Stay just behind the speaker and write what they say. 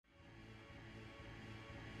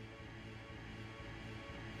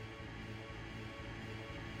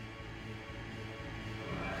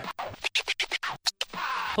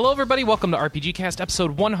Hello, everybody. Welcome to RPGCast,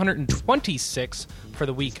 episode 126 for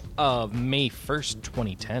the week of May 1st,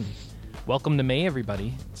 2010. Welcome to May,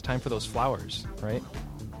 everybody. It's time for those flowers, right?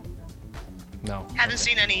 No. Haven't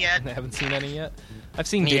seen any yet. I haven't seen any yet. I've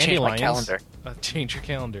seen dandelions. Change my calendar. Change your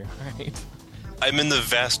calendar. All right. I'm in the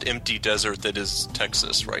vast empty desert that is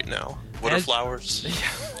Texas right now. What are flowers?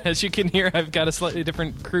 As you can hear, I've got a slightly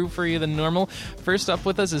different crew for you than normal. First up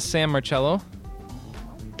with us is Sam Marcello.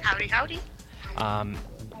 Howdy, howdy.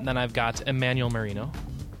 Then I've got Emmanuel Marino.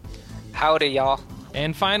 Howdy, y'all.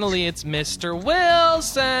 And finally, it's Mr.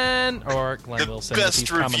 Wilson, or Glenn Wilson. The best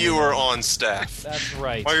reviewer on staff. That's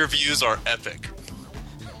right. My reviews are epic.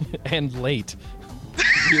 And late.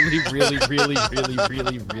 Really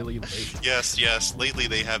late. Yes. Lately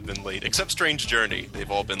they have been late. Except Strange Journey. They've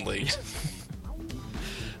all been late.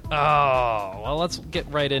 Oh, well, let's get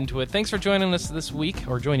right into it. Thanks for joining us this week,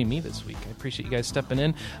 or joining me this week. I appreciate you guys stepping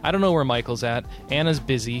in. I don't know where Michael's at. Anna's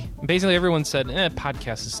busy. Basically, everyone said,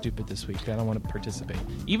 podcast is stupid this week. I don't want to participate.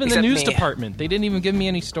 Even the news department. They didn't even give me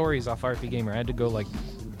any stories off RPGamer. I had to go,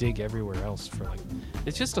 dig everywhere else for,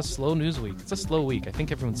 It's just a slow news week. It's a slow week. I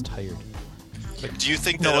think everyone's tired. Do you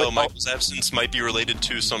think that Michael's absence might be related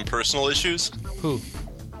to some personal issues? Who?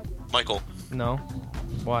 Michael. No.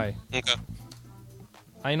 Why? Okay.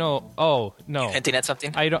 I know. Oh, no. Hinting at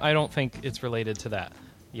something? I don't think it's related to that.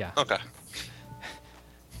 Yeah. Okay.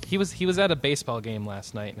 He was at a baseball game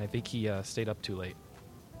last night, and I think he stayed up too late.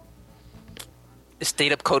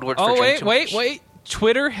 Stayed up code word for wait.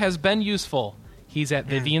 Twitter has been useful. He's at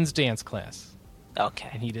Vivian's dance class. Okay.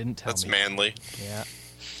 And he didn't tell me. That's manly. Yeah.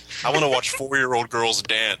 I want to watch 4-year-old girls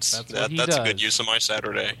dance. That's a good use of my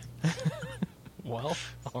Saturday. Well,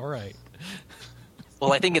 all right.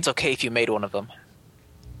 Well, I think it's okay if you made one of them.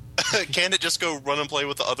 Can't it just go run and play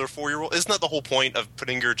with the other 4-year-old? Isn't that the whole point of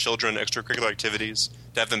putting your children in extracurricular activities?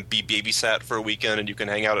 To have them be babysat for a weekend and you can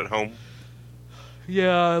hang out at home?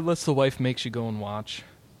 Yeah, unless the wife makes you go and watch.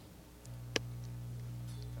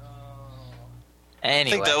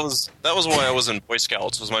 Anyway. I think that was why I was in Boy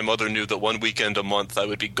Scouts, was my mother knew that one weekend a month I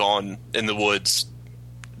would be gone in the woods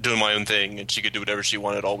doing my own thing, and she could do whatever she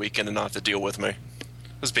wanted all weekend and not have to deal with me. It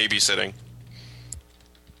was babysitting.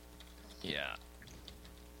 Yeah.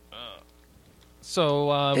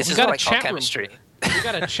 So this we is got what a I call chat chemistry. room. We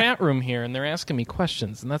got a chat room here, and they're asking me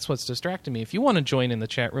questions, and that's what's distracting me. If you want to join in the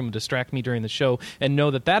chat room and distract me during the show and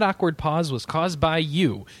know that awkward pause was caused by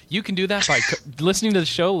you can do that by listening to the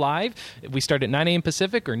show live. We start at 9 a.m.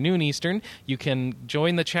 Pacific or noon Eastern. You can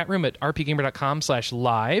join the chat room at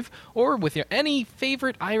rpgamer.com/live, or with any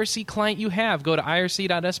favorite IRC client you have, go to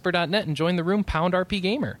irc.esper.net and join the room,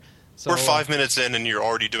 #RPGamer. So, We're 5 minutes in and you're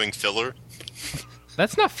already doing filler?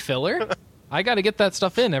 That's not filler. I got to get that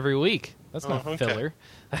stuff in every week. That's not filler.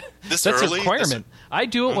 That's a requirement. I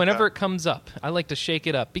do it whenever it comes up. I like to shake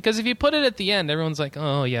it up. Because if you put it at the end, everyone's like,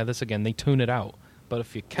 oh, yeah, this again. They tune it out. But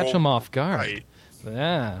if you catch them off guard. Right.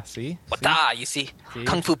 Yeah, see? You see?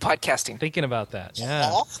 Kung Fu podcasting. Thinking about that,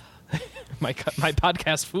 yeah. my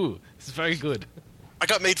podcast foo. It's very good. I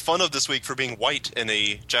got made fun of this week for being white in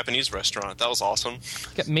a Japanese restaurant. That was awesome.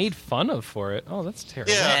 Got made fun of for it? Oh, that's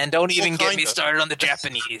terrible. Yeah. And don't even get me started on the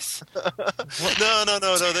Japanese. No.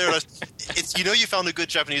 It's, you found a good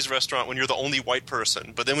Japanese restaurant when you're the only white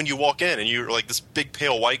person. But then when you walk in and you're like this big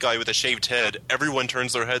pale white guy with a shaved head, everyone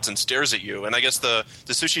turns their heads and stares at you. And I guess the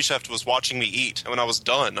sushi chef was watching me eat. And when I was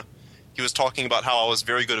done, he was talking about how I was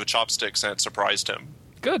very good with chopsticks and it surprised him.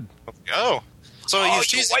 Good. Oh. So you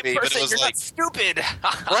teased me, but it was you're not stupid.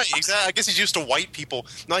 Right, exactly. I guess he's used to white people.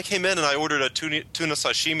 And I came in and I ordered a tuna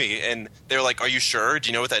sashimi, and they were like, "Are you sure? Do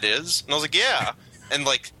you know what that is?" And I was like, "Yeah." And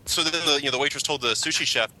so then the waitress told the sushi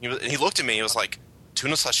chef, and he looked at me. and was like,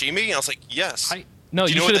 "Tuna sashimi?" And I was like, "Yes." Hi. No,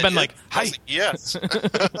 you should have been like, "Hi." I was like, "Yes."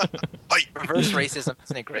 Reverse racism,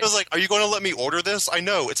 isn't it great? I was like, "Are you going to let me order this?" I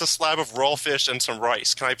know it's a slab of raw fish and some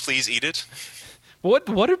rice. Can I please eat it? What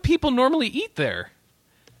do people normally eat there?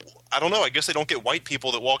 I don't know. I guess they don't get white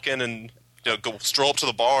people that walk in and go stroll up to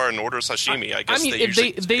the bar and order sashimi. I guess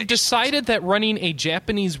they've decided that running a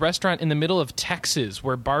Japanese restaurant in the middle of Texas,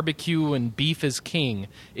 where barbecue and beef is king,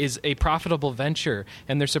 is a profitable venture,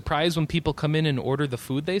 and they're surprised when people come in and order the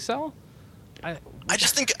food they sell. I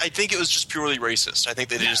think it was just purely racist. I think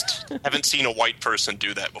they just haven't seen a white person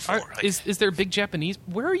do that before. Is there a big Japanese?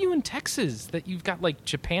 Where are you in Texas that you've got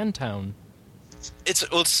Japantown?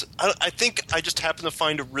 I think I just happened to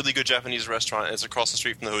find a really good Japanese restaurant. It's across the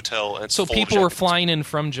street from the hotel. And it's so people were flying in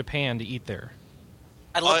from Japan to eat there.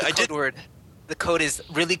 I love the code word. The code is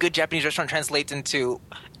really good Japanese restaurant translates into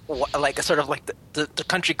like a sort of like the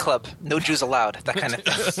country club, no Jews allowed, that kind of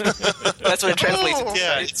thing. That's what it translates into.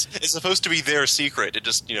 Yeah, right? it's supposed to be their secret. It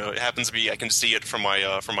just it happens to be. I can see it from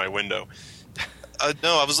my window.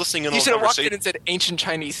 No, I was listening in. You on should have walked in conversation. and said ancient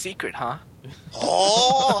Chinese secret, huh?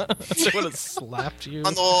 Oh, I would have slapped you.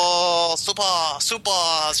 super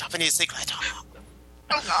Japanese secret.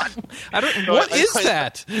 Oh God. What is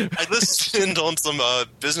that? I listened on some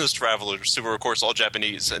business travelers who were, of course, all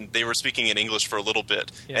Japanese, and they were speaking in English for a little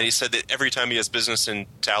bit. Yeah. And he said that every time he has business in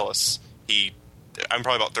Dallas, I'm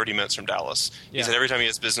probably about 30 minutes from Dallas. He Yeah. said every time he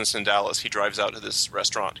has business in Dallas, he drives out to this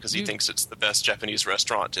restaurant because he thinks it's the best Japanese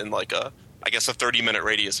restaurant in like a 30-minute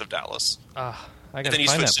radius of Dallas. I And gotta then he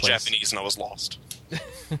find switched that to place. Japanese, and I was lost.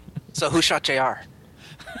 So who shot JR?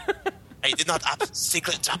 I did not have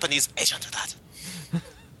secret Japanese agent to that.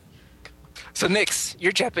 So Nix,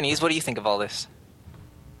 you're Japanese. What do you think of all this?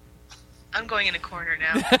 I'm going in a corner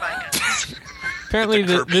now. Bye, guys. Apparently,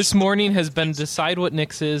 The Kirby. this morning has been decide what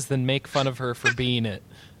Nyx is, then make fun of her for being it.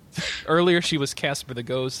 Earlier, she was Casper the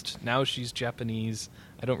Ghost. Now she's Japanese.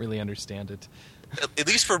 I don't really understand it. At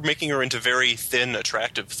least for making her into very thin,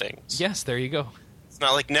 attractive things. Yes, there you go. It's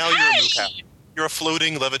not like now you're a moo cow. You're a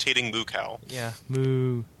floating, levitating moo cow. Yeah,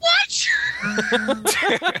 moo. What?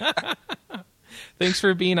 Thanks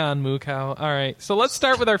for being on, Moo Cow. All right, so let's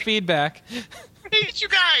start with our feedback. I hate you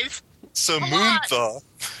guys. Samantha,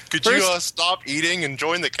 could you stop eating and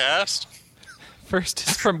join the cast? First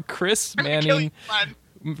is from Chris I'm gonna kill Manning. you, bud.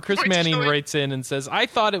 Chris Wait, Manning Joey. writes in and says, I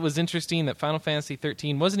thought it was interesting that Final Fantasy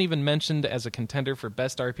XIII wasn't even mentioned as a contender for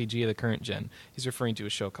best RPG of the current gen. He's referring to a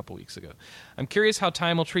show a couple weeks ago. I'm curious how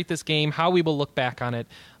time will treat this game, how we will look back on it.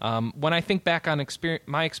 When I think back on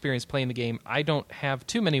my experience playing the game, I don't have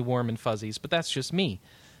too many warm and fuzzies, but that's just me.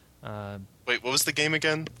 Wait, what was the game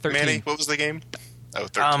again? 13. Manny, what was the game? Oh,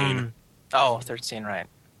 13. 13, right.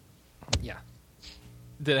 Yeah.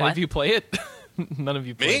 Did What? have you play it? None of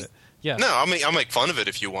you played Me? it. Yeah. No, I'll make fun of it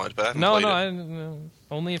if you want, but I haven't No, played no, it. no,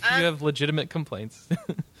 only if you have legitimate complaints.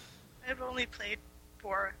 I've only played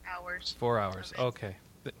 4 hours. 4 hours. of it. Okay.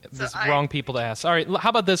 So This wrong people to ask. All right, how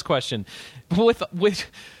about this question? With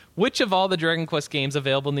which of all the Dragon Quest games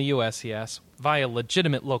available in the US, he asks, via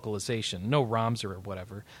legitimate localization, no ROMs or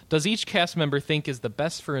whatever, does each cast member think is the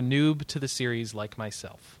best for a noob to the series like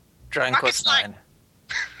myself? Dragon Rocket Quest Slime. 9.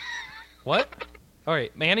 What? All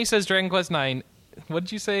right, Manny says Dragon Quest 9. What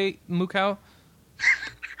did you say, Mukau?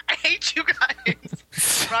 I hate you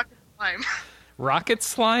guys. Rocket Slime. Rocket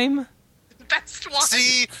Slime? The best one.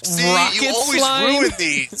 See, Rocket you always slime? ruin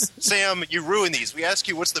these. Sam, you ruin these. We ask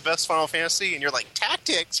you what's the best Final Fantasy, and you're like,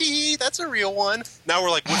 Tactics, that's a real one. Now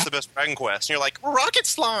we're like, what's the best Dragon Quest? And you're like, Rocket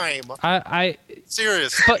Slime. I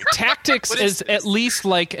Seriously. But Tactics What is is at least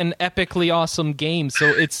like an epically awesome game, so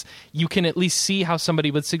it's you can at least see how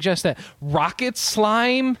somebody would suggest that. Rocket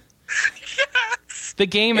Slime? Yes. The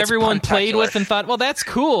game It's everyone played with puntacular. and thought, well, that's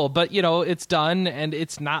cool, but it's done and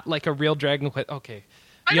it's not like a real Dragon Quest. Okay,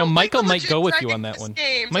 I don't Michael like the might go legit with you Dragon on that Quest one.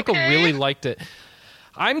 games, Michael okay? really liked it.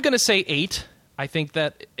 I'm gonna say 8. I think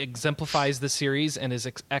that exemplifies the series and is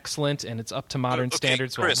excellent, and it's up to modern Okay,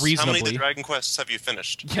 standards. Chris, well, reasonably. how many of the Dragon Quests have you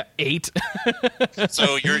finished? Yeah, 8.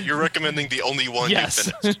 So you're recommending the only one Yes.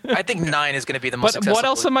 you finished. I think 9 is going to be the most But successful. what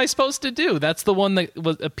else am I supposed to do? That's the one that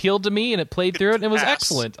appealed to me, and it played through it, and it was Pass.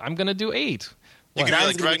 excellent. I'm going to do 8. You What? could be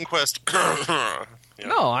like Dragon Quest. You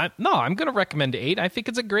know. No, I'm going to recommend 8. I think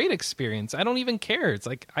it's a great experience. I don't even care. It's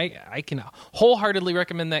like I can wholeheartedly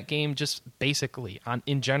recommend that game just basically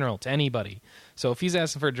in general to anybody. So if he's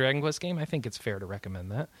asking for a Dragon Quest game, I think it's fair to recommend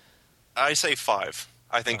that. I say 5.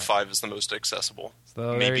 I think 5 is the most accessible. So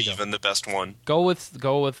there Maybe you go. even the best one. Go with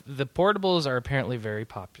the portables are apparently very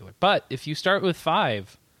popular. But if you start with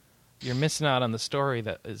 5, you're missing out on the story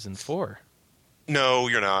that is in 4. No,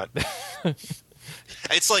 you're not.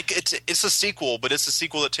 It's like it's a sequel, but it's a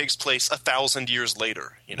sequel that takes place 1,000 years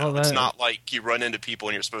later. Well, It's that- not like you run into people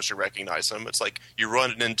and you're supposed to recognize them. It's like you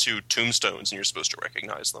run into tombstones and you're supposed to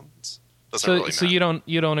recognize them. It doesn't So really matter.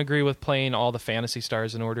 you don't agree with playing all the Fantasy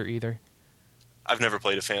Stars in order either? I've never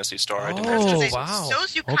played a Fantasy Star. I didn't Oh, have to. wow.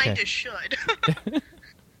 Those you Okay. kind of should.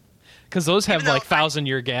 Because those have Even though like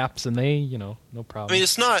 1,000-year gaps, and they, no problem. I mean,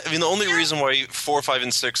 it's not. I mean, the only reason why 4, 5,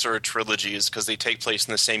 and 6 are a trilogy is because they take place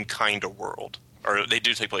in the same kind of world, or they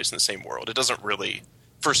do take place in the same world. It doesn't really,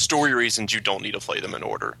 for story reasons, you don't need to play them in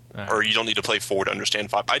order, All right. or you don't need to play 4 to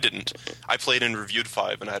understand 5. I didn't. I played and reviewed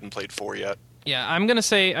 5, and I hadn't played 4 yet. Yeah, I'm gonna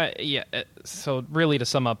say so really, to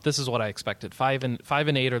sum up, this is what I expected. 5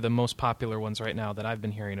 and 8 are the most popular ones right now that I've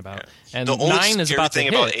been hearing about, and The only 9 is scary about to thing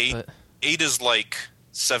hit. about 8, but 8 is like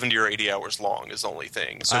 70 or 80 hours long. Is the only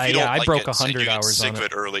thing. So if you yeah, don't I like broke it, 100 you get hours sick on of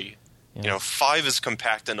it. it early. Yeah. 5 is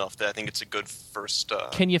compact enough that I think it's a good first.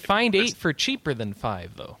 Can you find 8 for cheaper than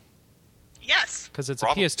 5 though? Yes. Because it's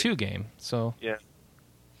Probably. a PS2 game. So Yeah.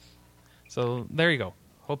 So there you go.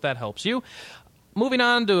 Hope that helps you. Moving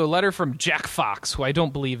on to a letter from Jack Fox, who I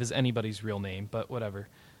don't believe is anybody's real name, but whatever.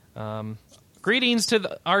 Greetings to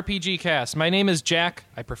the RPGcast. My name is Jack.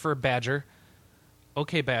 I prefer Badger.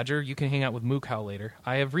 Okay, Badger, you can hang out with Mookow later.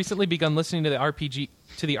 I have recently begun listening to the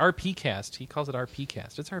RPcast. He calls it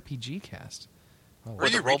RPcast. It's RPGcast. Oh, Or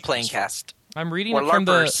the role-playing cast. I'm reading Or it from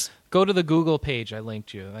LARPers. Go to the Google page I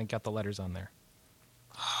linked you. I got the letters on there.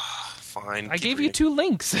 Fine. I keep gave you reading. 2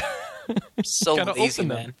 links. So Gotta lazy, open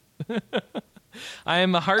man. them. I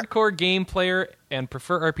am a hardcore game player and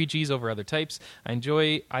prefer RPGs over other types. I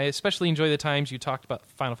especially enjoy the times you talked about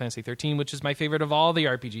Final Fantasy XIII, which is my favorite of all the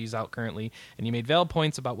RPGs out currently, and you made valid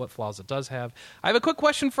points about what flaws it does have. I have a quick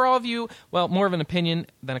question for all of you. Well, more of an opinion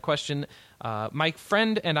than a question. My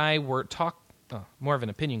friend and I were more of an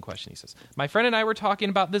opinion question, he says. My friend and I were talking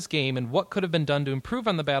about this game and what could have been done to improve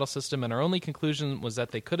on the battle system, and our only conclusion was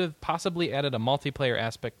that they could have possibly added a multiplayer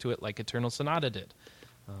aspect to it like Eternal Sonata did.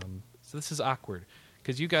 So this is awkward,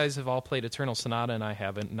 because you guys have all played Eternal Sonata and I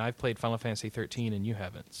haven't, and I've played Final Fantasy 13 and you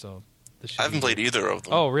haven't, so this should I haven't be played either of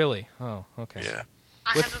them. Oh, really? Oh, okay. Yeah.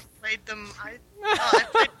 I With- haven't played them.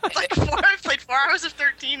 I've played 4 hours of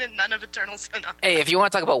 13 and none of Eternal Sonata. Hey, if you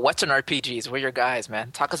want to talk about Western RPGs, we're your guys,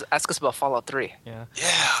 man. Ask us about Fallout 3. Yeah.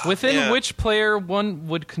 Yeah. Within yeah. which player 1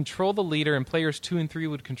 would control the leader and players 2 and 3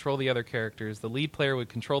 would control the other characters. The lead player would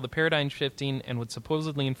control the paradigm shifting and would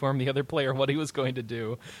supposedly inform the other player what he was going to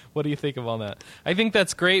do. What do you think of all that? I think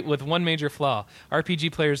that's great with one major flaw.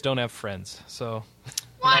 RPG players don't have friends, so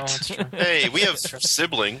What? Hey, we have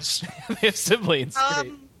siblings. they have siblings.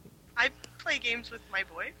 Great. I play games with my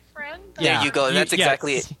boyfriend. Yeah. There you go. That's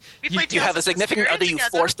exactly it. We play You have a Tales of significant Vesperia other you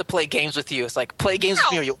together. forced to play games with you. It's like, play games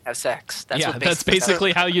with me or you'll have sex. That's Yeah, what that's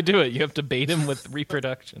basically how you do it. You have to bait him with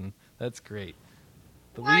reproduction. That's great.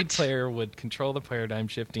 The lead What? player would control the paradigm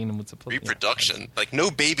shifting and would support Reproduction. Like, no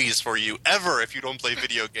babies for you ever if you don't play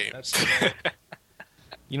video games.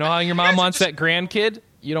 You know how your mom wants that grandkid?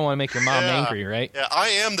 You don't want to make your mom Yeah. angry, right? Yeah, I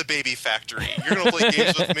am the baby factory. You're going to play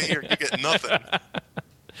games with me or you get nothing.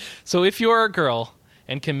 So if you're a girl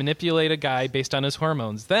and can manipulate a guy based on his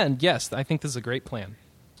hormones, then yes, I think this is a great plan.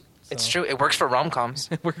 It's true. It works for rom-coms.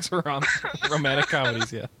 It works for romantic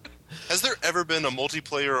comedies, yeah. Has there ever been a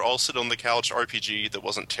multiplayer all sit on the couch RPG that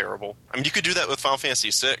wasn't terrible? I mean, you could do that with Final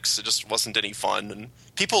Fantasy VI. It just wasn't any fun. And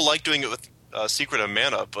people like doing it with Secret of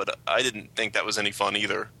Mana, but I didn't think that was any fun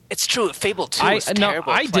either. It's true. Fable 2 was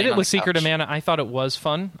terrible. I did playing it on with the Secret of couch. Mana. I thought it was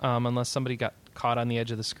fun, unless somebody got caught on the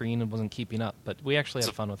edge of the screen and wasn't keeping up. But we actually It's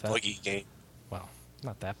had a fun with that. buggy game. Well,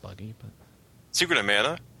 not that buggy, but Secret of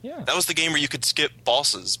Mana? yeah. That was the game where you could skip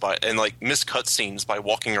bosses and miss cutscenes by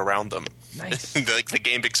walking around them. Nice. The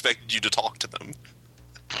game expected you to talk to them.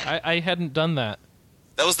 I hadn't done that.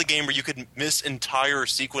 That was the game where you could miss entire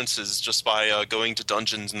sequences just by going to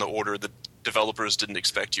dungeons in the order the developers didn't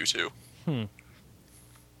expect you to.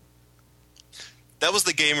 That was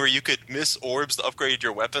the game where you could miss orbs to upgrade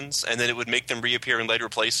your weapons, and then it would make them reappear in later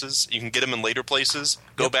places. You can get them in later places,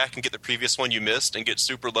 go back and get the previous one you missed, and get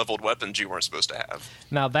super leveled weapons you weren't supposed to have.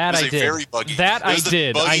 Now that It was I a did. very buggy- That it I was the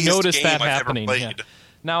did. I buggiest noticed game that I've ever happening. played. Yeah.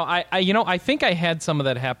 Now I think I had some of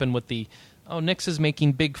that happen with the Nix is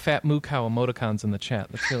making big fat moo cow emoticons in the chat.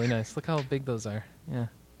 That's really nice. Look how big those are. Yeah.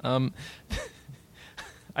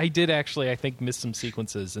 I did actually, I think, miss some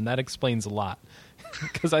sequences, and that explains a lot.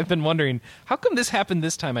 Because I've been wondering, how come this happened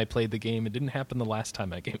this time I played the game? It didn't happen the last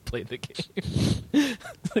time I played the game.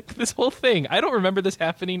 Like, this whole thing. I don't remember this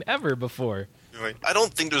happening ever before. Anyway, I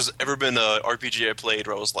don't think there's ever been a RPG I played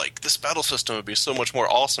where I was like, this battle system would be so much more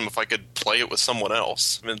awesome if I could play it with someone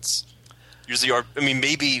else. I mean, it's usually,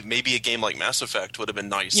 maybe a game like Mass Effect would have been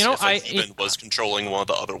nice if I even was controlling one of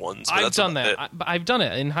the other ones. But I've that's done about that. it. I've done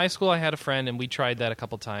it. In high school, I had a friend, and we tried that a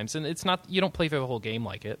couple times. And it's not, you don't play through the whole game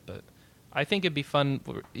like it, but I think it'd be fun.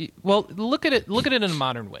 Well, look at it in a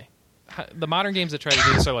modern way. The modern games that try to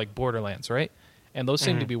do this are like Borderlands, right? And those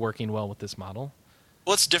seem to be working well with this model.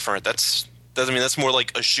 Well, it's different. That's more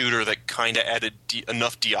like a shooter that kind of added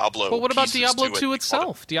enough Diablo. But what about pieces Diablo to it 2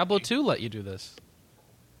 itself? Diablo 2 let you do this.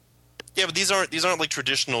 Yeah, but these aren't like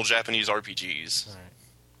traditional Japanese RPGs. All right.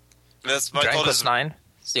 That's my Dragon thought. Quest 9.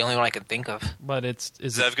 It's the only one I can think of. But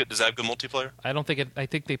Does that have good multiplayer? I don't think it. I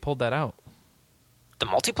think they pulled that out. The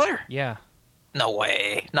multiplayer? Yeah. No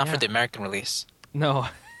way. Not Yeah. for the American release. No,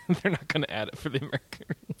 they're not going to add it for the American.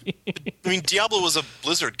 I mean, Diablo was a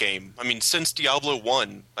Blizzard game. I mean, since Diablo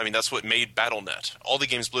 1, that's what made Battle.net. All the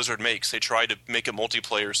games Blizzard makes, they try to make it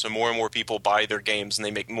multiplayer so more and more people buy their games and they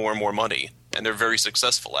make more and more money. and they're very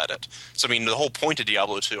successful at it. So, I mean, the whole point of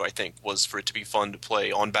Diablo 2, I think, was for it to be fun to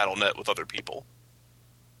play on Battle.net with other people.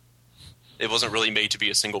 It wasn't really made to be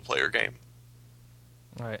a single-player game.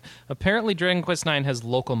 All right. Apparently, Dragon Quest IX has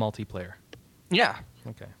local multiplayer. Yeah.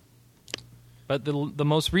 Okay. But the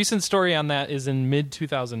most recent story on that is in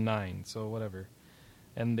mid-2009, so whatever.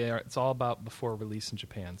 And it's all about before release in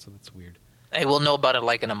Japan, so that's weird. Hey, we'll know about it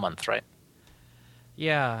like in a month, right?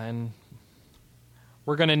 Yeah, and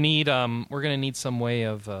we're gonna need some way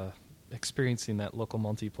of experiencing that local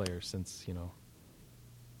multiplayer, since local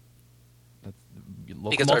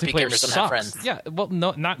because RP multiplayer gamers don't sucks. have friends. Yeah, well,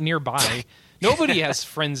 no, not nearby. Nobody has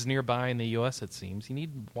friends nearby in the U.S. It seems you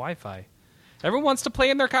need Wi-Fi. Everyone wants to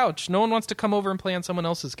play in their couch. No one wants to come over and play on someone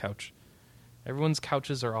else's couch. Everyone's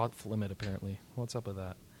couches are off limit, apparently. What's up with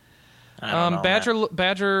that? I don't know,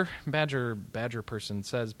 Badger person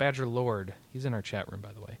says, Badger Lord. He's in our chat room,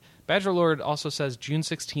 by the way. Badger Lord also says June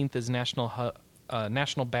 16th is National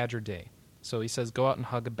Badger Day. So he says go out and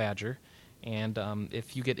hug a badger. And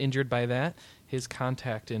if you get injured by that, his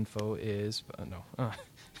contact info is...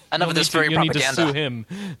 Enough of this furry propaganda. You propaganda. need to sue him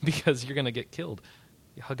because you're going to get killed.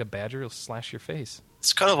 You hug a badger, he'll slash your face.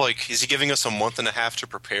 It's kind of like, is he giving us a month and a half to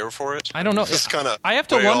prepare for it? I don't know. It's kind of I have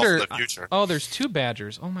to wonder. Off the future. Oh, there's two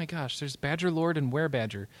badgers. Oh my gosh, there's Badger Lord and Were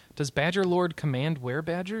Badger. Does Badger Lord command Were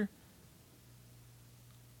Badger?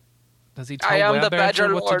 Does he tell I am Were the Badger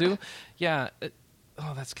Badger what Lord. to do? Yeah.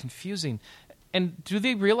 That's confusing. And do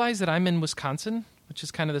they realize that I'm in Wisconsin, which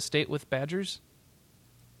is kind of the state with badgers?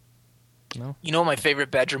 No. You know what my favorite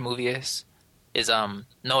Badger movie is? No,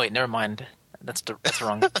 wait, never mind. That's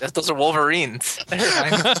wrong. Those are Wolverines.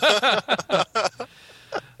 I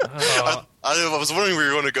was wondering where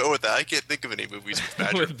you were going to go with that. I can't think of any movies with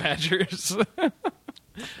badgers. With badgers. All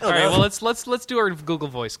right. Well, let's do our Google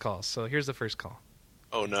Voice calls. So here's the first call.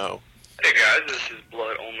 Oh no. Hey guys, this is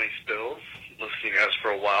Blood Only Spills. Listening to you guys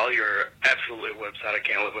for a while. You're absolutely a website I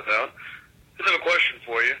can't live without. Just have a question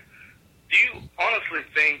for you. Do you honestly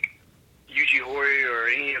think Yuji Horii or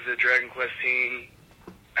any of the Dragon Quest team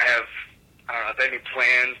have any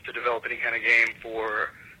plans to develop any kind of game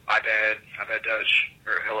for iPad Touch,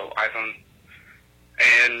 or iPhone?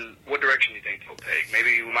 And what direction do you think they'll take?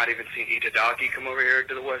 Maybe we might even see Itadaki come over here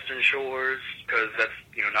to the Western Shores, because that's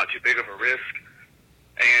not too big of a risk.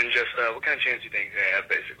 And just what kind of chance do you think they have,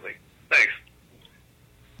 basically? Thanks.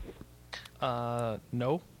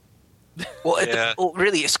 No. Well,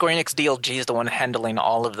 really, Square Enix DLG is the one handling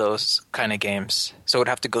all of those kind of games, so it would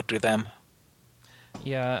have to go through them.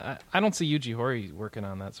 Yeah, I don't see Yuji Horii working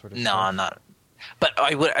on that sort of stuff. No, not. But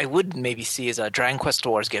I would maybe see as Dragon Quest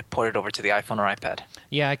Wars get ported over to the iPhone or iPad.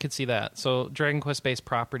 Yeah, I could see that. So Dragon Quest based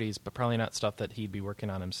properties, but probably not stuff that he'd be working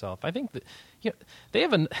on himself. I think that they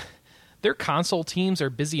have their console teams are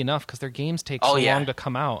busy enough because their games take so long to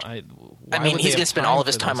come out. I mean, he's going to spend all of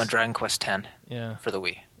his time on Dragon Quest X. Yeah. For the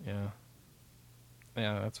Wii. Yeah,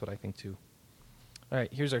 that's what I think too. All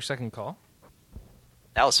right, here's our second call.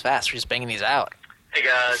 That was fast. We're just banging these out. Hey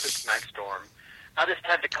guys, it's Max Storm. I just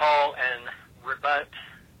had to call and rebut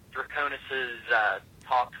Draconis's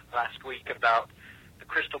talk last week about the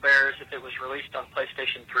Crystal Bears, if it was released on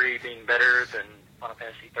PlayStation 3, being better than Final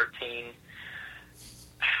Fantasy 13.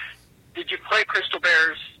 Did you play Crystal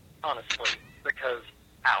Bears? Honestly, because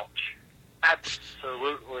ouch.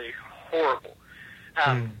 Absolutely horrible.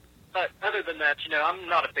 But other than that, I'm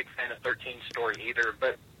not a big fan of 13's story either,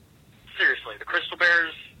 but seriously, the Crystal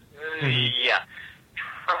Bears, yeah.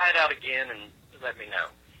 Try it out again and let me know.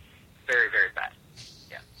 Very, very bad.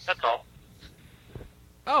 Yeah, that's all.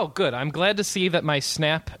 Oh, good. I'm glad to see that my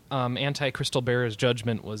Snap anti-Crystal Bears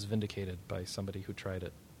judgment was vindicated by somebody who tried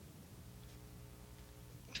it.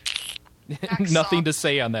 Nothing to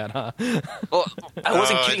say on that, huh? Well, I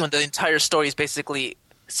wasn't kidding when the entire story is basically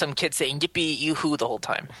some kid saying yippee yoo-hoo the whole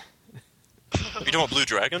time. You talking about Blue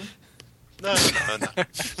Dragon? No.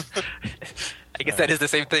 I guess that is the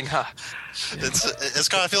same thing, huh? It's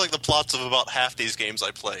kind of, I feel like the plots of about half these games I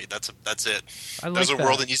played. That's it. There's a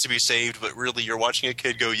world that needs to be saved, but really you're watching a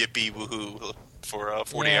kid go yippee woohoo for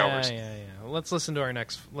 40 hours. Yeah. Well, let's listen to our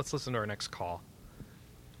next call.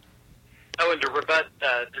 Oh, and to rebut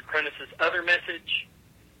Draconis' other message,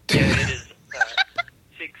 it is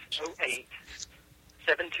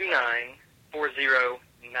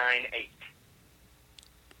 608-729-4098.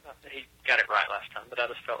 He got it right last time, but I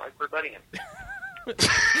just felt like rebutting him.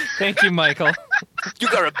 Thank you, Michael. You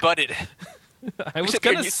got rebutted. I was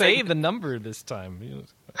going to say the number this time.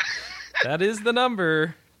 That is the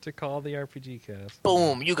number to call the RPGcast.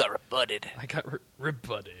 Boom, you got rebutted. I got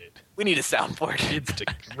rebutted. We need a soundboard. It's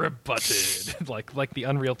rebutted. like the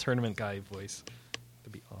Unreal Tournament guy voice.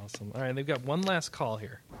 That'd be awesome. All right, they've got one last call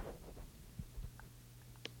here.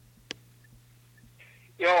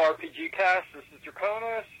 Yo, RPGCast, this is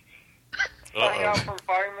Draconis. Signing out from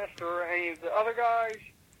Fire Mist or any of the other guys.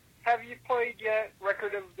 Have you played yet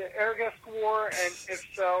Record of the Airgust War, and if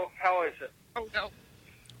so, how is it? Oh, no.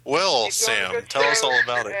 Well, Keep doing Sam, good tell us show, all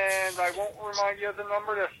about it. And I won't remind you of the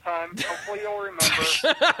number this time. Hopefully you'll remember.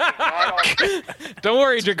 If not, Don't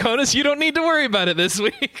worry, Draconis. You don't need to worry about it this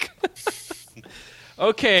week.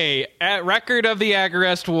 Okay, at Record of the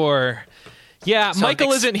Agarest War. Yeah, So Michael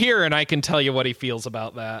Nick's- isn't here, and I can tell you what he feels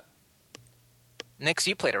about that. Nix,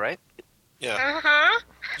 you played it, right? Yeah. Uh-huh.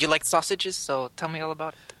 You like sausages, so tell me all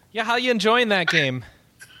about it. Yeah, how you enjoying that game?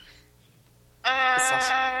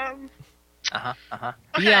 Uh-huh.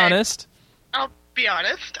 Be Okay, honest. I'll be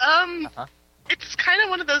honest. It's kind of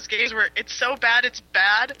one of those games where it's so bad it's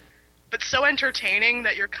bad, but so entertaining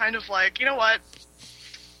that you're kind of like, you know what?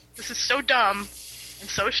 This is so dumb and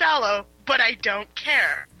so shallow, but I don't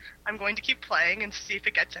care. I'm going to keep playing and see if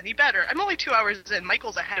it gets any better. I'm only 2 hours in.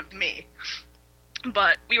 Michael's ahead of me.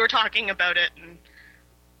 But we were talking about it, and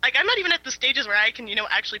like I'm not even at the stages where I can,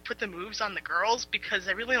 actually put the moves on the girls because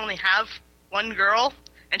I really only have one girl,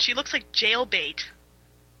 and she looks like jailbait.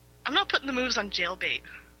 I'm not putting the moves on jailbait.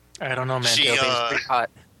 I don't know, man. She, Jailbait's pretty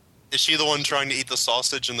hot. Is she the one trying to eat the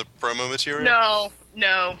sausage in the promo material?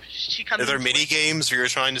 No. She comes. Are there in- mini games where you're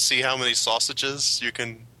trying to see how many sausages you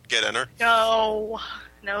can get in her?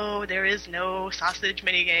 No, there is no sausage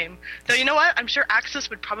minigame. Though you know what? I'm sure Axis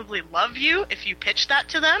would probably love you if you pitched that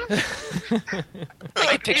to them.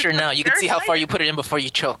 Take a picture now. You can see how far you put it in before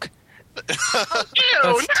you choke. Ew, That's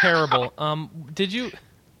no. terrible.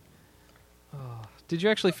 Did you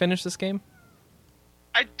actually finish this game?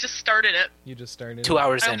 I just started it. You just started. 2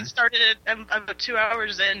 hours I in. started it. I'm about 2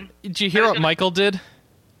 hours in. Did you hear what Michael did?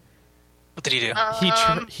 What did he do?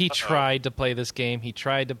 He tried to play this game. He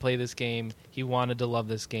tried to play this game. He wanted to love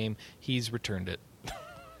this game. He's returned it.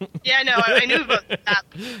 Yeah, no, I knew about that.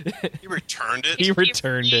 You returned it? He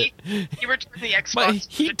returned it. He returned the Xbox. But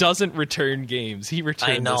he doesn't return games. He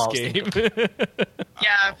returned I know, this I was game.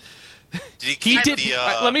 Yeah. Did he He keep did. the,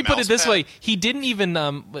 Let me put mouse it this pad? way: he didn't even.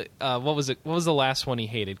 What was it? What was the last one he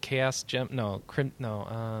hated? Chaos Gem? No,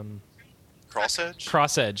 Cross Edge?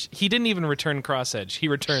 Cross Edge. He didn't even return Cross Edge. He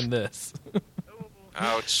returned this.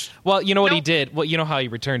 Ouch. Well, you know what he Nope. did? Well, you know how he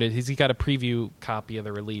returned it. He got a preview copy of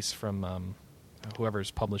the release from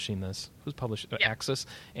whoever's publishing this. Who's publishing Yeah. Axis,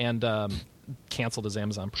 and canceled his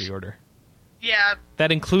Amazon pre-order. Yeah.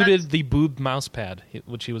 That included the boobed mouse pad,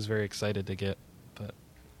 which he was very excited to get. But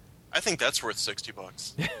I think that's worth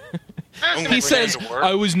 $60. he says, to work.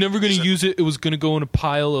 "I was never going Is to it- use it. It was going to go in a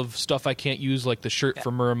pile of stuff I can't use, like the shirt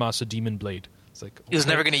from Muramasa Demon Blade." It's like He was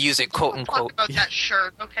never going to use it, quote Talk unquote. about that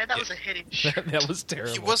shirt. Okay, that was a hitting shirt. that was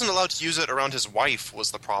terrible. He wasn't allowed to use it around his wife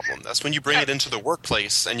was the problem. That's when you bring it into the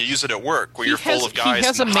workplace and you use it at work where you're full of guys He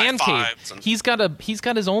has a and man high cave. fives and He's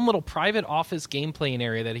got his own little private office game playing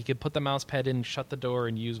area that he could put the mouse pad in, shut the door,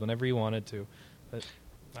 and use whenever he wanted to. But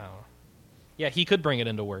I don't know. Yeah, he could bring it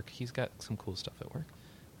into work. He's got some cool stuff at work.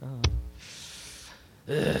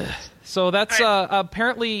 So that's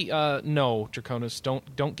apparently no, Draconis.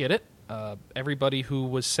 Don't get it. Everybody who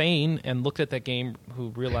was sane and looked at that game, who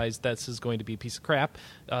realized this is going to be a piece of crap,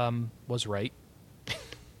 was right.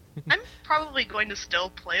 I'm probably going to still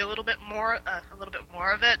play a little bit more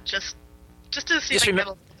of it, just to see if I can get a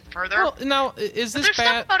little bit further. Well, now is But this there's stuff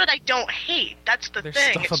bad? about it I don't hate. That's the There's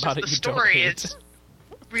thing. stuff It's about just it the you don't story hate. is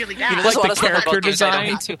really You bad. know, there's Like a lot the of stuff about character games I don't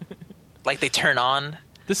design? hate, too. Like they turn on.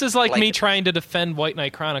 This is like Like- me trying to defend White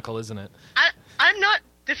Knight Chronicle, isn't it? I'm not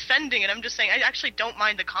defending it. I'm just saying I actually don't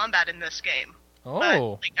mind the combat in this game. Oh, But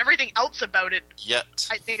like, everything else about it, yet.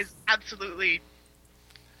 I think is absolutely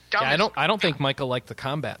dumb. yeah. as- I don't think Michael liked the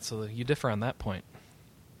combat, so you differ on that point.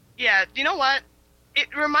 Yeah, you know what?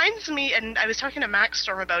 It reminds me, and I was talking to Max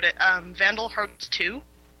Storm about it, Vandal Hearts 2.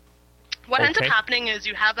 What ends up Okay. happening is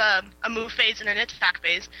you have a move phase and an attack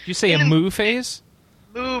phase. Did you say In a the moo phase?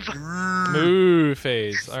 Move. Moo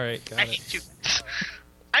phase. All right, I got hate it. you.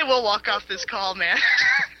 I will walk off this call, man.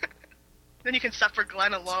 Then you can suffer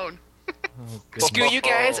Glenn alone. Oh, Screw goodness. you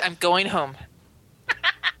guys, I'm going home.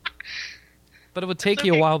 But it would take It's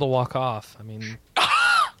you a okay. while to walk off. I mean,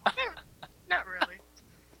 Not really.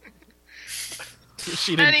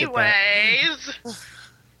 she didn't get that. Anyways,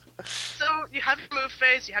 so you have your move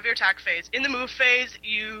phase, you have your attack phase. In the move phase,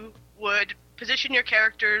 you would position your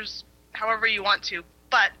characters however you want to.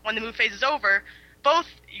 But when the move phase is over, both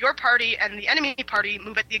your party and the enemy party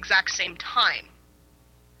move at the exact same time.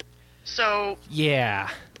 So Yeah,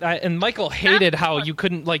 and Michael hated how you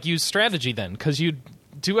couldn't use strategy then, because you'd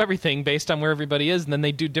do everything based on where everybody is, and then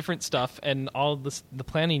they do different stuff, and all the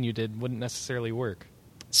planning you did wouldn't necessarily work.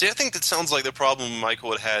 See, I think it sounds like the problem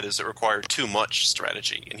Michael had is it required too much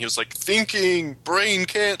strategy. And he was like, thinking, brain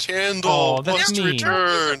can't handle, Oh, that's must mean. There are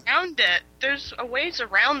ways return. around it. There's a ways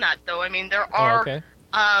around that, though. I mean, there are okay.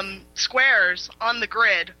 squares on the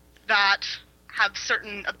grid that have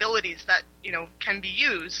certain abilities that, can be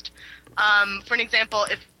used. For an example,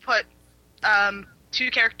 if you put two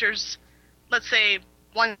characters, let's say,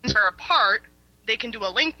 one square apart, they can do a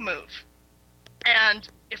link move. And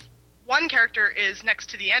if one character is next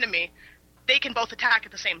to the enemy, they can both attack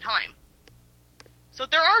at the same time. So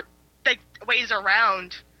there are ways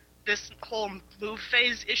around this whole move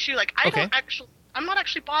phase issue. Like, I'm not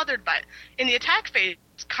actually bothered by it. In the attack phase,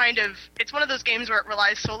 it's one of those games where it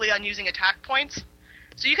relies solely on using attack points.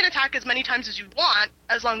 So you can attack as many times as you want,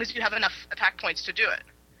 as long as you have enough attack points to do it.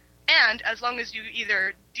 And as long as you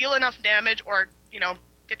either deal enough damage or,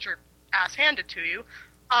 get your ass handed to you,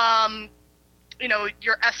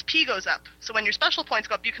 your SP goes up. So when your special points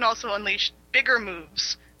go up, you can also unleash bigger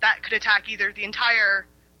moves that could attack either the entire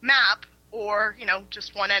map or,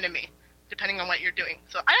 just one enemy, depending on what you're doing.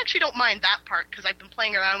 So I actually don't mind that part because I've been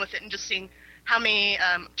playing around with it and just seeing how many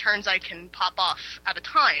turns I can pop off at a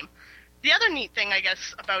time. The other neat thing, I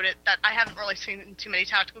guess, about it that I haven't really seen in too many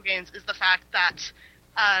tactical games is the fact that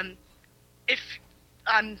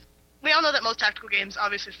we all know that most tactical games,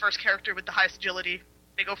 obviously, first character with the highest agility,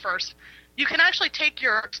 they go first. You can actually take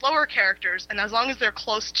your slower characters, and as long as they're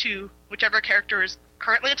close to whichever character is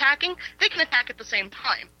currently attacking, they can attack at the same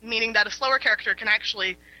time, meaning that a slower character can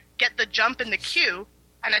actually get the jump in the queue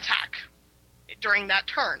and attack during that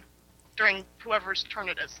turn, during whoever's turn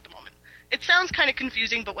it is at the moment. It sounds kind of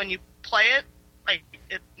confusing, but when you play it,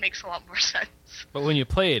 it makes a lot more sense. But when you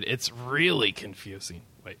play it, it's really confusing.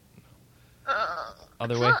 Wait.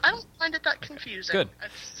 Other way? I don't find it that confusing. Good.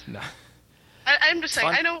 No. I'm just saying,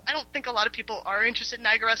 Fun. I don't think a lot of people are interested in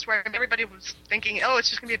Niagara where everybody was thinking, oh, it's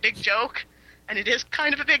just going to be a big joke, and it is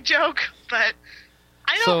kind of a big joke, but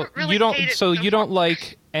I don't really hate it. So you don't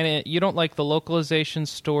like the localization,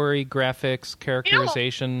 story, graphics,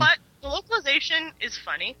 characterization? But the localization is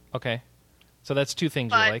funny. Okay. So that's two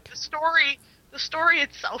things But you like. the story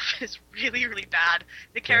itself is really, really bad.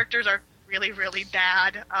 The characters are really, really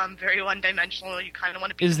bad, very one-dimensional. You kind of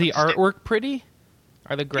want to be... Is the artwork pretty?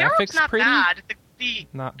 Are the graphics not pretty? Bad.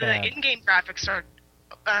 Not the bad. in-game graphics are...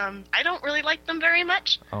 I don't really like them very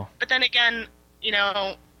much. Oh. But then again,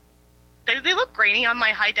 they look grainy on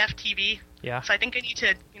my high-def TV. Yeah. So I think I need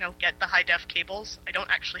to, get the high-def cables. I don't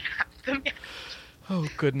actually have them yet. Oh,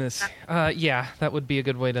 goodness. Yeah, that would be a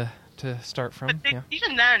good way to start from. But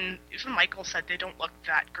even then, even Michael said they don't look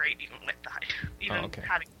that great even with the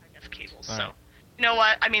having high-def cables. All so, right. you know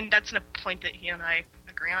what? I mean, that's a point that he and I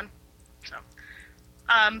agree on. So,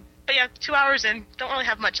 but yeah, 2 hours in, don't really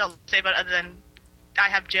have much else to say about it other than I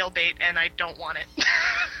have jailbait and I don't want it.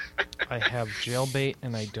 I have jailbait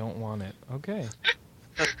and I don't want it. Okay.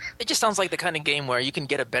 It just sounds like the kind of game where you can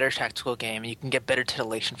get a better tactical game and you can get better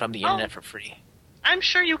titillation from the internet for free. I'm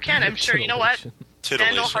sure you can. I'm sure. You know what?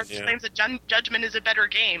 Vandal Hearts yeah. claims that Judgment is a better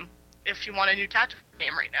game if you want a new tactical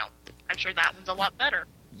game right now. I'm sure that one's a lot better.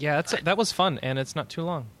 Yeah, that was fun, and it's not too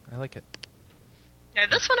long. I like it. Yeah,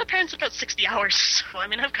 this one apparently is about 60 hours, so I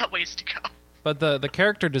mean, I've got ways to go. But the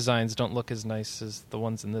character designs don't look as nice as the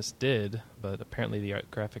ones in this did, but apparently the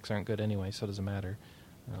graphics aren't good anyway, so it doesn't matter.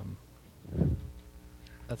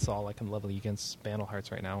 That's all I can level against Vandal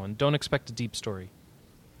Hearts right now, and don't expect a deep story.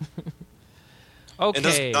 Okay. And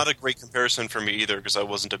that's not a great comparison for me either, because I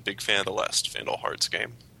wasn't a big fan of the last Vandal Hearts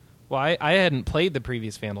game. Well, I hadn't played the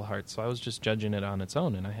previous Vandal Hearts, so I was just judging it on its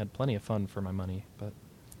own, and I had plenty of fun for my money. But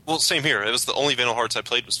Well, same here. It was the only Vandal Hearts I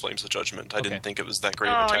played was Flames of Judgment. I didn't think it was that great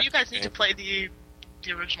of a Oh, tactical you guys need game. to play the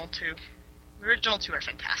original two. The original two are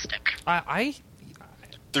fantastic.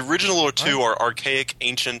 The original two are archaic,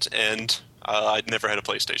 ancient, and I'd never had a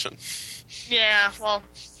PlayStation. Yeah,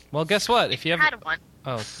 well, guess what? If you had have one.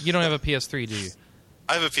 Oh, you don't have a PS3, do you?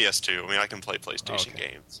 I have a PS2. I mean, I can play PlayStation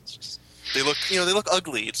Okay. games. It's just, they look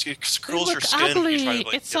ugly. It scrolls your skin. Ugly. You try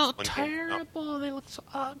to, It's so get one game. No. terrible. They look so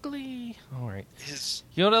ugly. All right. Is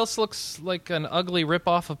You know what else looks like an ugly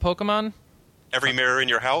ripoff of Pokemon? every mirror in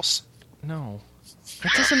your house? No.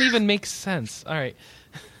 That doesn't even make sense. All right.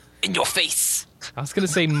 In your face! I was going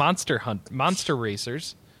to say Monster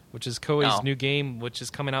Racers, which is Koei's No. new game, which is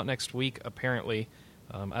coming out next week, apparently.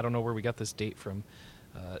 I don't know where we got this date from.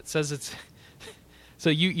 It says it's... So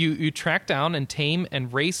you track down and tame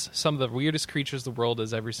and race some of the weirdest creatures the world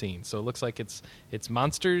has ever seen. So it looks like it's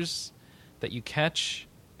monsters that you catch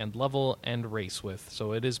and level and race with.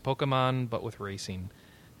 So it is Pokemon, but with racing.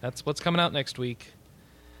 That's what's coming out next week.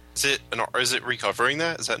 Is it recovering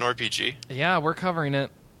that? Is that an RPG? Yeah, we're covering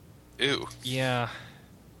it. Ew. Yeah.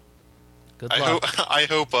 Good luck. I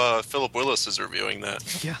hope Philip Willis is reviewing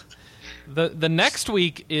that. Yeah. The next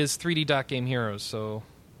week is 3D Dot Game Heroes, so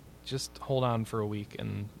just hold on for a week,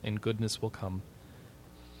 and goodness will come.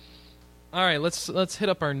 All right, let's hit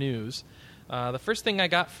up our news. The first thing I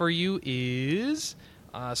got for you is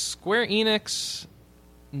Square Enix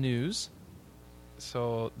news.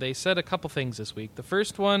 So they said a couple things this week. The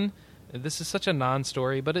first one, this is such a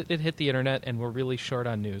non-story, but it hit the internet, and we're really short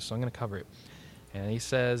on news, so I'm going to cover it. And he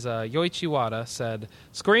says, Yoichi Wada said,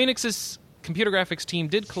 Square Enix's computer graphics team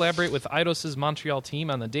did collaborate with Eidos's Montreal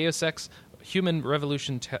team on the Deus Ex Human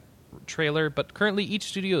Revolution trailer, but currently each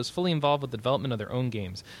studio is fully involved with the development of their own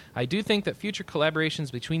games. I do think that future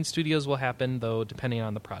collaborations between studios will happen, though, depending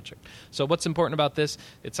on the project. So what's important about this,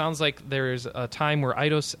 it sounds like there's a time where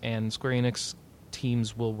Eidos and Square Enix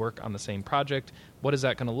teams will work on the same project. What is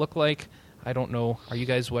that going to look like? I don't know. Are you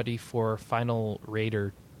guys ready for Final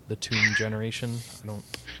Raider, the Tomb generation?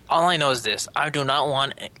 All I know is this. I do not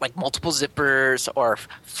want like multiple zippers or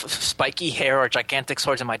spiky hair or gigantic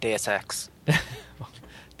swords in my Deus Ex.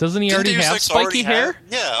 Doesn't he already have spiky hair?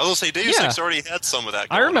 Yeah, I will say Deus Ex already had some of that.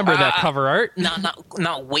 I remember that cover art.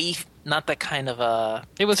 Not that kind of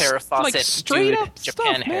it was Farrah Fawcett like straight up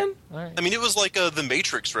Japan stuff, hair. man. All right. I mean, it was like the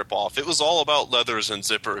Matrix ripoff. It was all about leathers and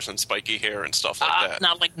zippers and spiky hair and stuff like that.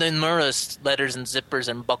 Not like Nomura's letters and zippers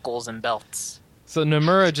and buckles and belts. So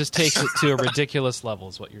Nomura just takes it to a ridiculous level,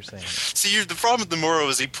 is what you're saying. See, the problem with Nomura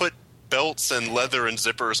is he put belts and leather and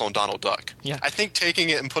zippers on Donald Duck. Yeah. I think taking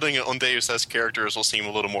it and putting it on Deus Ex characters will seem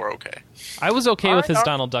a little more okay. I was okay with his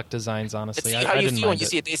Donald Duck designs, honestly. It's how you feel when you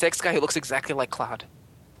see a Deus Ex guy who looks exactly like Cloud.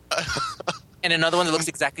 And another one that looks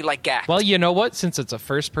exactly like Gak. Well, you know what? Since it's a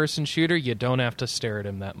first-person shooter, you don't have to stare at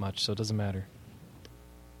him that much, so it doesn't matter.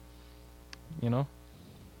 You know?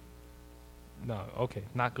 No, okay.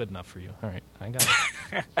 Not good enough for you. All right. I got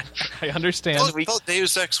it. I understand. I thought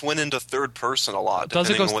Deus Ex went into third person a lot.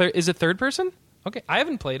 Does it go is it third person? Okay, I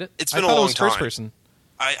haven't played it. It's been I a thought long it was first time. person.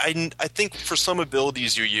 I think for some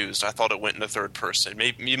abilities you used, I thought it went into third person.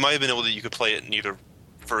 Maybe you might have been able to. You could play it in either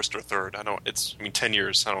first or third. 10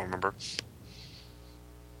 years. I don't remember.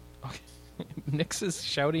 Okay. Nix is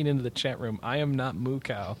shouting into the chat room, I am not Moo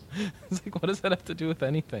Cow. It's like, what does that have to do with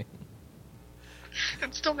anything?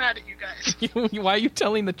 I'm still mad at you guys. Why are you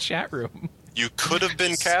telling the chat room? You could have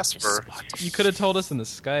been Casper. You could have told us in the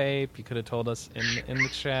Skype. You could have told us in the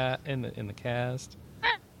chat, in the cast.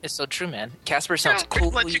 It's so true, man. Casper sounds cool.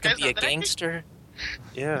 Let you You can guys be a know that. gangster.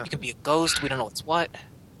 Yeah. You can be a ghost. We don't know what's what.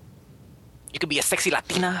 You could be a sexy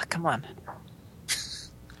Latina. Come on.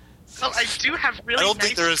 Well, I do have really I don't nice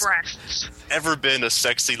think there's breasts. ever been a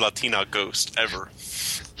sexy Latina ghost ever.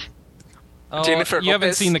 Oh, Jennifer you haven't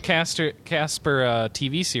Lopez. seen the Casper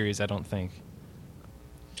TV series, I don't think.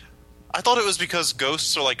 I thought it was because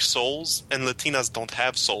ghosts are like souls, and Latinas don't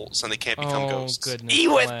have souls, and they can't become ghosts. Goodness. He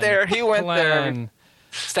went Glenn. there. He went there. Glenn.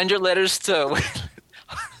 Send your letters to.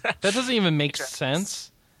 That doesn't even make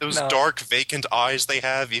sense. Those No. dark, vacant eyes they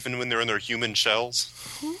have, even when they're in their human shells.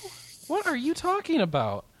 What are you talking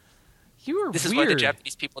about? You are This is weird. why the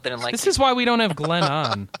Japanese people didn't like This me. is why we don't have Glenn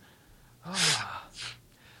on.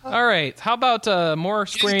 All right. How about more You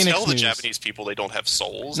Square didn't Enix tell the news? Japanese people they don't have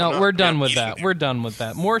souls. No, I'm we're not done with eating that. them. We're done with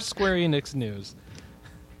that. More Square Enix news.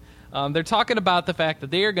 They're talking about the fact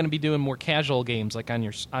that they are going to be doing more casual games, like on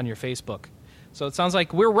your Facebook. So it sounds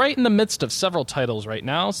like we're right in the midst of several titles right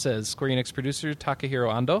now, says Square Enix producer Takahiro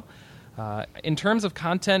Ando. In terms of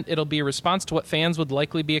content, it'll be a response to what fans would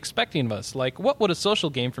likely be expecting of us. Like, what would a social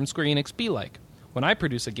game from Square Enix be like? When I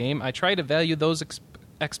produce a game, I try to value those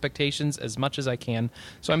expectations as much as I can.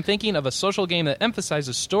 So I'm thinking of a social game that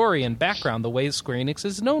emphasizes story and background the way Square Enix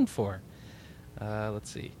is known for. Let's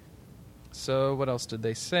see. So what else did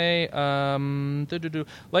they say?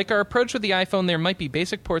 Like our approach with the iPhone, there might be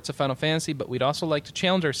basic ports of Final Fantasy, but we'd also like to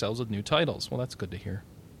challenge ourselves with new titles. Well, that's good to hear.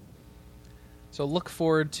 So look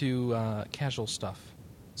forward to casual stuff.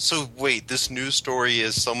 So wait, this news story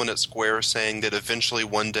is someone at Square saying that eventually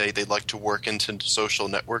one day they'd like to work into social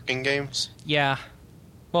networking games? Yeah.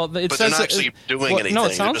 Well, it But says they're not actually doing anything. No, it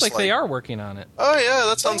They're sounds just like they are working on it. Oh yeah,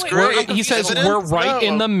 that sounds wait, great. He says Is it we're right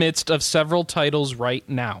in No. the midst of several titles right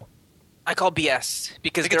now. I call BS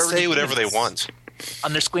because They can they're say already whatever they doing want. this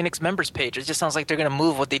on their Square Enix members page. It just sounds like they're going to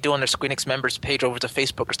move what they do on their Square Enix members page over to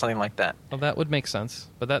Facebook or something like that. Well, that would make sense,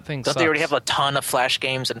 but that thing Don't sucks. they already have a ton of Flash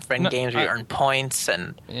games and friend No, games where you earn points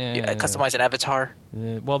and you customize an avatar?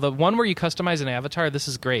 Well, the one where you customize an avatar, this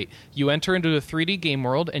is great. You enter into a 3D game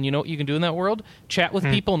world, and you know what you can do in that world? Chat with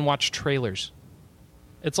people and watch trailers.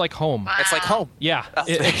 It's like Home. It's like Home. Yeah,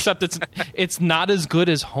 except it's not as good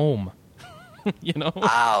as Home. You know?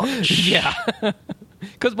 Ouch. Yeah.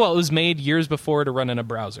 Because, well, it was made years before to run in a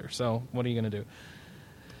browser, so what are you going to do?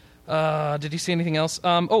 Did you see anything else?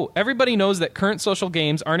 Everybody knows that current social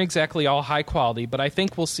games aren't exactly all high quality, but I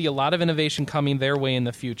think we'll see a lot of innovation coming their way in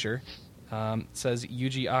the future, says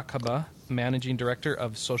Yuji Akaba, managing director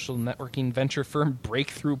of social networking venture firm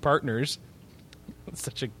Breakthrough Partners. That's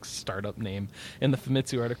such a startup name in the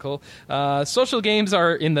Famitsu article. Social games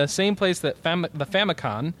are in the same place that the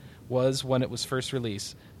Famicom was when it was first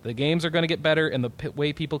released. The games are going to get better, and the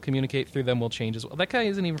way people communicate through them will change as well. That guy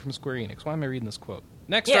isn't even from Square Enix. Why am I reading this quote?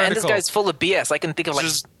 Next article. And this guy's full of BS. I can think of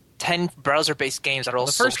 10 browser-based games that are all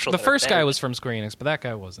social. The first guy was from Square Enix, but that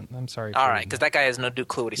guy wasn't. I'm sorry. All right, because that guy has no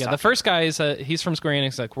clue what he's talking about. The first guy is he's from Square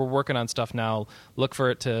Enix. Like, we're working on stuff now. Look for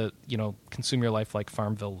it to consume your life like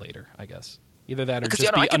Farmville later, I guess. Either that or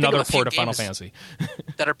just be another port of Final Fantasy.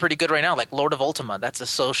 that are pretty good right now, like Lord of Ultima. That's a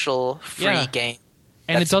social free game.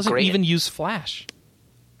 And it doesn't even use Flash.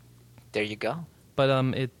 There you go.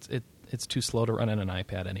 But it's too slow to run on an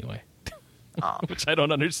iPad anyway, which I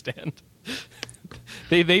don't understand.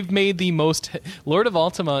 They've made the most Lord of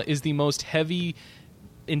Ultima is the most heavy,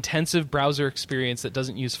 intensive browser experience that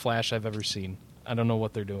doesn't use Flash I've ever seen. I don't know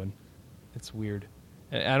what they're doing. It's weird.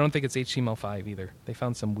 I don't think it's HTML5 either. They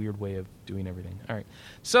found some weird way of doing everything. All right.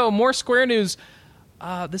 So more Square news.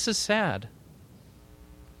 This is sad.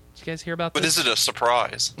 Did you guys hear about this? But is it a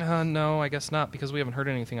surprise? No, I guess not, because we haven't heard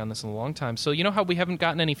anything on this in a long time. So you know how we haven't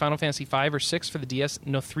gotten any Final Fantasy 5 or 6 for the DS?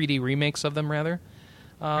 No 3D remakes of them, rather?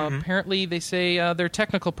 Apparently, they say there are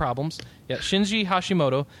technical problems. Yeah, Shinji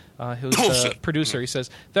Hashimoto, who's the producer, he says,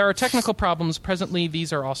 there are technical problems. Presently,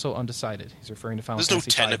 these are also undecided. He's referring to Final Fantasy 5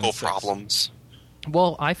 There's no technical problems.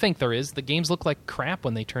 Well, I think there is. The games look like crap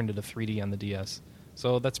when they turned into 3D on the DS.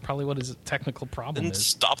 So that's probably what his technical problem is.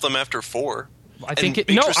 Stop them after 4. I think it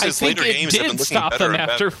did stop them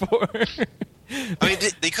after 4. I mean,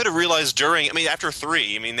 they could have realized after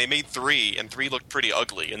 3. I mean, they made 3, and 3 looked pretty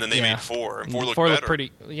ugly, and then they made 4, and 4 looked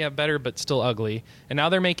better. Better, but still ugly. And now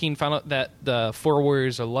they're making the 4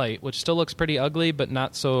 Warriors of Light, which still looks pretty ugly, but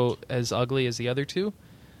not so as ugly as the other 2.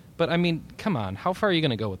 But I mean, come on, how far are you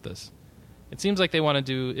going to go with this? It seems like they want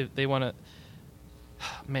to.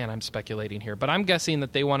 Man, I'm speculating here, but I'm guessing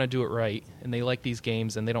that they want to do it right, and they like these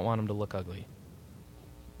games, and they don't want them to look ugly.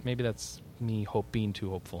 Maybe that's me being too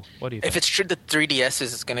hopeful. What do you think? If it's true that 3DS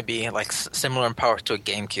is going to be like similar in power to a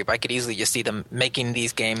GameCube, I could easily just see them making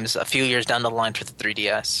these games a few years down the line for the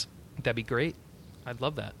 3DS. That'd be great. I'd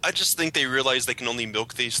love that. I just think they realize they can only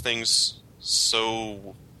milk these things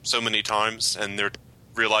so many times, and they're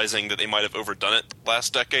realizing that they might have overdone it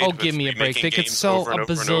last decade. Oh, give me a break. They could sell a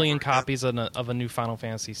bazillion copies of a new Final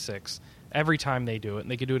Fantasy VI every time they do it, and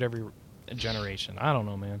they could do it every generation. I don't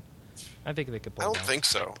know, man. I think they could pull it off. Think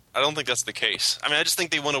so. I don't think that's the case. I mean, I just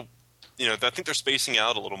think they want to, I think they're spacing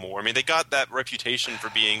out a little more. I mean, they got that reputation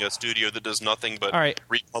for being a studio that does nothing but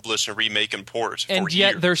republish and remake and port for and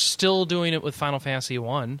yet they're still doing it with Final Fantasy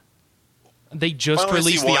 1. They just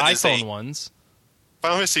released the iPhone ones.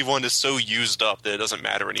 Final Fantasy 1 is so used up that it doesn't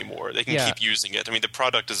matter anymore. They can keep using it. I mean, the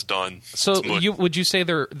product is done. So would you say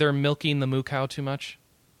they're milking the moo cow too much?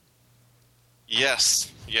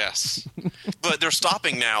 Yes. But they're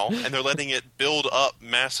stopping now, and they're letting it build up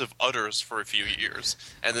massive udders for a few years,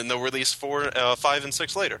 and then they'll release 4, 5, and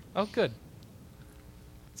 6 later. Oh, good.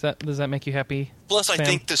 Does that make you happy? Plus, Sam? I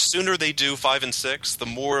think the sooner they do 5 and 6, the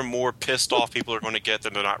more and more pissed off people are going to get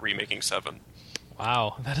that they're not remaking 7.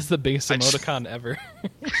 Wow, that is the biggest emoticon ever.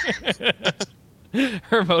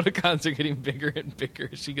 Her emoticons are getting bigger and bigger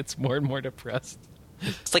as she gets more and more depressed.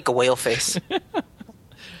 It's like a whale face.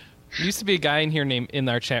 There used to be a guy in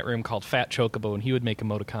our chat room called Fat Chocobo, and he would make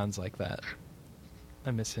emoticons like that.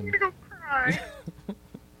 I miss him. I'm gonna go cry.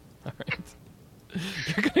 All right.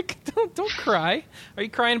 You're gonna don't cry. Are you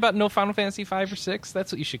crying about no Final Fantasy 5 or 6?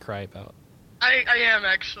 That's what you should cry about. I am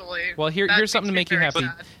actually. Well, here's something to make you happy.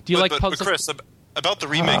 Do you like puzzles? But Chris, about the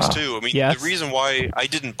remakes too. I mean, the reason why I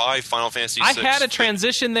didn't buy Final Fantasy 6. I had a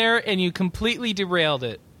transition there, and you completely derailed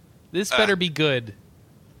it. This better be good.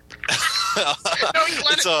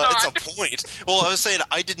 It's a point. Well, I was saying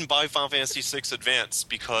I didn't buy Final Fantasy VI Advance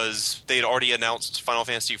because they had already announced Final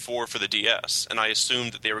Fantasy IV for the DS, and I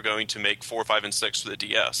assumed that they were going to make 4, 5, and 6 for the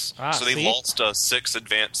DS. So they lost a 6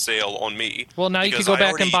 Advance sale on me. Well, now you could go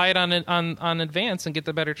back and buy it on Advance and get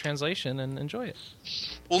the better translation and enjoy it.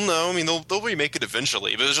 Well, no, I mean they'll remake it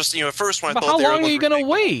eventually, but it's just at first when I thought how long are you going to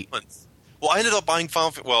wait? Well, I ended up buying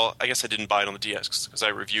Final. Well, I guess I didn't buy it on the DS because I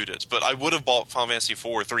reviewed it, but I would have bought Final Fantasy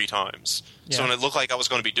IV 3 times. Yeah. So when it looked like I was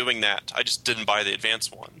going to be doing that, I just didn't buy the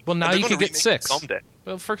advanced one. Well, now And they're you gonna can get remake 6. it someday.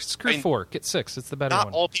 Well, screw 4. Get 6. It's the better Not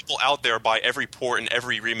one. all people out there buy every port and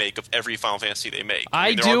every remake of every Final Fantasy they make. I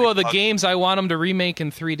mean, there do are of the people out- games I want them to remake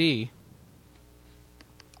in 3D.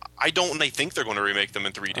 I don't think they're going to remake them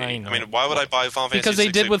in 3D. I know. mean, why would I buy Final Fantasy Because they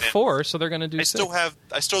 6 did with again? 4, so they're going to do I 6. still have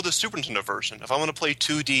the Super Nintendo version. If I want to play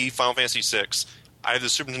 2D Final Fantasy 6, I have the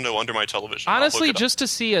Super Nintendo under my television. I'll Honestly, hook it up. just to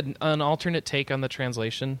see an alternate take on the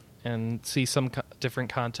translation and see some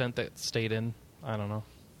different content that stayed in. I don't know.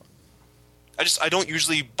 I don't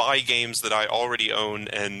usually buy games that I already own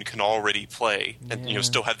and can already play, and Yeah.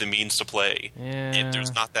 still have the means to play. Yeah. And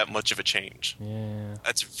there's not that much of a change. Yeah.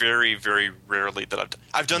 That's very, very rarely that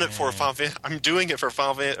I've done it for Final Fantasy. I'm doing it for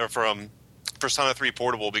Persona 3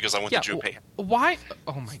 Portable because I want the Junpei Why?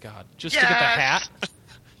 Oh my god! Just to get the hat?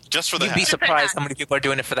 just for the You'd be hat. surprised how many people are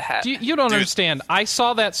doing it for the hat. You don't Dude. understand. I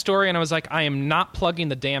saw that story and I was like, I am not plugging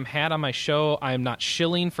the damn hat on my show. I am not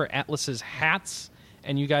shilling for Atlas's hats.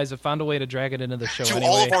 And you guys have found a way to drag it into the show To anyway.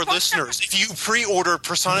 all of our listeners, if you pre-order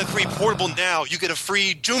Persona 3 Portable now, you get a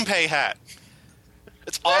free Junpei hat.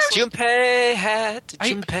 It's awesome. Junpei hat. I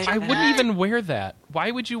Junpei wouldn't hat. even wear that. Why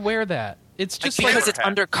would you wear that? It's just can't Because like it's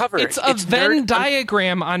undercover. it's a Venn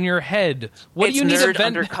diagram on your head. What It's do you need a nerd Venn?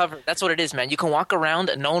 undercover. That's what it is, man. You can walk around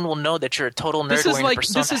and no one will know that you're a total nerd This is wearing like a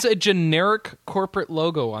Persona. this is a generic corporate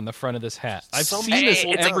logo on the front of this hat. I've seen this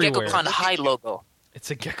it's everywhere. a Gekko-Con High logo. It's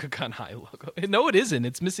a Gekko-Con High logo. No, it isn't.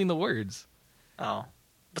 It's missing the words. Oh,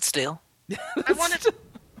 but still. I want it.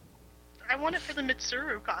 I want it for the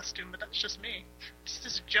Mitsuru costume, but that's just me. It's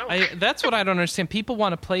just a joke. That's what I don't understand. People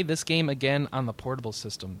want to play this game again on the portable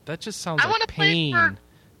system. That just sounds I like wanna play pain. I want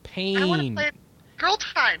to Pain. play Girl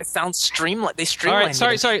Time. It sounds streamlined. They All streamlined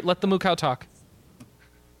right, it. sorry. Let the moo cow talk.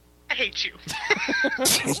 I hate you.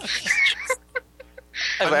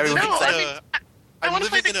 Everyone's No, excited. I'm wanna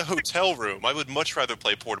play living the- in a hotel room. I would much rather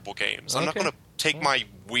play portable games. I'm not Okay. going to take my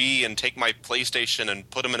Wii and take my PlayStation and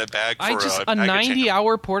put them in a bag for A bag of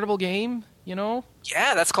 90-hour portable game, you know?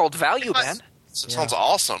 Yeah, that's called value, man. It sounds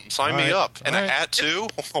awesome. Sign me Alright, up. And alright. a hat, too?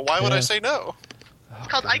 Why would Yeah. I say no? It's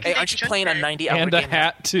called I Can Hey, Date aren't you playing a Junpei. 90-hour And game? a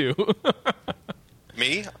hat, too.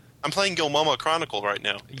 Me? I'm playing Gilmama Chronicle right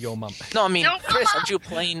now. Yo, mom. No, I mean, No, Chris, Mama! aren't you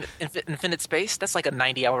playing Infinite Space? That's like a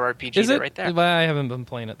 90-hour RPG Is it? right there. Well, I haven't been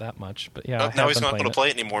playing it that much, but yeah. I Now have he's been not playing going to play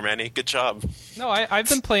it anymore, Manny. Good job. No, I've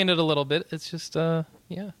been playing it a little bit. It's just,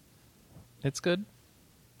 yeah. It's good.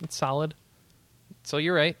 It's solid. So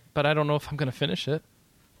you're right, but I don't know if I'm going to finish it.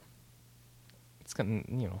 It's going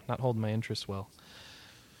to, not hold my interest well.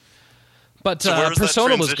 But So where was that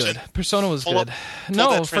Persona was transition? good. Persona was Pull good. up- pull No,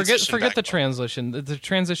 that transition forget back the up. transition. The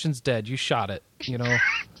transition's dead. You shot it.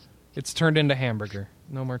 It's turned into hamburger.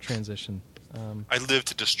 No more transition. I live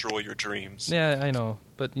to destroy your dreams. Yeah, I know,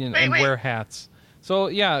 but Wait, and wait. wear hats. So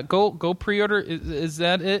yeah, go pre-order. Is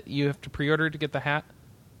that it? You have to pre-order to get the hat.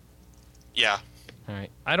 Yeah. All right.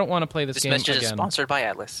 I don't want to play this This game message is again. sponsored by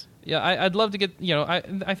Atlas. Yeah, I'd love to get. I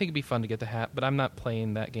think it'd be fun to get the hat, but I'm not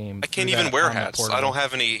playing that game. I can't through even that wear on the hats. portable. I don't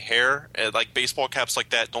have any hair. Like baseball caps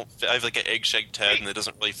like that don't fit. I have like an egg-shaped head and it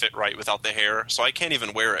doesn't really fit right without the hair. So I can't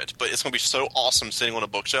even wear it. But it's going to be so awesome sitting on a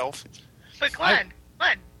bookshelf. But Glenn,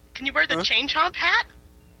 can you wear the chain chomp hat?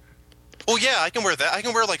 Oh yeah, I can wear that. I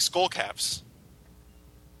can wear like skull caps.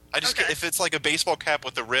 I just Okay. if it's like a baseball cap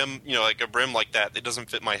with a rim, like a brim like that, it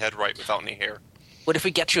doesn't fit my head right without any hair. What if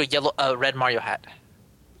we get you a red Mario hat?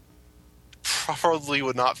 Probably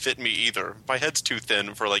would not fit me either. My head's too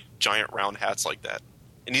thin for like giant round hats like that.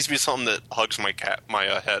 It needs to be something that hugs my head.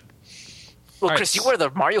 Well, All right, Chris, you wear the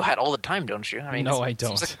Mario hat all the time, don't you? I mean, No, it I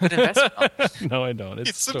don't. seems like a good investment. No, I don't.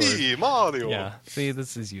 It's stored. me, Mario. Yeah. See,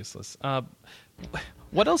 this is useless.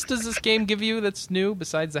 What else does this game give you that's new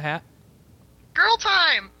besides the hat? Girl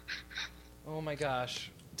Time. Oh my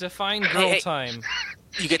gosh! Define girl Hey. time.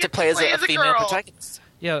 You get to play as a female girl. protagonist.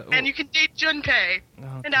 Yeah. And you can date Junpei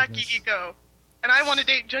Oh, and goodness. Akihiko. And I want to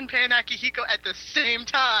date Junpei and Akihiko at the same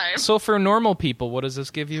time. So for normal people, what does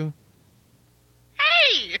this give you?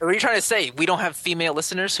 Hey! What are you trying to say? We don't have female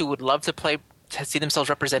listeners who would love to see themselves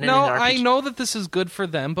represented No, in an RPG? I know that this is good for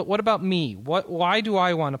them, but what about me? Why do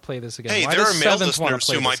I want to play this again? Hey, Why there does are male Seventh wanna listeners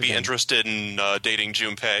play who this might be again? interested in dating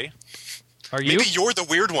Junpei. Are you? Maybe you're the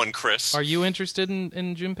weird one, Chris. Are you interested in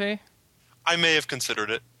Junpei? I may have considered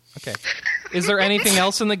it. Okay. Is there anything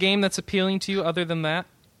else in the game that's appealing to you other than that?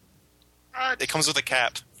 It comes with a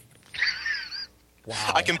cat.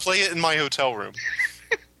 Wow. I can play it in my hotel room.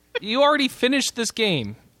 You already finished this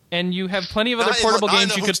game, and you have plenty of other Not in- portable not in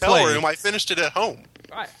games the you could hotel play. room. I finished it at home.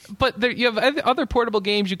 But you have other portable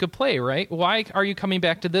games you could play, right? Why are you coming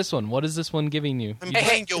back to this one? What is this one giving you?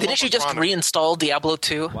 Hey, didn't you just reinstall Diablo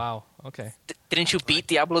 2? Wow, okay. Didn't you beat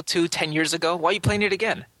Diablo 2 10 years ago? Why are you playing it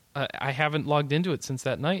again? I haven't logged into it since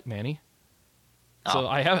that night, Manny. So Oh.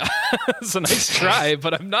 I have. It's a nice try,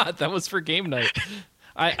 but I'm not. That was for game night.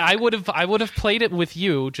 I would have played it with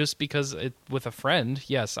you just because with a friend.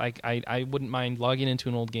 Yes, I wouldn't mind logging into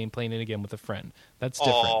an old game, playing it again with a friend. That's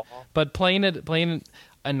different. Aww. But playing a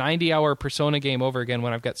 90-hour Persona game over again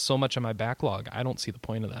when I've got so much on my backlog, I don't see the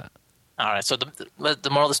point of that. All right, so the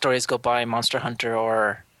moral of the story is go buy Monster Hunter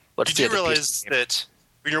or what's Did the you other realize that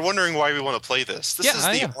when you're wondering why we want to play this? This is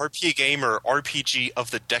the RP Gamer RPG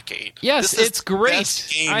of the decade. Yes, this is it's great. The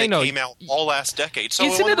best game I know. that came out all last decade. So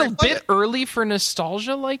Isn't I it a wanna replay bit early for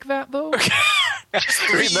nostalgia like that, though?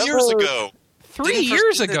 3 years ago. 3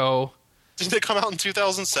 years ago? Didn't it come out in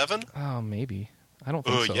 2007? Oh, maybe. I don't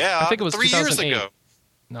think so. Yeah. I think it was 3 years 2008. ago.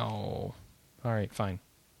 No. All right, fine.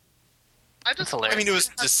 I just hilarious. I mean, it was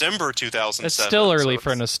December 2007. It's still early so for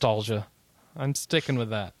it's- nostalgia. I'm sticking with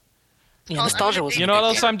that. Yeah, nostalgia was. You know what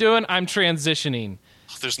else I'm doing? I'm transitioning.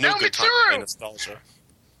 There's no No, good time to Mitsuru! play nostalgia.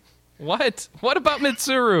 What? What about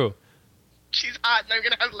Mitsuru? She's hot, and I'm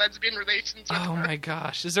gonna have lesbian relations with Oh her. my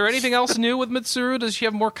gosh. Is there anything else new with Mitsuru? Does she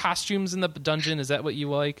have more costumes in the dungeon? Is that what you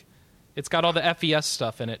like? It's got all the FES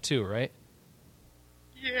stuff in it too, right?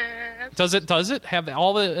 Yeah. Does it have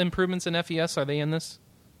all the improvements in FES? Are they in this?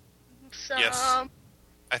 So, Yes.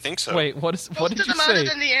 I think so. Wait, what most did of you them other say?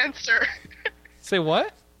 than the answer. Say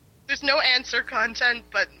what? There's no answer content,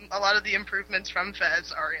 but a lot of the improvements from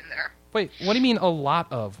Fez are in there. Wait, what do you mean a lot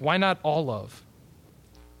of? Why not all of?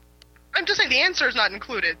 I'm just saying the answer is not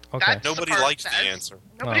included. Okay. That's Nobody the part likes the that- answer.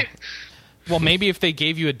 Nobody. Well, maybe if they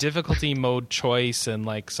gave you a difficulty mode choice and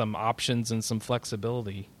like some options and some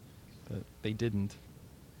flexibility, but they didn't.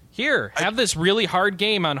 Here, have this really hard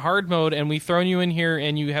game on hard mode, and we've thrown you in here,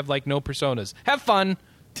 and you have like no personas. Have fun.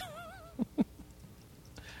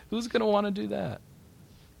 Who's gonna want to do that?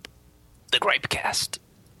 The Gripecast.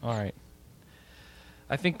 All right.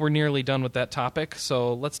 I think we're nearly done with that topic,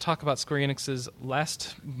 so let's talk about Square Enix's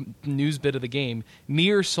last news bit of the game.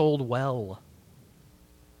 Nier sold well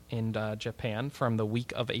in Japan from the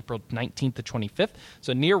week of April 19th to 25th.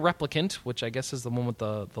 So Nier Replicant, which I guess is the one with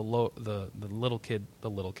the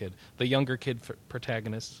younger kid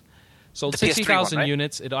protagonist, sold The PS3 60,000 one, right?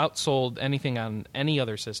 units. It outsold anything on any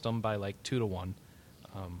other system by like 2 to 1.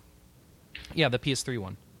 Yeah, the PS3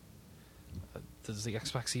 one. Does the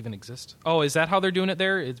Xbox even exist? Oh, is that how they're doing it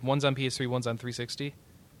there? One's on PS3, one's on 360?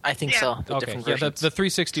 I think Yeah. so. The Okay, different yeah, versions. the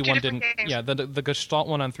 360 Two one different didn't. games. Yeah, the Gestalt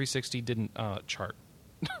one on 360 didn't chart.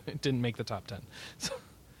 It didn't make the top 10. So,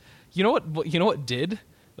 you know what? You know what did?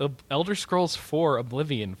 Elder Scrolls 4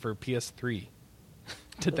 Oblivion for PS3.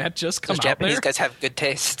 Did that just come Those out Japanese there? guys have good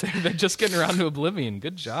taste. They're just getting around to Oblivion.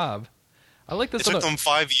 Good job. I like this. It took little- them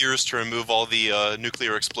 5 years to remove all the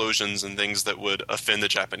nuclear explosions and things that would offend the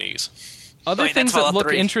Japanese. Other Wait, things that's that Fallout look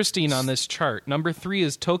 3. interesting on this chart. Number 3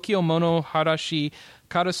 is Tokyo Mono Harashi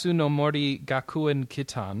Karasu no Mori Gakuen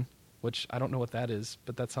Kitan, which I don't know what that is,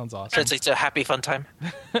 but that sounds awesome. It's a happy fun time.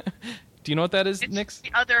 Do you know what that is, It's Nix? the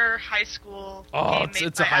other high school. Oh, game it's made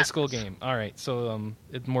a by high school Atlus. game. All right, so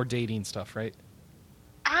it's more dating stuff, right?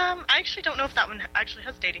 I actually don't know if that one actually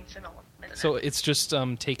has dating sim elements in it. So it's just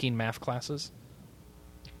taking math classes,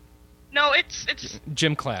 No, it's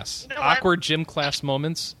gym class, You know what? awkward gym class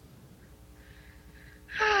moments.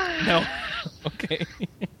 No, okay,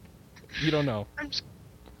 you don't know.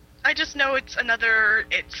 I just know it's another.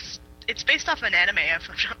 It's based off an anime, if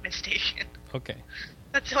I'm not mistaken. Okay,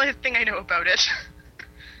 That's the only thing I know about it.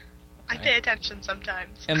 I pay attention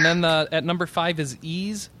sometimes. and then at number 5 is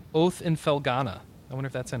Ease, Oath, and Felgana. I wonder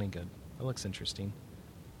if that's any good. That looks interesting.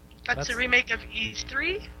 That's a remake of Ys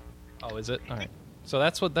 3. Oh, is it? All right. So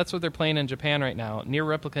that's what they're playing in Japan right now. Nier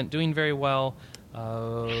Replicant doing very well.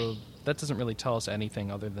 That doesn't really tell us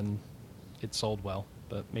anything other than it sold well.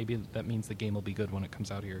 But maybe that means the game will be good when it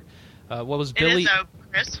comes out here. What was Billy? It is out,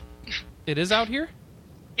 Chris. It is out here?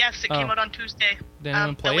 Yes, it came Oh. out on Tuesday. Did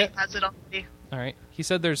anyone play Billy it? has it already. All right. He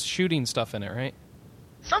said there's shooting stuff in it, right?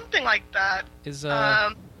 Something like that. Is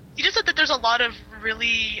He just said that there's a lot of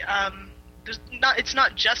really. It's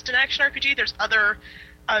not just an action RPG. There's other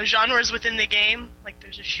genres within the game. Like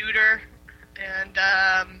there's a shooter, and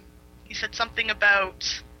he said something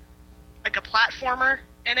about like a platformer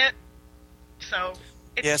in it. So.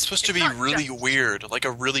 It's supposed to be not really just- weird, like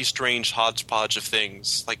a really strange hodgepodge of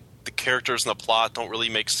things. Like the characters and the plot don't really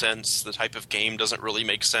make sense. The type of game doesn't really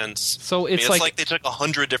make sense. So it's it's like they took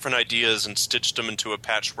 100 different ideas and stitched them into a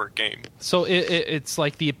patchwork game. so it's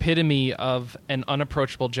like the epitome of an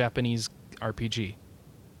unapproachable Japanese RPG.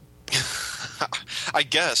 I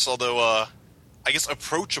guess, although I guess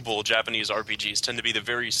approachable Japanese RPGs tend to be the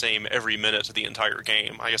very same every minute of the entire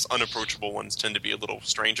game. I guess unapproachable ones tend to be a little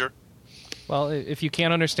stranger. Well, if you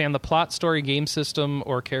can't understand the plot, story, game system,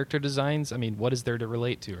 or character designs, I mean, what is there to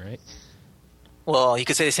relate to, right? Well, you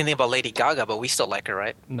could say the same thing about Lady Gaga, but we still like her,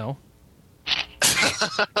 right? No.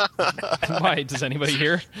 Why? Does anybody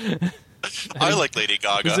hear? I like Lady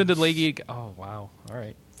Gaga. Isn't it Lady Gaga? Oh, wow. All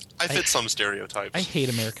right. I fit some stereotypes. I hate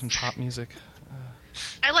American pop music.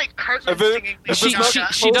 I like Cartman singing Lady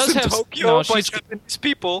Gaga. She does have Tokyo no, by she's, Japanese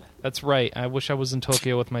people. That's right. I wish I was in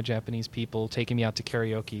Tokyo with my Japanese people taking me out to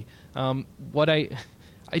karaoke. What I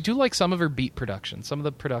do like some of her beat production. Some of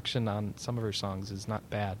the production on some of her songs is not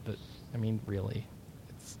bad, but I mean, really,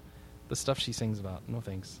 it's the stuff she sings about. No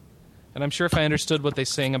thanks. And I'm sure if I understood what they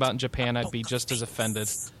sing about in Japan, I'd be just as offended.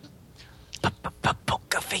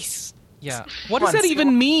 Poker face. Yeah. What does that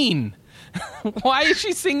even mean? Why is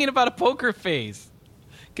she singing about a poker face?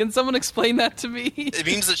 Can someone explain that to me? It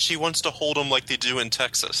means that she wants to hold them like they do in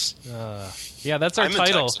Texas. Yeah, that's our I'm in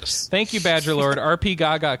title. Texas. Thank you, Badger Lord.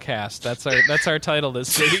 RPGa-Ga cast. That's our title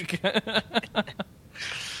this week.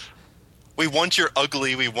 We want your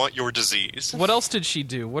ugly, we want your disease. What else did she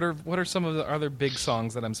do? What are some of the other big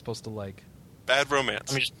songs that I'm supposed to like? Bad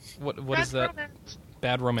Romance. What Bad is that? Romance.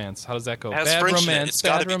 Bad Romance. How does that go? Has Bad French in it. Romance. It's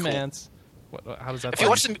gotta Bad be cool. Romance. How does that? If you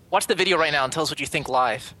watch the video right now and tell us what you think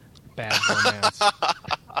live. Bad Romance.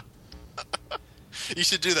 You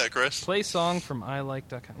should do that, Chris. Play song from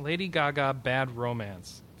ilike.com. Lady Gaga, Bad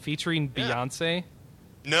Romance, featuring Beyonce.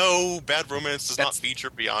 No, Bad Romance does not feature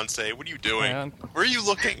Beyonce. What are you doing? Man. Where are you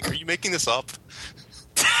looking? Are you making this up?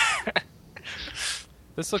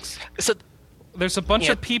 This looks. So, There's a bunch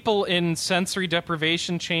Yeah. of people in sensory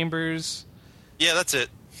deprivation chambers. Yeah, that's it.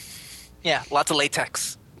 yeah, lots of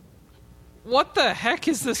latex. What the heck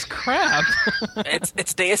is this crap?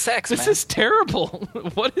 It's Deus Ex, This man. is terrible.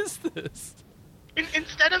 What is this?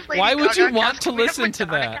 Instead of Lady Why would you Gaga want cast, to can we have listen to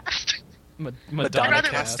Madonna that? cast? Madonna I'd rather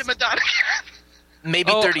cast. listen to Madonna cast.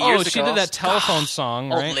 Maybe 30 years ago. she did that telephone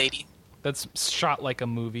song, Old right? lady. That's shot like a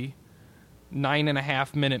movie.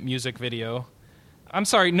 9.5 minute music video. I'm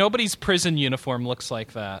sorry, nobody's prison uniform looks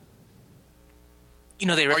like that. You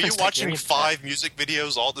know, they Are you referenced watching Targaryen. 5 music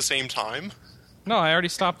videos all at the same time? No, I already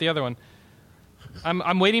stopped the other one.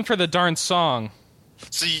 I'm waiting for the darn song.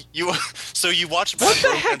 So you watch Bad What the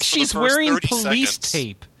Romance heck? for the She's first wearing 30 police seconds.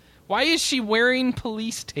 tape. Why is she wearing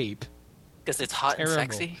police tape? Because it's hot Terrible.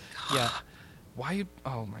 and sexy. Yeah. Why?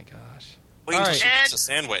 Oh my gosh. Wait All until right. she gets a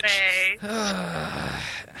sandwich. Anyway.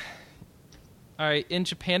 All right, in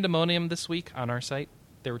Japandemonium this week on our site,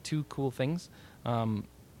 there were 2 cool things.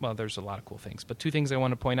 Well, there's a lot of cool things, but 2 things I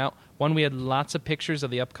want to point out. One, we had lots of pictures of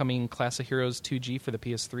the upcoming Class of Heroes 2G for the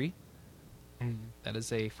PS3. That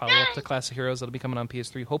is a follow-up to Class of Heroes that'll be coming on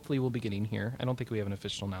PS3. Hopefully we'll be getting here. I don't think we have an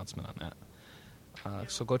official announcement on that.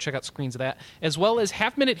 So go check out screens of that. As well as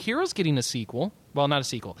Half Minute Heroes getting a sequel. Well, not a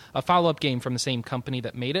sequel. A follow-up game from the same company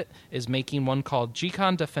that made it is making one called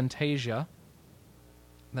Jikon de Fantasia.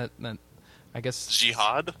 That I guess...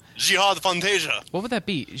 Jihad Fantasia. What would that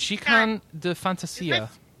be? Jikon de Fantasia.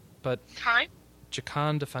 Is But Time?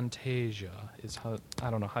 Jikon de Fantasia is how,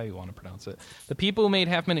 I don't know how you want to pronounce it. The people who made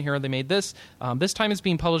Half Minute Hero, they made this. This time it's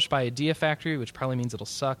being published by Idea Factory, which probably means it'll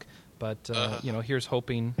suck. But here's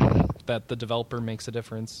hoping that the developer makes a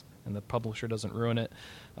difference and the publisher doesn't ruin it.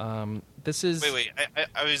 This is Wait.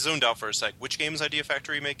 I was zoned out for a sec. Which game is Idea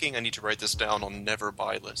Factory making? I need to write this down on never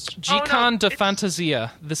buy list. Jikon de it's-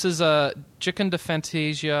 Fantasia. This is a Jikon de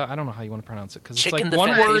Fantasia. I don't know how you want to pronounce it because it's Chicken like de one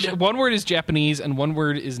word. Fantasia? One word is Japanese and one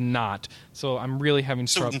word is not. So I'm really having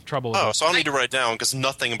trouble with it. So I'll need to write it down because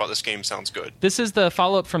nothing about this game sounds good. This is the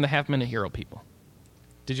follow-up from the Half Minute Hero people.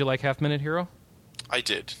 Did you like Half Minute Hero? I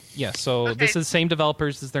did. Yeah, so Okay. this is the same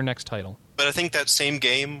developers as their next title. But I think that same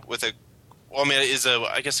game with a... Well, I mean,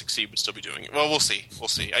 I guess Exceed would still be doing it. Well, we'll see.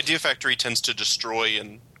 Idea Factory tends to destroy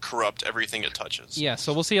and corrupt everything it touches. Yeah,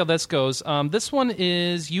 so we'll see how this goes. This one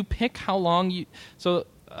is you pick how long you... So,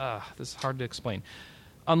 this is hard to explain.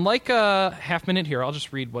 Unlike Half Minute Hero, I'll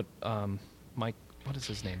just read what Mike... What is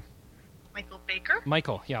his name? Michael Baker?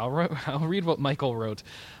 Michael. Yeah, I'll read what Michael wrote.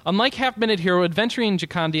 Unlike Half Minute Hero, adventuring in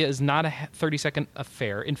Jacandia is not a 30-second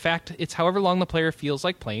affair. In fact, it's however long the player feels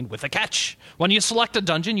like playing, with a catch. When you select a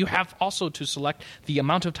dungeon, you have also to select the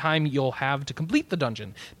amount of time you'll have to complete the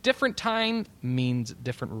dungeon. Different time means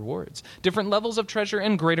different rewards, different levels of treasure,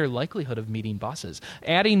 and greater likelihood of meeting bosses.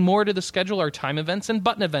 Adding more to the schedule are time events and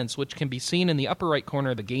button events, which can be seen in the upper right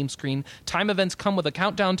corner of the game screen. Time events come with a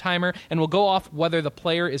countdown timer and will go off whether the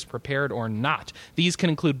player is prepared or or not. These can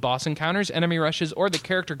include boss encounters, enemy rushes, or the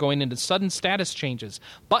character going into sudden status changes.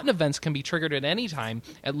 Button events can be triggered at any time,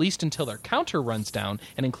 at least until their counter runs down,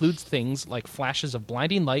 and includes things like flashes of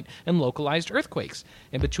blinding light and localized earthquakes.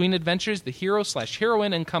 In between adventures, the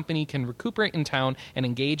hero/heroine and company can recuperate in town and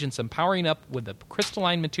engage in some powering up with a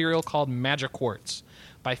crystalline material called magic quartz.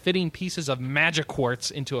 By fitting pieces of magic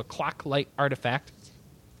quartz into a clock light artifact,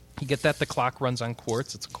 you get that the clock runs on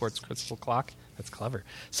quartz. It's a quartz crystal clock. That's clever.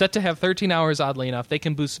 Set to have 13 hours, oddly enough, they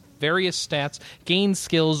can boost various stats, gain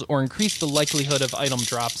skills, or increase the likelihood of item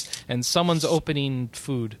drops, and someone's opening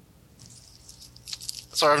food.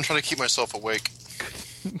 Sorry, I'm trying to keep myself awake.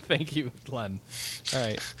 Thank you, Glenn. All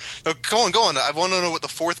right. No, go on. I want to know what the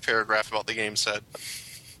fourth paragraph about the game said.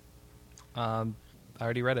 I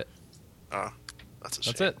already read it. Oh, that's a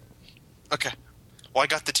shame. That's it. Okay. Well, I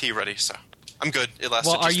got the tea ready, so I'm good. It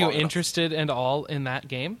lasted Well, are just you long enough. interested at all in that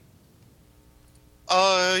game?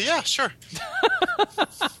 Yeah, sure.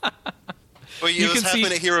 Well, You it was can see-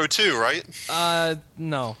 happening at Hero 2, right?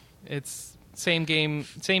 No. It's same game,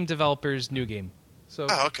 same developers, new game. So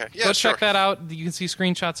Oh, okay. Yeah, go sure. check that out. You can see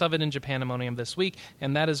screenshots of it in Japanimonium this week,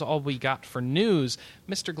 and that is all we got for news.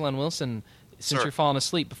 Mr. Glenn Wilson, since Sir. you're falling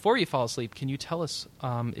asleep, before you fall asleep, can you tell us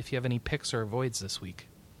if you have any picks or avoids this week?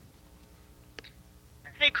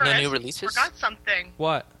 Hey, Chris. No new releases? Forgot something.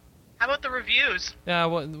 What? How about the reviews? Yeah,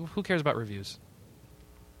 who cares about reviews?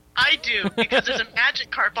 I do, because there's a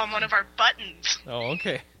magic carp on one of our buttons. Oh,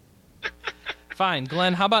 okay. Fine.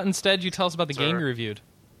 Glenn, how about instead you tell us about the game Sir. you reviewed?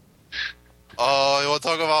 You want to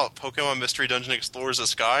talk about Pokemon Mystery Dungeon Explorers of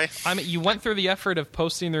Sky? I mean, you went through the effort of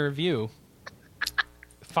posting the review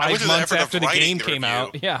I 5 went through the months effort of after the writing game the came review.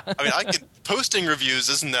 out. Yeah. I mean, posting reviews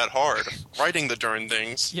isn't that hard. Writing the darn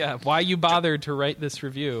things. Yeah, why you bothered to write this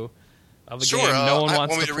review of a Sure. game no one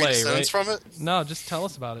wants want me to to read a play, sentence right? from it? No, just tell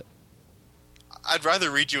us about it. I'd rather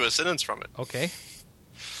read you a sentence from it. Okay.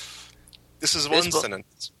 This is This one book-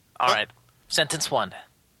 sentence. All right. Sentence 1.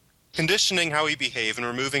 Conditioning how we behave and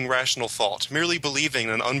removing rational thought, merely believing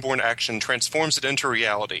an unborn action transforms it into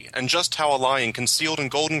reality, and just how a lion concealed in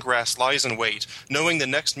golden grass lies in wait, knowing the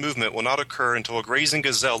next movement will not occur until a grazing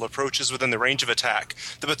gazelle approaches within the range of attack.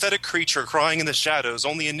 The pathetic creature crying in the shadows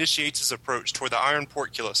only initiates his approach toward the iron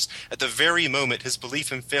portcullis at the very moment his belief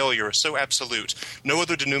in failure is so absolute, no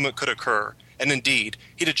other denouement could occur. And indeed,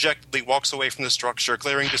 he dejectedly walks away from the structure,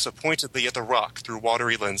 glaring disappointedly at the rock through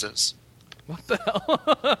watery lenses. What the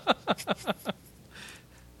hell?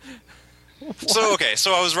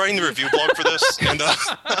 So I was writing the review blog for this,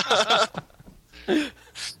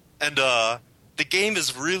 and the game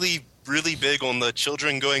is really, really big on the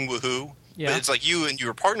children going woohoo. Yeah. It's like you and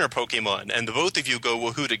your partner Pokemon, and the both of you go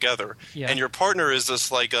woohoo together. Yeah. And your partner is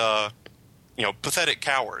this like pathetic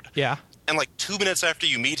coward. Yeah. And like 2 minutes after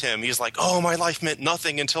you meet him, he's like, "Oh, my life meant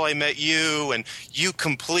nothing until I met you, and you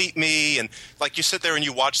complete me." And like you sit there and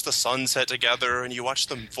you watch the sunset together, and you watch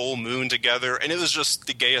the full moon together, and it was just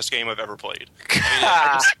the gayest game I've ever played.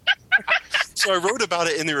 So I wrote about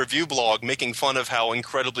it in the review blog, making fun of how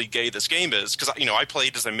incredibly gay this game is, because I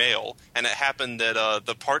played as a male, and it happened that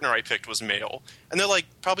the partner I picked was male, and they're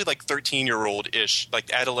probably 13-year-old-ish,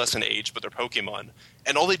 like adolescent age, but they're Pokemon.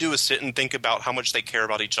 And all they do is sit and think about how much they care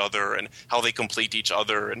about each other and how they complete each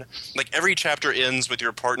other. And every chapter ends with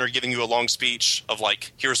your partner giving you a long speech of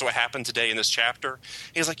here's what happened today in this chapter.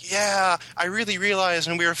 He's like, "Yeah, I really realized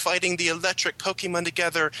when we were fighting the electric Pokemon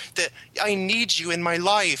together that I need you in my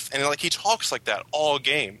life." And he talks like that all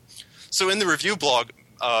game. So in the review blog,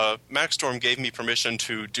 Maxstorm gave me permission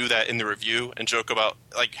to do that in the review and joke about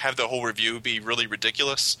have the whole review be really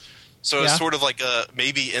ridiculous. So it's sort of like a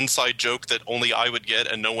maybe inside joke that only I would get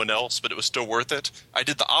and no one else, but it was still worth it. I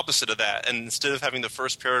did the opposite of that, and instead of having the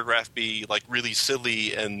first paragraph be really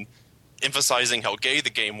silly and emphasizing how gay the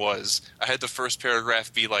game was, I had the first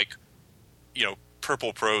paragraph be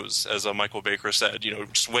purple prose, as Michael Baker said,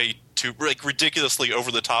 just way too ridiculously over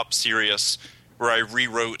the top serious, where I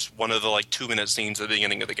rewrote one of the 2-minute scenes at the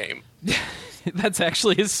beginning of the game. That's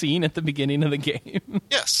actually a scene at the beginning of the game.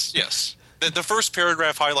 Yes. The first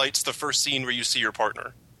paragraph highlights the first scene where you see your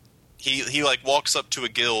partner. He walks up to a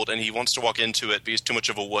guild and he wants to walk into it, but he's too much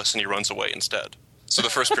of a wuss and he runs away instead. So the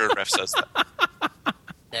first paragraph says that.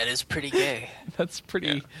 That is pretty gay. That's pretty...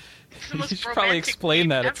 Yeah. It's the most You should probably romantic explain game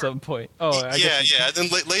that at ever. some point. Oh, I Yeah. guess Then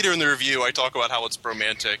later in the review, I talk about how it's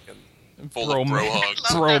romantic and full of bro hugs.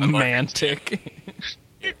 romantic.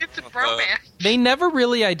 It's a romance. They never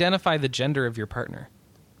really identify the gender of your partner.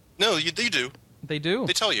 No, they do. They do.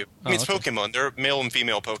 They tell you. It's okay. Pokemon. They're male and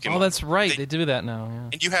female Pokemon. Oh, that's right. They- They do that now. Yeah.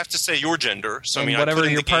 And you have to say your gender. So And I whatever put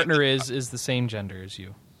in your the game- partner is the same gender as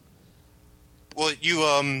you. Well,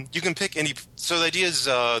 you can pick any. So the idea is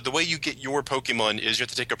the way you get your Pokemon is you have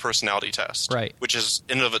to take a personality test, Right? Which is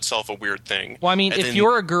in and of itself a weird thing. Well, I mean, And if then-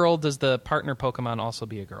 you're a girl, does the partner Pokemon also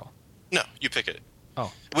be a girl? no, you pick it.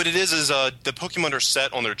 Oh, What it is the Pokemon are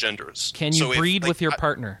set on their genders. can you So if, breed like, with your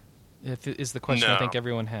partner? If is the question I No, think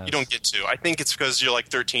everyone has. You don't get to. I think it's because you're like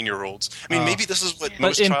 13-year-olds. I mean, Oh. maybe this is what But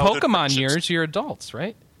most in childhood Pokemon friendships- years, you're adults,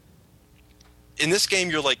 right? In this game,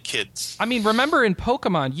 you're like kids. I mean, remember in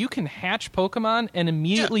Pokemon, you can hatch Pokemon and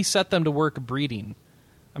immediately set them to work breeding.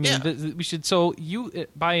 I mean, Yeah. we should. So you,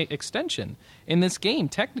 by extension, in this game,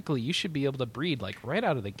 technically, you should be able to breed like right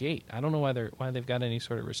out of the gate. I don't know why they've got any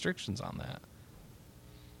sort of restrictions on that.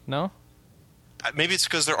 No, Maybe it's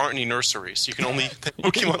because there aren't any nurseries. You can only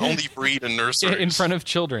Pokemon only breed in nurseries. in front of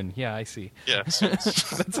children. Yeah, I see. Yes.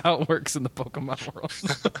 That's how it works in the Pokemon world.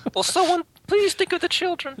 Well, someone please think of the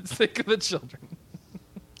children. Think of the children.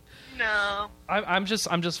 No. I'm just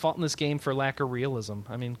faulting this game for lack of realism.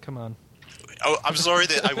 I mean, come on. Oh, I'm sorry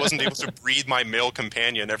that I wasn't able to breed my male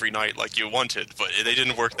companion every night like you wanted, but they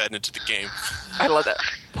didn't work that into the game. I love that.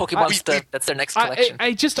 Pokemon Stud. That's their next collection.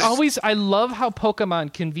 I just always I love how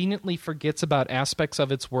Pokemon conveniently forgets about aspects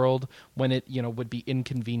of its world when it would be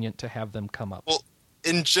inconvenient to have them come up. Well,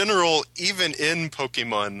 in general, even in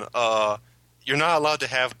Pokemon, you're not allowed to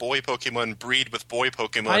have boy Pokemon breed with boy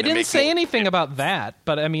Pokemon. I and didn't make say more- anything about that,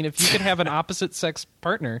 but I mean, if you could have an opposite sex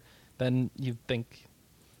partner, then you'd think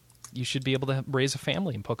you should be able to raise a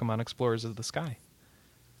family in Pokemon Explorers of the Sky.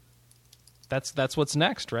 That's what's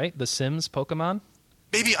next, right? The Sims Pokemon.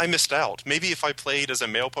 Maybe I missed out. Maybe if I played as a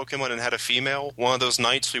male Pokemon and had a female, one of those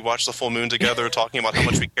nights we watched the full moon together talking about how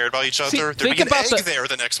much we cared about each other, See, there'd think be an about egg there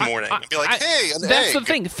the next morning. I'd be like, hey, an That's egg. the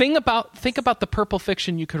thing. Think about the purple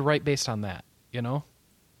fiction you could write based on that.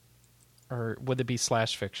 Or would it be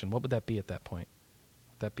slash fiction? What would that be at that point?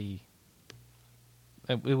 Would that be?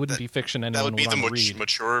 It wouldn't be fiction anyone That would be the want to read.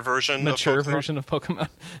 mature version Mature of Pokemon. version of Pokemon.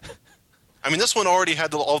 I mean, this one already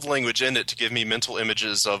had all the language in it to give me mental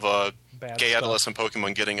images of Bad gay stuff. adolescent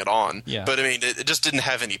Pokemon getting it on. Yeah. But I mean, it just didn't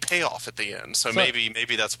have any payoff at the end. So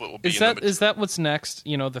maybe that's what will be. Is in that the is that what's next?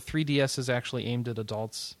 The 3DS is actually aimed at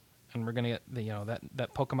adults, and we're gonna get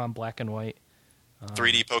that Pokemon Black and White.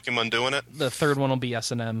 3D Pokemon doing it? The third one will be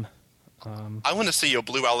S&M. I want to see a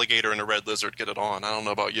blue alligator and a red lizard get it on. I don't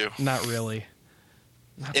know about you. Not really.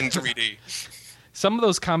 In 3D. Some of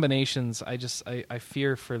those combinations, I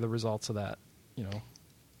fear for the results of that. Yeah.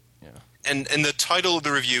 And the title of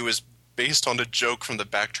the review is based on a joke from the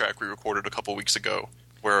backtrack we recorded a couple weeks ago,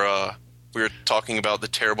 where we were talking about the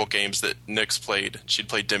terrible games that Nyx played. She'd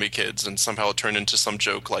played Demi Kids, and somehow it turned into some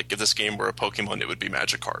joke like if this game were a Pokemon, it would be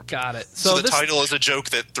Magikarp. Got it. So the this, title is a joke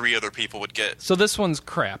that 3 other people would get. So this one's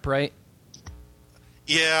crap, right?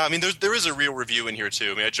 Yeah, I mean, there is a real review in here,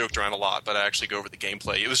 too. I mean, I joked around a lot, but I actually go over the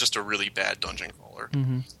gameplay. It was just a really bad dungeon crawler.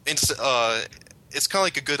 Mm-hmm. It's kind of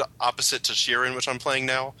like a good opposite to Shiren, which I'm playing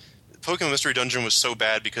now. Pokemon Mystery Dungeon was so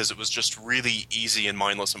bad because it was just really easy and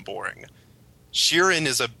mindless and boring. Shiren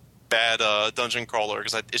is a bad dungeon crawler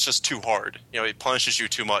because it's just too hard. It punishes you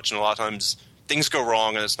too much, and a lot of times things go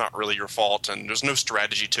wrong, and it's not really your fault, and there's no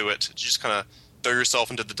strategy to it. You just kind of throw yourself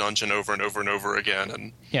into the dungeon over and over and over again,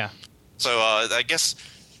 and Yeah. so I guess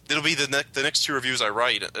it'll be the next 2 reviews I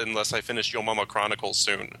write, unless I finish Yo Mama Chronicles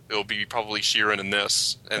soon. It'll be probably Shiren and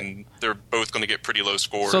this, and they're both going to get pretty low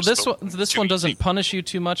scores. So this but one too doesn't easy. punish you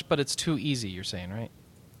too much, but it's too easy. You're saying, right?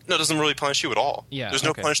 No, it doesn't really punish you at all. Yeah, there's no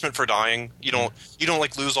okay. punishment for dying. You don't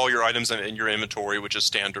like lose all your items in your inventory, which is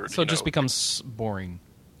standard. So it just becomes boring.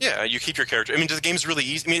 Yeah, you keep your character. I mean, the game's really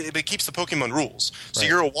easy. I mean, it keeps the Pokemon rules. So Right.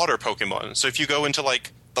 you're a water Pokemon. So if you go into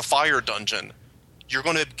like the fire dungeon, you're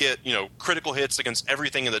going to get critical hits against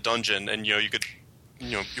everything in the dungeon, and you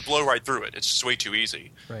blow right through it. It's just way too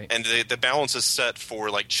easy. Right. And the balance is set for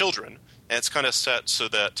like children, and it's kind of set so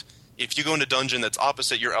that if you go into a dungeon that's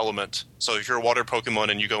opposite your element, so if you're a water Pokemon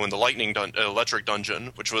and you go in the electric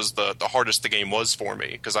dungeon, which was the hardest the game was for me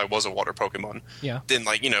because I was a water Pokemon, Yeah. then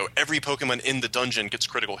every Pokemon in the dungeon gets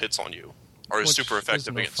critical hits on you, or is Which super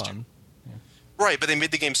effective no against fun. you. Right, but they made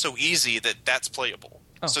the game so easy that that's playable.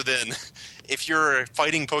 Oh. So then, if you're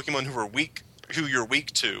fighting Pokemon who you're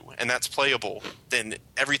weak to, and that's playable, then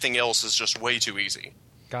everything else is just way too easy.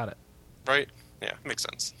 Got it. Right? Yeah, makes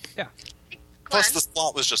sense. Yeah. Plus, Glenn, the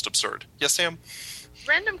slot was just absurd. Yes, Sam?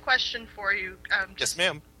 random question for you. Yes,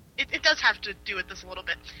 ma'am. It does have to do with this a little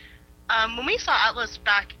bit. When we saw Atlas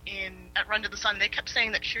back at Run to the Sun, they kept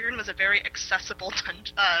saying that Shiren was a very accessible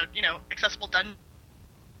dungeon.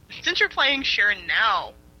 Since you're playing Shiren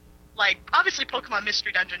now, like, obviously Pokemon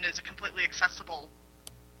Mystery Dungeon is a completely accessible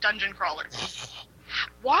dungeon crawler.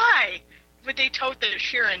 Why would they tote that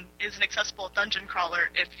Shiren is an accessible dungeon crawler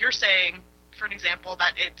if you're saying for an example,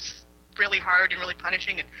 that it's really hard and really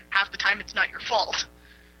punishing, and half the time it's not your fault.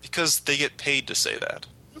 Because they get paid to say that.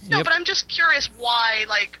 No, Yep. but I'm just curious why,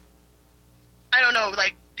 like, I don't know,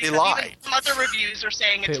 like, They because lie. even some other reviews are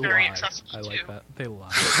saying it's They very lie. accessible I too. like that. They lie.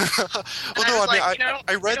 Well, And no, I was I mean, like, you know,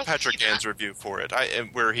 I I read don't Patrick see that. Gann's review for it,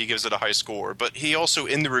 where he gives it a high score, but he also,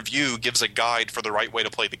 in the review, gives a guide for the right way to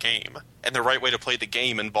play the game. And the right way to play the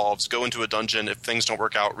game involves go into a dungeon, if things don't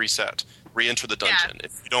work out, reset. Re-enter the dungeon. Yeah.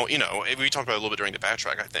 If you don't, we talked about it a little bit during the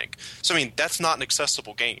backtrack, I think. So, I mean, that's not an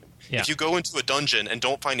accessible game. Yeah. If you go into a dungeon and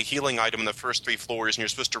don't find a healing item in the first 3 floors and you're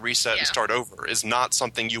supposed to reset and Yeah. start over, is not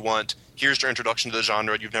something you want. Here's your introduction to the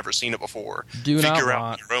genre. You've never seen it before. Do not Figure out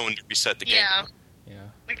want- on your own to reset the Yeah. game. Yeah.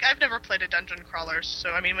 Like, I've never played a dungeon crawler,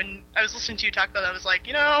 so, I mean, when I was listening to you talk about it, I was like,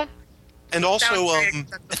 you know, And sounds also, very I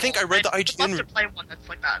accessible. think I read the I'd IGN. love to play one that's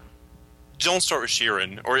like that. Don't start with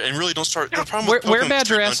Sheeran, and really don't start. The problem Where with Pokemon Badger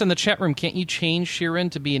Street asks in the chat room, can't you change Sheeran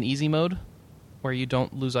to be in easy mode, where you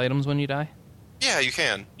don't lose items when you die? Yeah, you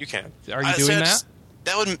can. You can. Are you doing that?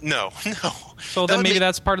 That would no. So then maybe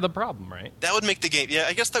that's part of the problem, right? That would make the game. Yeah,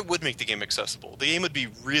 I guess that would make the game accessible. The game would be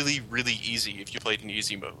really, really easy if you played in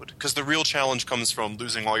easy mode, because the real challenge comes from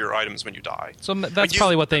losing all your items when you die. So that's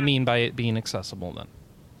probably what they mean by it being accessible then.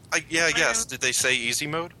 I guess. Did they say easy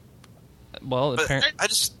mode? Well, But apparently,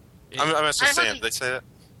 I'm asking I Sam. haven't- Did they say that?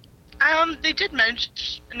 They did mention,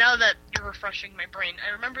 now that you're refreshing my brain,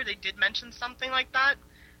 I remember they did mention something like that,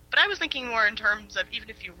 but I was thinking more in terms of even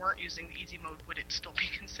if you weren't using the easy mode, would it still be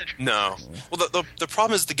considered? No. Well, the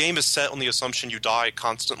problem is the game is set on the assumption you die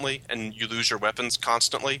constantly and you lose your weapons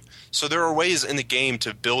constantly. So there are ways in the game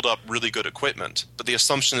to build up really good equipment, but the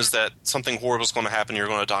assumption is that something horrible is going to happen and you're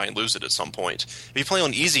going to die and lose it at some point. If you play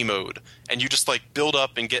on easy mode and you just like build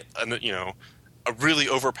up and get a really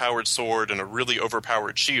overpowered sword and a really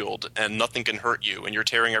overpowered shield, and nothing can hurt you, and you're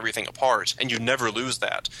tearing everything apart, and you never lose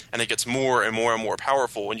that, and it gets more and more and more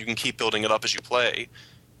powerful, and you can keep building it up as you play.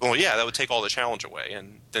 Well, yeah, that would take all the challenge away,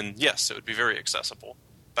 and then yes, it would be very accessible.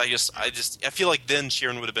 But I feel like then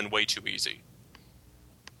Sheeran would have been way too easy.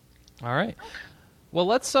 all right. Well,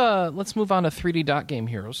 let's move on to 3D Dot Game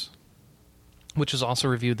Heroes, which is also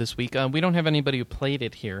reviewed this week. We don't have anybody who played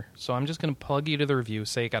it here, so I'm just going to plug you to the review.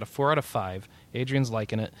 Say it got a 4 out of 5. Adrian's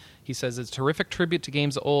liking it. He says it's terrific tribute to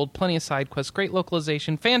games of old, plenty of side quests, great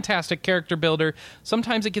localization, fantastic character builder.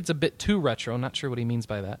 Sometimes it gets a bit too retro. Not sure what he means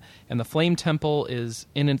by that. And the Flame Temple is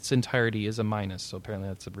in its entirety is a minus. So apparently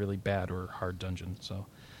that's a really bad or hard dungeon. So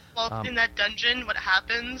Well, in that dungeon, what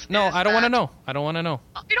happens no, is I don't want to that- know. I don't want to know.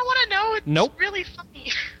 You don't want to know? It's Nope. really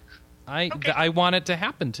funny. Okay. I want it to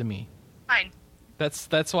happen to me. Fine.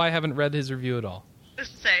 That's why I haven't read his review at all.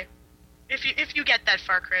 Just to say, if you get that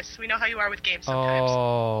far, Chris, we know how you are with games sometimes.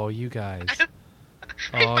 Oh, you guys.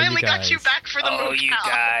 I Oh, finally you got you guys. back for the Oh, move you pal.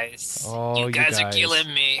 guys. Oh, you you guys are guys.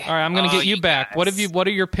 killing me. All right, I'm going to Oh, get you back. guys. What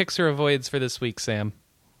are your picks or avoids for this week, Sam?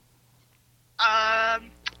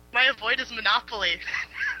 My avoid is Monopoly.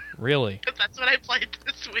 Really? Because that's what I played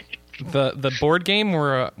this week. The board game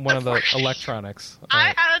or one of the board game. electronics? All I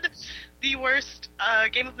right. had the worst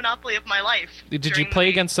game of Monopoly of my life. Did you during play the-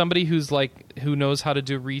 against somebody who knows how to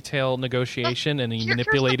do retail negotiation and he here's the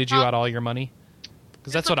manipulated you out problem. all your money?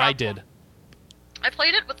 Because Here's that's the what I problem. did. I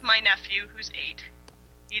played it with my nephew, who's 8.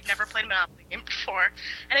 He'd never played a Monopoly game before.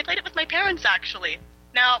 And I played it with my parents, actually.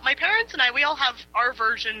 Now, my parents and I, we all have our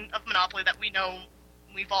version of Monopoly that we know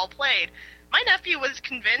we've all played. My nephew was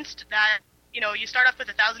convinced that, you start off with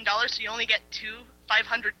 $1,000, so you only get 2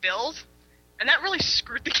 500 bills. And that really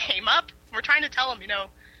screwed the game up. We're trying to tell him,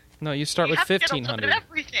 No, you start you with have to get a little bit $1,500. of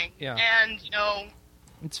everything. Yeah. And,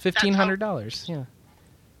 It's $1,500. Yeah.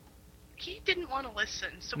 he didn't want to listen,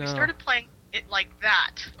 so No. we started playing it like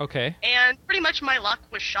that. Okay. And pretty much my luck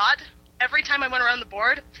was shot. Every time I went around the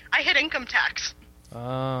board, I hit income tax.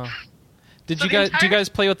 Did So you the guys do you entire- guys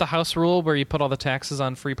play with the house rule where you put all the taxes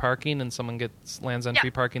on free parking and someone lands on Yeah.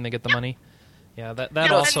 free parking, they get the money? Yeah, that You know,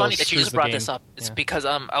 it's also funny that you screws just the brought game. this up. It's Yeah. because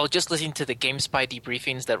I was just listening to the GameSpy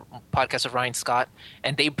debriefings, that podcast of Ryan Scott,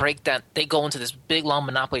 and they break down. They go into this big long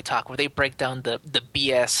Monopoly talk where they break down the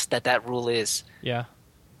BS that rule is, Yeah.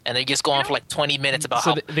 and they just go on for like 20 minutes about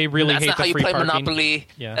So how they really that's hate not the how you free play parking. Monopoly.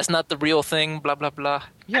 Yeah. That's not the real thing. Blah blah blah.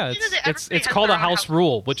 Yeah, At the end of the day, it's everybody has called their a own house house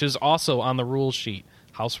rule, which is also on the rules sheet.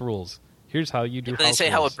 House rules. Here's how you do They house say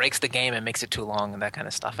rules. how it breaks the game and makes it too long and that kind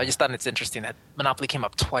of stuff. I just thought it's interesting that Monopoly came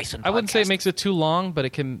up twice in. I wouldn't say it podcasting. makes it too long, but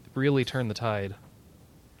it can really turn the tide.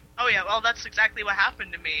 Oh yeah, well that's exactly what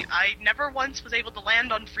happened to me. I never once was able to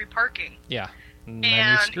land on free parking. Yeah. And then you're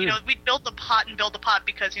And, screwed. we'd build the pot and build the pot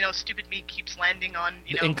because, stupid me keeps landing on,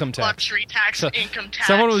 The income tax. luxury tax, So- income tax.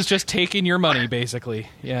 Someone was just taking your money, basically.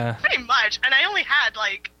 Yeah. Pretty much. And I only had,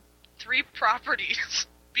 3 properties.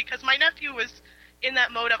 because my nephew was in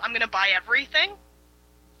that mode of, I'm going to buy everything.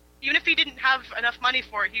 Even if he didn't have enough money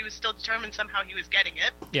for it, he was still determined somehow he was getting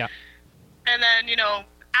it. Yeah. And then,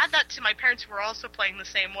 add that to my parents who were also playing the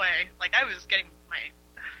same way. Like, I was getting my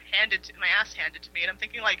ass handed to me, and I'm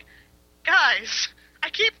thinking, like, guys, I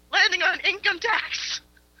keep landing on income tax.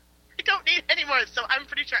 I don't need any more, so I'm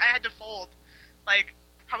pretty sure I had to fold, like,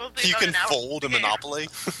 probably You about can an hour fold a before. Monopoly?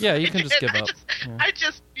 Yeah, you can just give up. I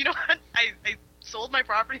just, you know what? I sold my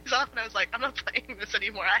properties off, and I was like, I'm not playing this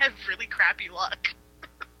anymore. I have really crappy luck.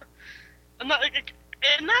 And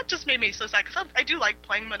that just made me so sad, because I do like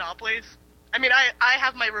playing Monopolies. I mean, I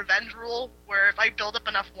have my revenge rule, where if I build up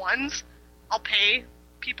enough ones, I'll pay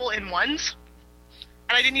people in ones.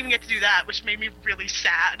 And I didn't even get to do that, which made me really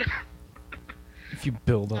sad. If you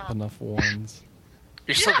build up enough ones.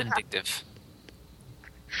 You're so vindictive.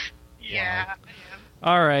 Yeah, Wow. I am.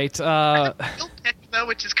 All right. I have a real pick, though,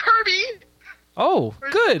 which is Kirby. Oh,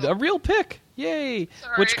 good. A real pick. Yay.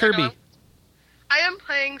 Sorry, Which I Kirby? know. I am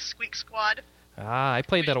playing Squeak Squad. Ah, I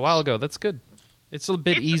played that a while ago. That's good. It's a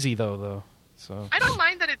bit easy, though. So. I don't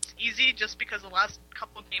mind that it's easy just because the last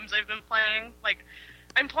couple of games I've been playing, like,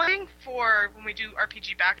 I'm playing for when we do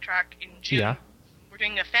RPG Backtrack in June. Yeah. We're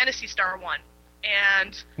doing a Phantasy Star 1.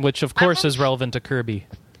 And Which, of course, is relevant to Kirby.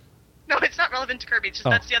 no, it's not relevant to Kirby. It's just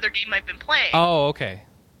that's the other game I've been playing. Oh, okay.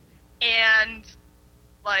 And,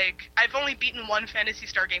 like, I've only beaten one Phantasy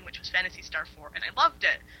Star game, which was Phantasy Star 4, and I loved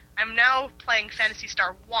it. I'm now playing Phantasy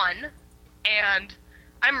Star 1, and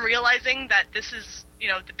I'm realizing that this is,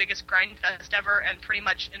 the biggest grind fest ever, and pretty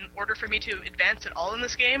much in order for me to advance at all in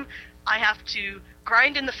this game, I have to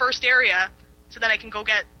grind in the first area so that I can go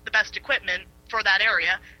get the best equipment for that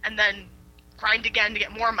area, and then grind again to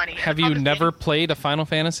get more money. Have you never played a Final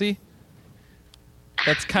Fantasy?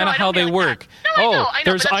 That's kind of I how don't they mean work. like that. No, I know,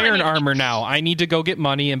 there's but that's what I iron mean. armor now. I need to go get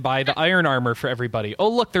money and buy the iron armor for everybody. Oh,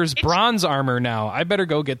 look, there's bronze armor now. I better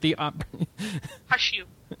go get the... Hush you.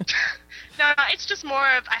 No, it's just more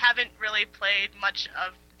of I haven't really played much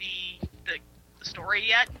of the story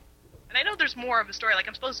yet. And I know there's more of a story. Like,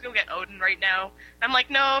 I'm supposed to go get Odin right now. And I'm like,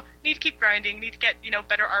 no, need to keep grinding, need to get,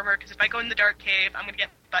 better armor, because if I go in the Dark Cave, I'm going to get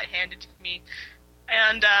butt handed to me.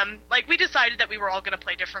 And, we decided that we were all going to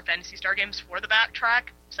play different Phantasy Star games for the backtrack.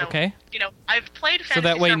 So, Okay. I've played Phantasy So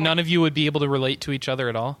that way Star none of you would be able to relate to each other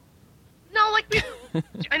at all? No,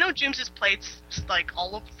 I know Jooms has played,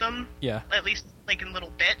 all of them. Yeah. At least, in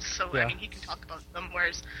little bits, so, Yeah. I mean, he can talk about them,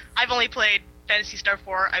 whereas I've only played Phantasy Star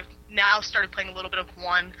 4. I've now started playing a little bit of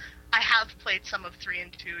 1. I have played some of 3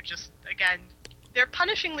 and 2, just, again, they're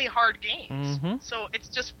punishingly hard games. Mm-hmm. So it's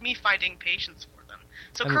just me finding patience for them.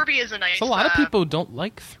 So And Kirby is a nice... So a lot of people don't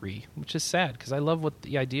like 3, which is sad, because I love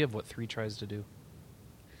the idea of what 3 tries to do.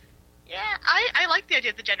 Yeah, I like the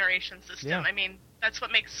idea of the generation system. Yeah. I mean, that's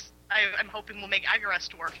what makes... I'm hoping will make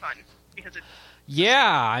Agarest more fun, because it... Yeah,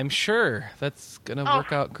 I'm sure. That's going to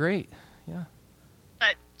work out great. Yeah.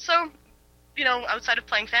 But, so... outside of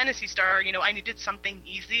playing Phantasy Star, I needed something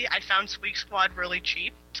easy. I found Squeak Squad really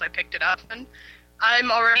cheap, so I picked it up, and I'm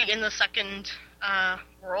already in the second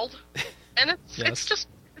world, and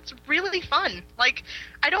it's really fun. Like,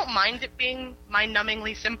 I don't mind it being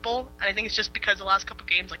mind-numbingly simple, and I think it's just because the last couple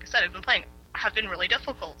games, like I said, I've been playing have been really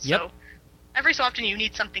difficult. Yep. So every so often you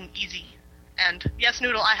need something easy. And yes,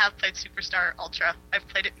 Noodle, I have played Superstar Ultra. I've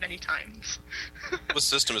played it many times. What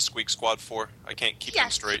system is Squeak Squad for? I can't keep them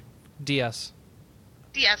straight. DS.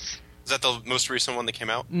 DS. Is that the most recent one that came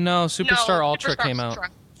out? No, Superstar Ultra came out.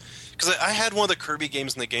 Because I had one of the Kirby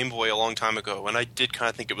games in the Game Boy a long time ago, and I did kind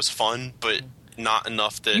of think it was fun, but not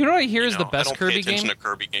enough that... You know what I hear is the best I don't Kirby pay attention game? to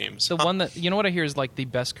Kirby games. The one that... You know what I hear is the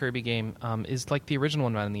best Kirby game is the original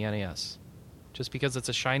one on the NES. Just because it's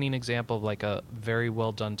a shining example of a very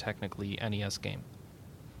well done technically NES game.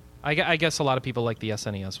 I guess a lot of people like the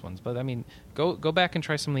SNES ones, but I mean, go back and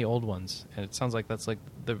try some of the old ones, and it sounds like that's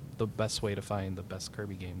the best way to find the best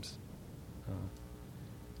Kirby games.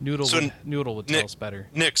 Noodle would tell us better.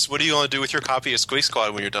 Nix, what are you going to do with your copy of Squeak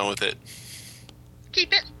Squad when you're done with it?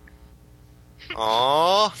 Keep it.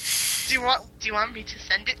 Aww. Do you want me to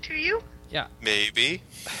send it to you? Yeah. Maybe.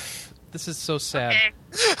 This is so sad.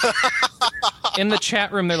 Okay. In the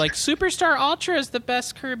chat room, they're like, Superstar Ultra is the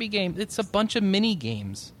best Kirby game. It's a bunch of mini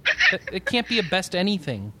games. It can't be a best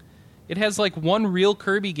anything. It has one real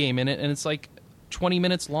Kirby game in it, and it's 20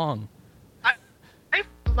 minutes long. I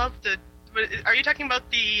love the... Are you talking about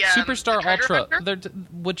the... Superstar the Treasure Ultra. Hunter?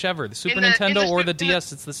 Whichever. The Super In the Nintendo or the Super-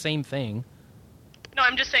 DS, it's the same thing. No,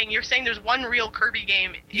 I'm just saying, you're saying there's one real Kirby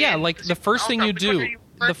game. Yeah, in the first thing you Ultra. Which one do... are you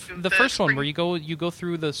referring to? The first one spring- where you go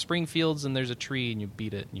through the spring fields and there's a tree and you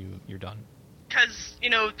beat it and you're done. Because,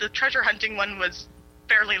 the treasure hunting one was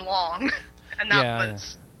fairly long. And that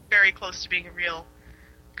was very close to being a real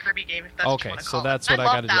Kirby game, if that's what you Okay, want to so call that's it. what I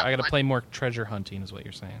got to do. love that I got to one. play more treasure hunting, is what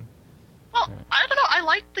you're saying. Well, I don't know. I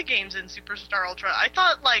liked the games in Superstar Ultra. I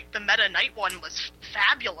thought like the Meta Knight one was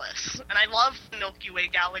fabulous, and I love the Milky Way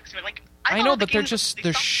Galaxy. Like I thought know, all the but they're games just they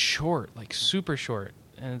they're felt- short, like super short,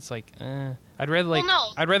 and it's like, I'd rather like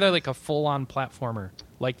Well, no. I'd rather like a full on platformer,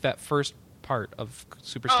 like that first part of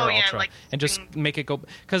Superstar Oh, yeah, Ultra, like and just make it go.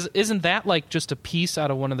 Because isn't that like just a piece out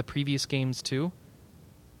of one of the previous games too?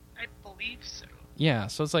 I believe so. Yeah,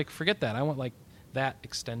 so it's like forget that. I want like that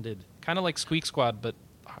extended, kind of like Squeak Squad, but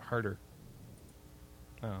harder.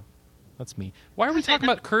 Oh, that's me. Why are we talking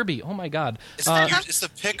about Kirby? Oh my God! It's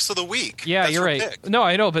the picks of the week. Yeah, That's you're your right. pick. No,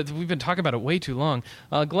 I know, but we've been talking about it way too long.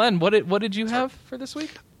 Glenn, what did you have for this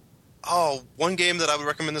week? Oh, one game that I would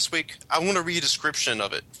recommend this week. I want to read a description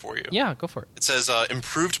of it for you. Yeah, go for it. It says,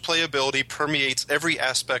 improved playability permeates every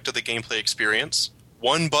aspect of the gameplay experience.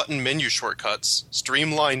 One-button menu shortcuts,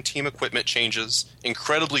 streamlined team equipment changes,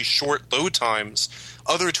 incredibly short load times,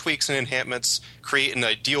 other tweaks and enhancements create an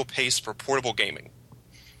ideal pace for portable gaming.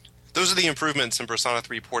 Those are the improvements in Persona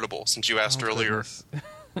 3 Portable, since you asked earlier.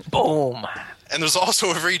 Boom. And there's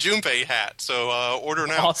also a free Junpei hat, so order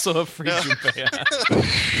now. Also a free Junpei.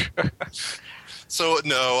 So,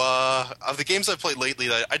 no, of the games I've played lately,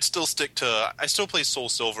 I'd still stick to... I still play Soul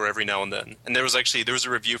Silver every now and then. And there was a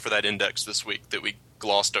review for that index this week that we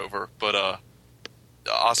glossed over, but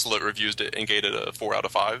Ocelot reviewed it and gave it a 4 out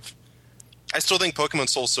of 5. I still think Pokemon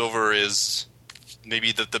Soul Silver is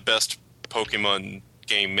maybe the best Pokemon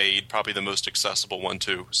game made, probably the most accessible one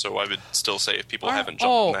too. So I would still say if people haven't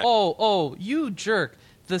jumped on that. Oh, you jerk.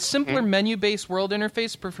 The simpler menu-based world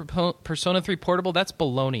interface for Persona 3 Portable, that's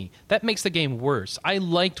baloney. That makes the game worse. I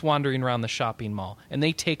liked wandering around the shopping mall, and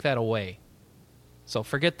they take that away. So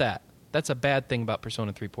forget that. That's a bad thing about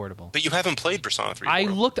Persona 3 Portable. But you haven't played Persona 3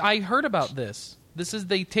 Portable. I heard about this.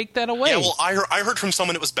 They take that away. Yeah, well, I heard from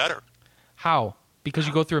someone it was better. How? Because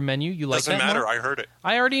you go through a menu? You like Doesn't that matter, more? I heard it.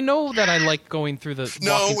 I already know that I like going through the...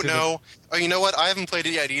 walking through No. Oh, you know what? I haven't played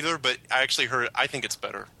it yet either, but I actually heard it. I think it's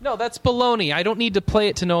better. No, that's baloney. I don't need to play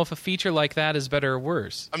it to know if a feature like that is better or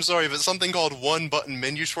worse. I'm sorry, if it's something called one-button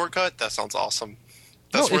menu shortcut, that sounds awesome.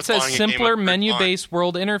 No, That's it worth says buying a game simpler of your menu-based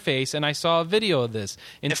world interface, and I saw a video of this.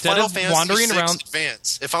 Instead of wandering around...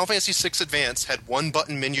 If Final Fantasy VI Advance had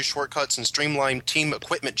one-button menu shortcuts and streamlined team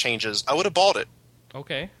equipment changes, I would have bought it.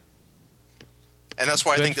 Okay. And that's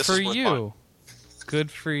why I think this is worth buying.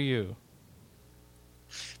 Good for you.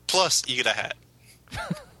 Plus, you get a hat.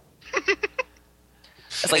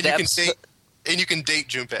 It's like And you can date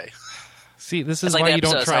Junpei. See, this is it's like why the you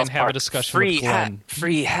don't episode of try and South have a Park. discussion Free with hat. Glenn.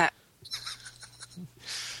 Free hat.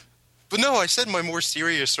 But no, I said my more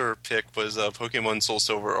seriouser pick was Pokemon Soul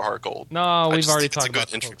Silver or Heart Gold. No, we've already talked it's a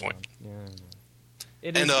about good entry point. Yeah.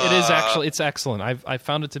 It is actually, it's excellent. I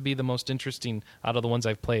found it to be the most interesting out of the ones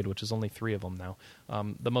I've played, which is only 3 of them now.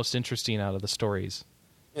 The most interesting out of the stories.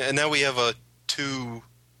 Yeah, and now we have two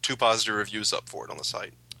positive reviews up for it on the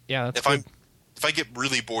site. Yeah, that's If good. I get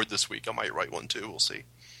really bored this week, I might write one too. We'll see.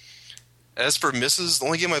 As for Misses, the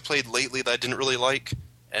only game I played lately that I didn't really like,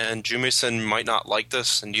 and Jumison might not like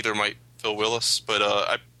this, and neither might Phil Willis, but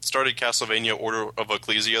I started Castlevania Order of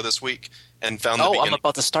Ecclesia this week and found the beginning. I'm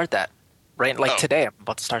about to start that. Right, like today, I'm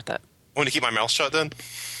about to start that. Want to keep my mouth shut then?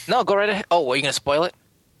 No, go right ahead. Oh, are you going to spoil it?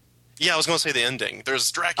 Yeah, I was going to say the ending.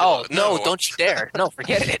 There's Dracula. Oh, no, don't you dare. No,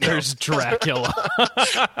 forget it. There's Dracula.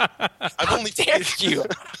 I've only Dare played, you.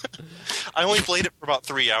 I only played it for about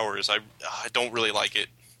 3 hours. I don't really like it.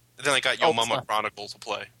 Then I got Yo Mama fun. Chronicles to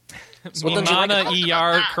play. What don't you like Mana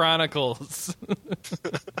about ER Chronicles.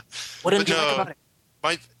 What didn't But you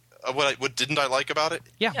like about it? What didn't I like about it?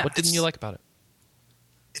 Yeah, Yeah, what didn't you like about it?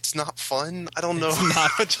 It's not fun. I don't know.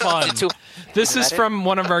 It's not fun. Too- This is Reddit? from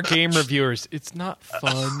one of our game reviewers. It's not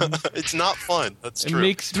fun. It's not fun. That's It true.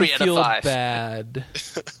 makes me 3 out of feel 5. bad.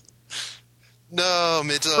 No,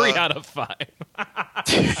 it's 3 out of 5.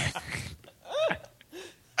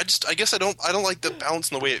 I guess I don't like the balance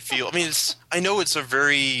and the way it feels. I mean, I know it's a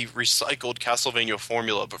very recycled Castlevania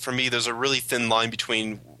formula, but for me, there's a really thin line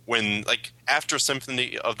between when, like, after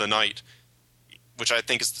Symphony of the Night, which I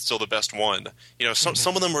think is still the best one. You know,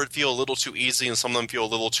 some of them feel a little too easy, and some of them feel a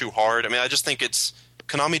little too hard. I mean, I just think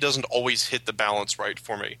Konami doesn't always hit the balance right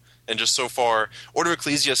for me. And just so far, Order of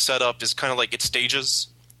Ecclesia setup is kind of like its stages.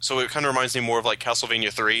 So it kind of reminds me more of like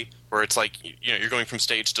Castlevania 3, where it's like, you know, you're going from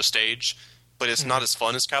stage to stage, but it's not as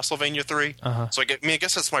fun as Castlevania 3. So I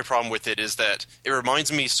guess that's my problem with it, is that it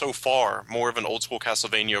reminds me so far more of an old school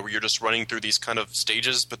Castlevania where you're just running through these kind of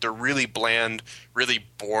stages, but they're really bland, really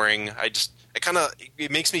boring.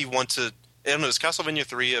 It makes me want to, I don't know, is Castlevania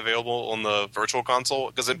 3 available on the Virtual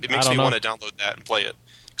Console? Because it makes me want to download that and play it.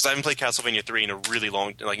 Because I haven't played Castlevania 3 in a really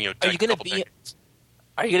long, Are you going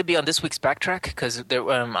to be on this week's Backtrack? Because I'm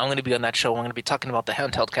going to be on that show. I'm going to be talking about the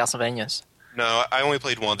handheld Castlevanias. No, I only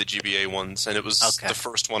played one of the GBA ones, and it was the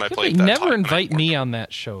first one I played. They never invite me on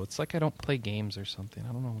that show. It's like I don't play games or something.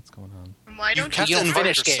 I don't know what's going on. Why don't You don't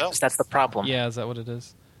finish games. That's the problem. Yeah, is that what it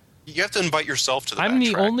is? You have to invite yourself to the I'm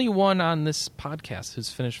the Backtrack. only one on this podcast who's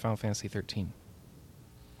finished Final Fantasy 13.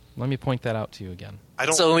 Let me point that out to you again.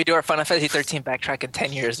 So when we do our Final Fantasy 13 Backtrack in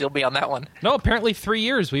 10 years, you'll be on that one. No, apparently 3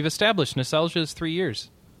 years. We've established nostalgia is 3 years.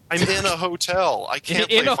 I'm in a hotel. I can't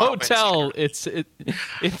play in a Final hotel. Fantasy.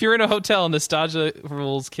 If you're in a hotel, nostalgia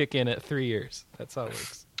rules kick in at 3 years. That's how it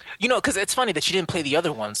works. You know, because it's funny that you didn't play the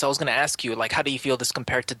other one. So I was going to ask you, like, how do you feel this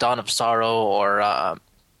compared to Dawn of Sorrow or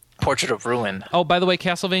Portrait of Ruin? Oh, by the way,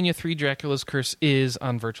 Castlevania 3 Dracula's Curse is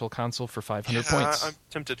on Virtual Console for 500 points. I'm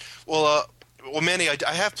tempted. Well, Manny,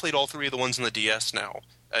 I have played all three of the ones on the DS now,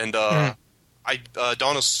 and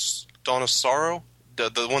Dawn of Sorrow,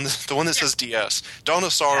 the one that says DS. Dawn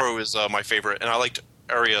of Sorrow is my favorite, and I liked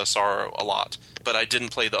Area of Sorrow a lot, but I didn't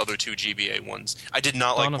play the other two GBA ones. I did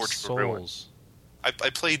not like Portrait of Ruin.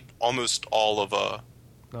 I played almost all of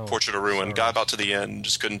Portrait of Ruin. Got about to the end, and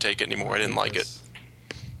just couldn't take it anymore. I didn't like it.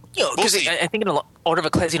 You know, because I think Order of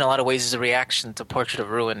Ecclesia in a lot of ways is a reaction to Portrait of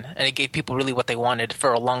Ruin, and it gave people really what they wanted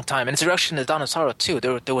for a long time. And it's a reaction to Dawn of Sorrow, too.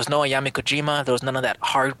 There was no Ayami Kojima. There was none of that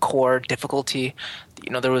hardcore difficulty.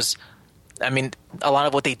 You know, there was... I mean, a lot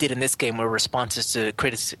of what they did in this game were responses to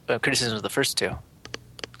criticism of the first two.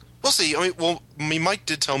 We'll see. Mike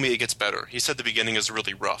did tell me it gets better. He said the beginning is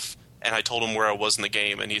really rough, and I told him where I was in the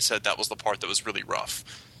game, and he said that was the part that was really rough.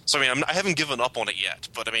 So I mean, I haven't given up on it yet,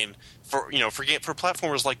 but I mean, for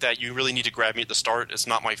platformers like that, you really need to grab me at the start. It's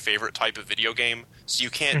not my favorite type of video game, so you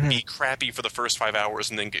can't be crappy for the first 5 hours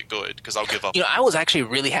and then get good, because I'll give up. You know, I was actually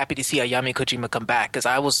really happy to see Ayami Kojima come back, because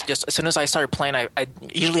I was just, as soon as I started playing, I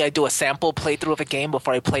usually do a sample playthrough of a game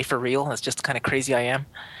before I play for real. That's just kind of crazy I am.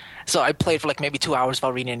 So I played for like maybe 2 hours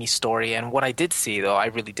without reading any story, and what I did see, though, I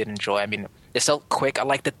really did enjoy. I mean, it felt quick. I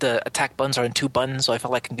like that the attack buttons are in 2 buttons, so I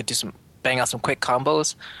felt like I could bang out some quick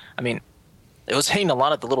combos. I mean, it was hitting a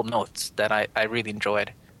lot of the little notes that I really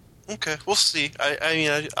enjoyed. Okay, we'll see.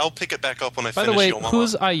 I'll pick it back up when I finish. By the way,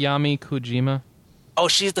 who's Ayami Kojima? Oh,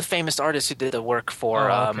 she's the famous artist who did the work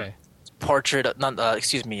for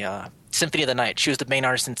Symphony of the Night. She was the main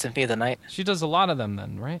artist in Symphony of the Night. She does a lot of them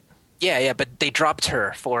then, right? Yeah, but they dropped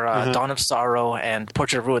her for Dawn of Sorrow and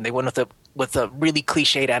Portrait of Ruin. They went with a really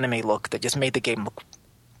cliched anime look that just made the game look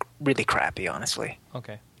really crappy, honestly.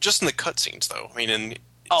 Okay. Just in the cutscenes, though. I mean,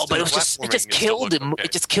 but it just killed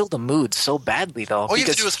the mood so badly, though. All you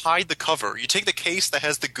have to do is hide the cover. You take the case that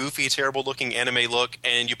has the goofy, terrible-looking anime look,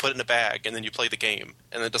 and you put it in a bag, and then you play the game,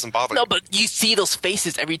 and it doesn't bother you. No, but you see those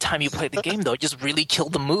faces every time you play the game, though. It just really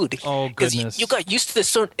killed the mood. Oh, goodness. You got used to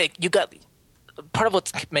this part of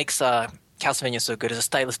what makes Castlevania so good is a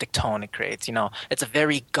stylistic tone it creates. You know, it's a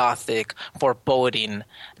very gothic, foreboding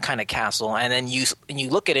kind of castle, and then you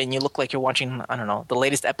look at it and you look like you're watching, I don't know, the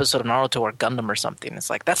latest episode of Naruto or Gundam or something. It's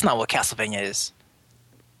like, that's not what Castlevania is.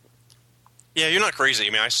 Yeah, you're not crazy. I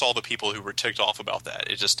mean, I saw the people who were ticked off about that.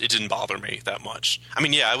 It didn't bother me that much. I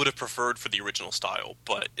mean, yeah, I would have preferred for the original style,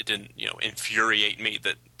 but it didn't, infuriate me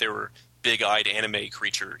that there were big-eyed anime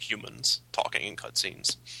creature humans talking in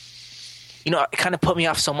cutscenes. You know, it kind of put me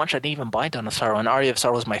off so much I didn't even buy Dawn of Sorrow, and Aria of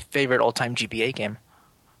Sorrow was my favorite all-time GBA game.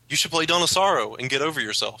 You should play Dawn of Sorrow and get over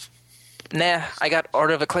yourself. Nah, I got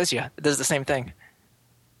Order of Ecclesia. It does the same thing.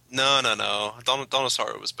 No. Dawn of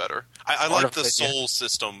Sorrow was better. I like the soul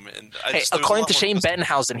system. And according to Shane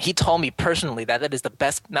Bettenhausen, he told me personally that is the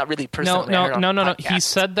best, not really personally. No. He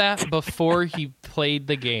said that before he played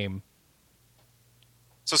the game.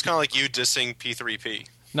 So it's kind of like you dissing P3P.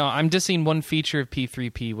 No, I'm dissing one feature of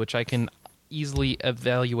P3P, which I can easily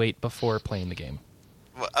evaluate before playing the game.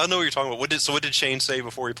 Well, I don't know what you're talking about. What did Shane say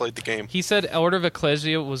before he played the game? He said Order of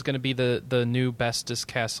Ecclesia was going to be the new bestest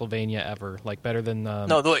Castlevania ever, like better than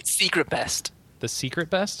secret best. The secret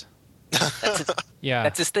best? Yeah,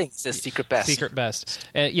 that's his thing. It says secret best. Secret best.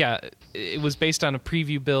 Yeah, it was based on a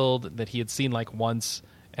preview build that he had seen like once.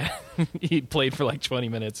 He played for like 20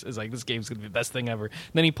 minutes. It's like, this game's going to be the best thing ever. And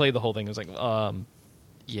then he played the whole thing. It was like,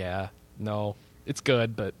 yeah, no. It's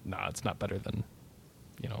good, but it's not better than,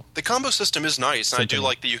 The combo system is nice, and I do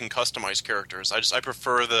like that you can customize characters. I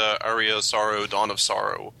prefer the Aria of Sorrow, Dawn of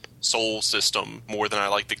Sorrow soul system more than I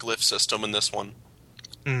like the glyph system in this one.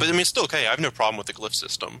 But I mean, it's still okay. I have no problem with the glyph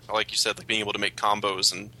system. Like you said, like being able to make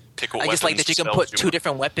combos and pick what weapons. I just like that you can put 2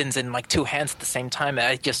 different weapons in like 2 hands at the same time.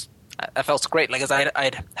 I That felt great. Like, 'cause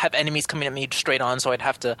I'd have enemies coming at me straight on, so I'd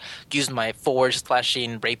have to use my forge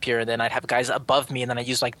slashing rapier, and then I'd have guys above me, and then I'd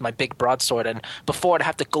use like my big broadsword. And before, I'd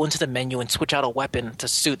have to go into the menu and switch out a weapon to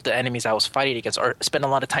suit the enemies I was fighting against, or spend a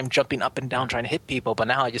lot of time jumping up and down trying to hit people. But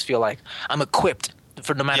now I just feel like I'm equipped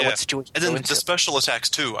for no matter what situation. And then the special attacks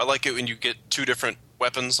too. I like it when you get 2 different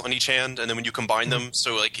weapons on each hand, and then when you combine them,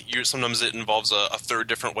 so like sometimes it involves a third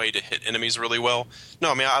different way to hit enemies really well. No,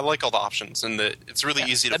 I mean I like all the options, and it's really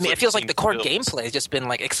easy to. I mean, it feels like the core gameplay has just been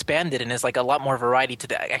like expanded, and there's like a lot more variety to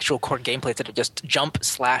the actual core gameplay instead of just jump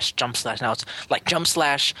slash. Now it's like jump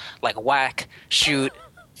slash, like whack, shoot.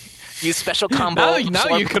 Use special combo.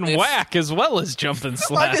 Now you can whack as well as jump and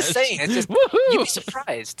slash. I'm just saying, it's just you'd be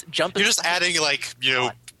surprised. Jump. You're just adding like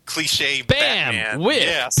cliche bam, Batman.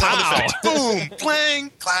 whip, sound pow. effects. Boom,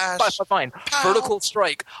 clang, clash. Fine. Pow. Vertical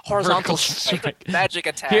strike, horizontal strike, magic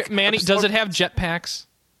attack. Here, Manny, does it have jetpacks?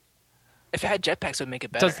 If it had jetpacks, it would make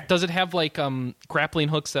it better. Does it have like grappling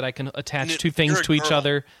hooks that I can attach 2 things to each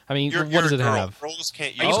other? I mean, what does it have? Girls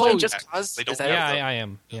can't Are you use playing jetpacks. Just Cause? They don't Yeah, I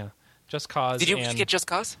am. Yeah, Just Cause. Did you get Just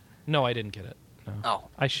Cause? No, I didn't get it. No. Oh,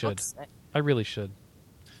 I should. I really should.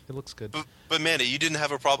 It looks good. But Manny, you didn't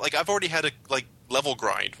have a problem. Like I've already had a level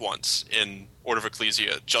grind once in Order of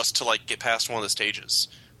Ecclesia just to get past one of the stages.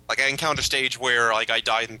 Like I encountered a stage where I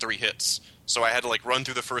died in 3 hits, so I had to run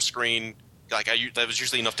through the first screen. That was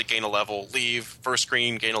usually enough to gain a level, leave, first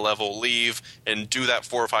screen, gain a level, leave, and do that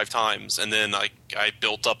 4 or 5 times. And then I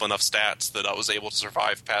built up enough stats that I was able to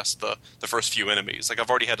survive past the first few enemies. I've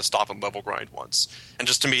already had to stop and level grind once. And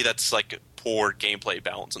just to me, that's poor gameplay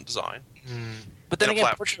balance and design. But then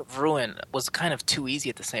again, Portrait of Ruin was kind of too easy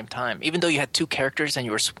at the same time. Even though you had 2 characters and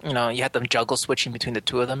you had them juggle switching between the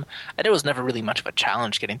 2 of them, and it was never really much of a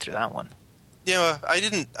challenge getting through that one. Yeah, I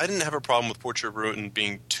didn't have a problem with Portrait of Ruin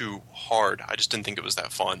being too hard. I just didn't think it was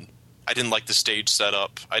that fun. I didn't like the stage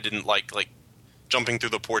setup. I didn't like jumping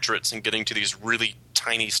through the portraits and getting to these really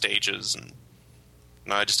tiny stages. And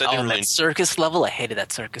no, I didn't really. That circus level, I hated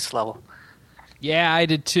that circus level. Yeah, I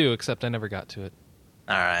did too, except I never got to it.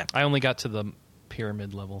 All right, I only got to the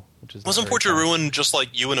pyramid level, which is wasn't Portrait of Ruin just like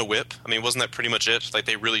you and a whip? I mean, wasn't that pretty much it? Like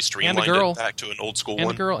they really streamlined it back to an old school one.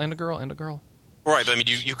 And a girl. Right, but I mean,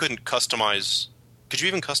 you couldn't customize. Could you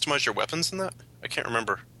even customize your weapons in that? I can't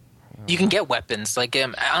remember. You can get weapons.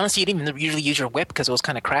 Honestly, you didn't even usually use your whip because it was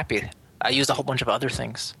kind of crappy. I used a whole bunch of other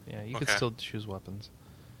things. Yeah, you could still choose weapons.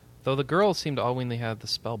 Though the girl seemed to only have the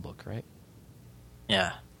spell book, right?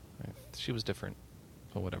 Yeah. Right. She was different.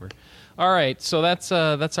 But whatever. All right, so that's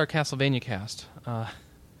our Castlevania cast.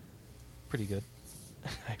 Pretty good.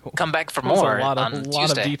 Come back for more. A lot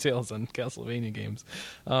of details on Castlevania games.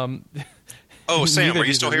 Oh, Sam, are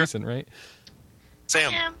you still here? Recent, right?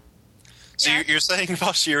 Sam. Yeah. So you're saying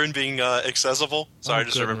about Sheeran being accessible? Sorry, I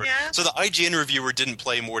just remember. Yeah. So the IGN reviewer didn't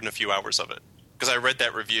play more than a few hours of it because I read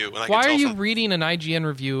that review. And Why are you reading an IGN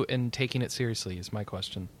review and taking it seriously? Is my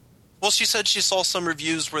question. Well, she said she saw some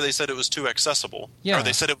reviews where they said it was too accessible. Yeah. Or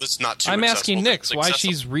they said it was not too I'm accessible. asking Nix why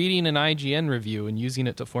she's reading an IGN review and using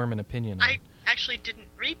it to form an opinion. I actually didn't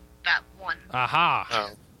read that one. Aha.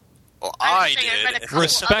 Oh. Well, I read a did. couple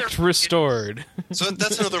Respect other restored. So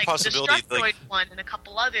that's another possibility. The Destructoid one and a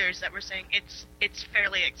couple others that were saying it's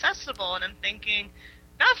fairly accessible, and I'm thinking,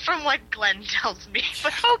 not from what Glenn tells me,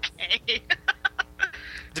 but okay.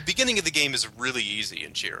 The beginning of the game is really easy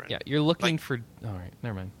in Sheeran. Yeah, you're looking for... All right,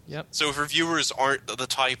 never mind. Yep. So if reviewers aren't the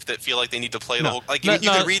type that feel like they need to play the whole... you No,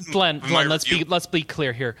 can read Glenn, my let's review. be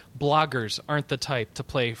clear here. Bloggers aren't the type to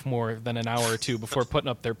play for more than an hour or 2 before putting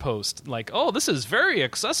up their post. Like, oh, this is very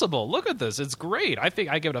accessible. Look at this. It's great. I think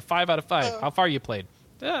I give it a 5 out of 5. How far you played?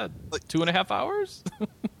 2.5 hours?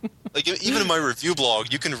 Even in my review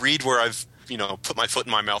blog, you can read where I've put my foot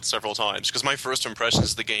in my mouth several times, because my first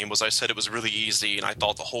impressions of the game was I said it was really easy, and I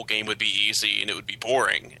thought the whole game would be easy and it would be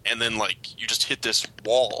boring, and then you just hit this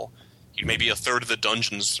wall. Maybe a third of the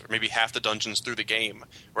dungeons, or maybe half the dungeons through the game,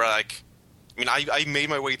 where I made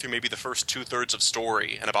my way through maybe the first 2/3 of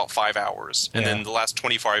story in about 5 hours, and then the last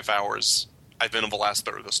 25 hours I've been on the last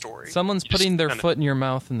third of the story. Someone's putting their foot in your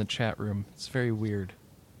mouth in the chat room. It's very weird.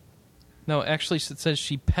 No, actually, it says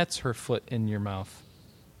she pets her foot in your mouth.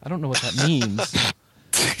 I don't know what that means.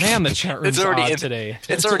 Man, the chat room's odd today.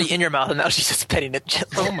 It's already in your mouth, and now she's just petting it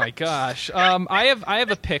gently. Oh my gosh! I have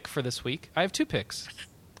a pick for this week. I have 2 picks.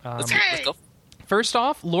 Let's go. First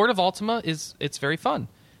off, Lord of Ultima it's very fun.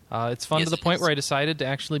 It's fun to the point where I decided to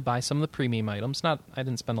actually buy some of the premium items. I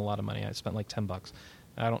didn't spend a lot of money. I spent like $10.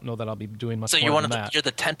 I don't know that I'll be doing much more than that. You're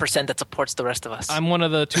the 10% that supports the rest of us. I'm one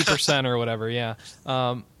of the 2% or whatever. Yeah.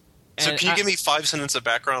 So can you give me 5 sentences of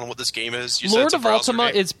background on what this game is? You said Lord it's a of browser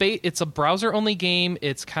Ultima, game. it's a browser-only game.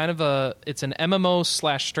 It's kind of it's an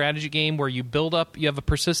MMO/strategy game where you build up. You have a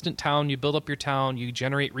persistent town. You build up your town. You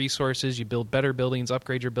generate resources. You build better buildings,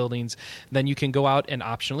 upgrade your buildings. Then you can go out and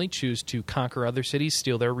optionally choose to conquer other cities,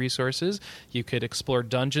 steal their resources. You could explore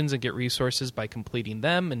dungeons and get resources by completing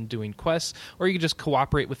them and doing quests, or you could just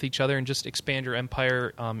cooperate with each other and just expand your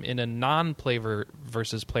empire in a non-player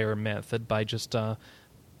versus player method by just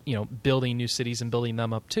building new cities and building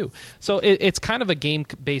them up too. So it's kind of a game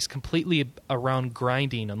based completely around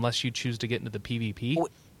grinding, unless you choose to get into the PvP.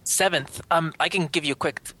 Seventh, I can give you a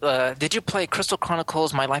quick. Did you play Crystal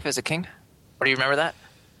Chronicles: My Life as a King? Or do you remember that?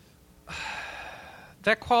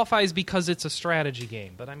 That qualifies because it's a strategy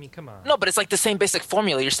game, but I mean, come on. No, but it's like the same basic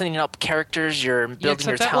formula. You're setting up characters. You're building your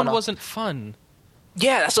except that town. one wasn't fun.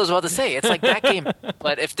 Yeah, that's what I was about to say. It's like that game,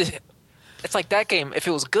 but it's like that game if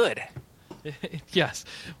it was good. Yes.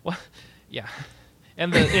 Well, yeah.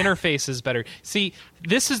 And the interface is better. See,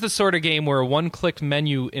 this is the sort of game where a one-click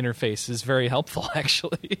menu interface is very helpful,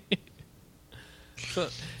 actually. So,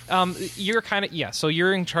 you're kind of so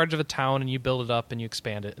you're in charge of a town and you build it up and you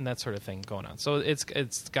expand it and that sort of thing going on. So it's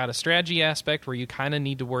got a strategy aspect where you kind of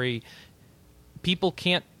need to worry. People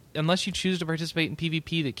can't, unless you choose to participate in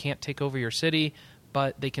PvP, they can't take over your city.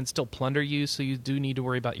 But they can still plunder you, so you do need to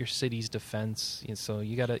worry about your city's defense. So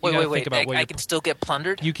you gotta think about what I can still get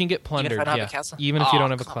plundered. You can get plundered, even if I don't have a castle? even if you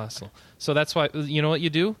don't have a castle. So that's why you know what you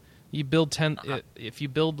do. You build 10. If you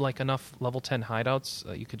build like enough level 10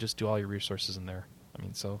 hideouts, you could just do all your resources in there. I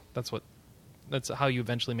mean, so that's how you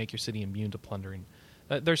eventually make your city immune to plundering.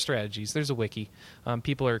 There's strategies. There's a wiki.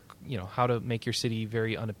 People are how to make your city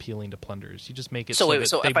very unappealing to plunderers. You just make it so if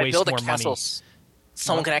they I waste build a more castle. money.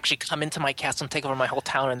 Someone can actually come into my castle and take over my whole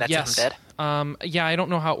town, and that's Yes. it, I'm dead? Yeah, I don't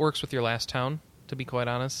know how it works with your last town, to be quite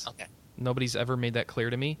honest. Okay. Nobody's ever made that clear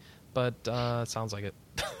to me, but it sounds like it.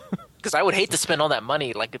 Because I would hate to spend all that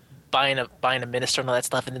money, like buying a minister and all that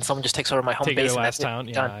stuff, and then someone just takes over my home Take base. your And last that's town?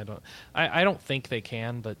 it. Yeah, Done. I don't think they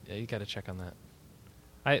can, but you got to check on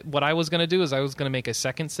that. What I was going to do is I was going to make a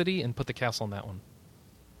second city and put the castle in that one.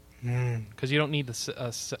 Because you don't need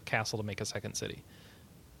the castle to make a second city.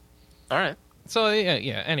 All right. So,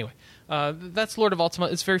 yeah. Anyway, that's Lord of Ultima.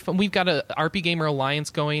 It's very fun. We've got a RP Gamer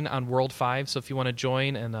Alliance going on World 5, so if you want to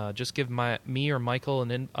join and just give me or Michael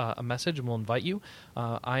a message, and we'll invite you.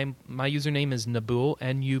 My username is Nabuo,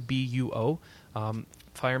 Nubuo.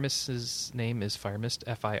 Firemist's name is Firemist,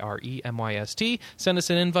 Firemyst. Send us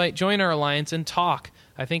an invite, join our alliance, and talk.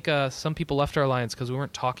 I think some people left our alliance because we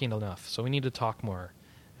weren't talking enough, so we need to talk more.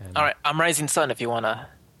 And, All right. I'm Rising Sun if you want to.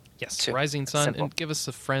 yes, Rising Sun, Simple. and give us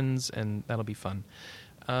some friends, and that'll be fun.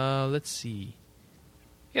 Let's see.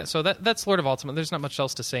 Yeah, so that's Lord of Ultima. There's not much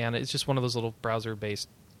else to say on it. It's just one of those little browser-based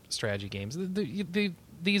strategy games.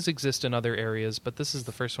 These exist in other areas, but this is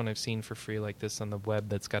the first one I've seen for free like this on the web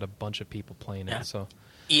that's got a bunch of people playing it. So,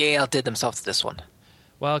 EA outdid themselves to this one.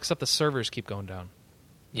 well, except the servers keep going down.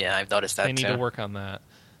 Yeah, I've noticed that They need too. to work on that.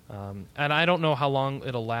 And I don't know how long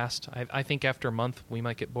it'll last. I think after a month we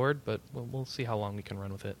might get bored, but we'll see how long we can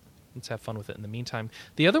run with it. Let's have fun with it in the meantime.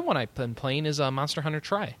 The other one I've been playing is Monster Hunter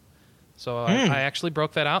Tri. So I actually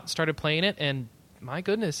broke that out and started playing it, and my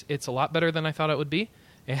goodness, it's a lot better than I thought it would be.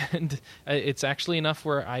 And it's actually enough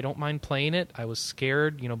where I don't mind playing it. I was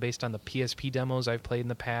scared, based on the PSP demos I've played in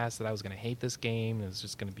the past, that I was going to hate this game. It was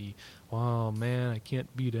just going to be, oh man, I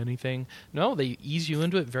can't beat anything. No, they ease you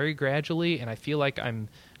into it very gradually, and I feel like I'm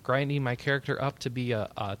grinding my character up to be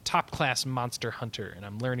a top-class monster hunter, and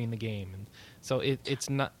I'm learning the game. And so it's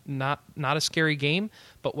not a scary game,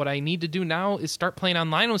 but what I need to do now is start playing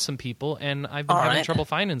online with some people, and I've been having trouble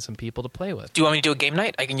finding some people to play with. Do you want me to do a game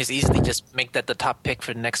night? I can just easily just make that the top pick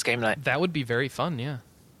for the next game night. That would be very fun, yeah.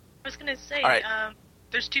 I was gonna say, All right.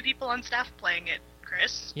 there's 2 people on staff playing it,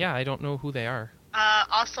 Chris. Yeah, I don't know who they are.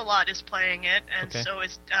 Ocelot is playing it, and Okay. so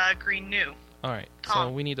is Green New. All right, so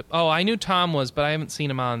Tom. we need to... Oh, I knew Tom was, but I haven't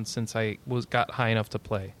seen him on since I got high enough to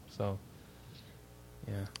play, so...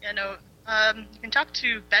 Yeah. Yeah, no. You can talk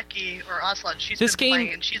to Becky or Ocelot. She's This been game-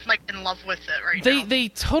 playing, and she's like in love with it right now. They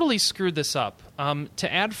totally screwed this up.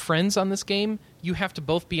 To add friends on this game, you have to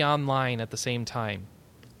both be online at the same time.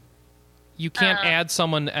 You can't add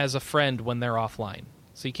someone as a friend when they're offline.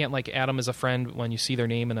 So you can't add them as a friend when you see their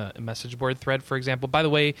name in a message board thread, for example. By the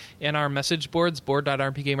way, in our message boards,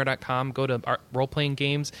 board.rpgamer.com, go to our role-playing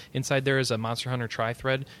games. Inside there is a Monster Hunter Tri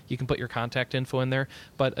thread. You can put your contact info in there.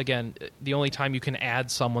 But again, the only time you can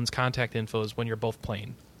add someone's contact info is when you're both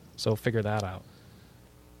playing. So figure that out.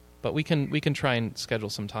 But we can try and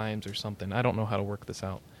schedule some times or something. I don't know how to work this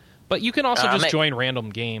out. But you can also just mate. join random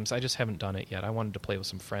games. I just haven't done it yet. I wanted to play with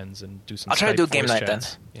some friends and do some I'll try to Skype do a game voice night then.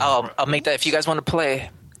 chats. Yeah. I'll make that. If you guys want to play,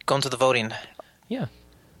 go into the voting. Yeah.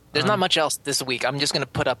 There's not much else this week. I'm just gonna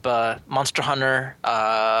put up Monster Hunter.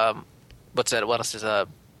 What's that? What else is the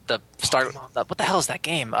start? What the hell is that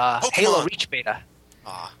game? Halo Reach beta.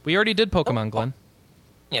 We already did Pokemon, Glenn.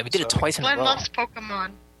 Yeah, we did it twice in a Glenn row. loves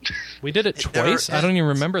Pokemon. We did it twice? never I don't even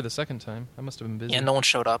remember the second time. I must have been busy. Yeah, no one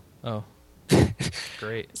showed up. Oh.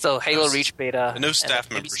 Great. So Halo Reach beta. And no and staff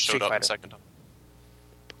maybe members Street showed up the Fighter. second time.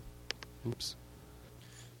 Oops.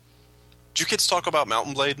 Did you kids talk about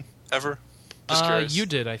Mountain Blade ever? Just curious. You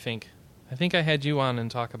did, I think. I think I had you on and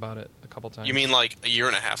talk about it a couple times. You mean like a year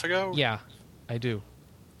and a half ago? Yeah, I do.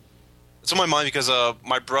 It's on my mind because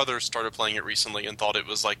my brother started playing it recently and thought it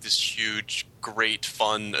was like this huge, great,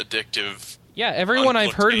 fun, addictive. Yeah, everyone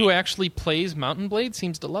I've heard who game. actually plays Mountain Blade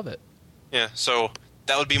seems to love it. Yeah, so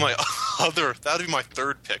that would be my that would be my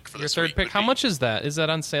third pick for Your this third week. pick. would How be- much is that? Is that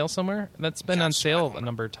on sale somewhere? That's been on Yes, I sale don't a know.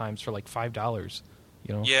 number of times for like $5.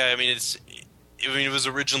 You know? Yeah, I mean it was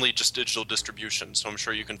originally just digital distribution, so I'm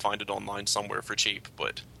sure you can find it online somewhere for cheap.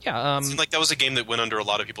 But Yeah. it seemed like that was a game that went under a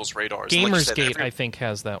lot of people's radars. And like you said, Gamersgate, I think,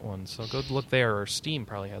 has that one. So go look there, or Steam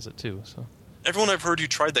probably has it too. So everyone I've heard who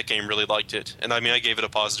tried that game really liked it, and I mean I gave it a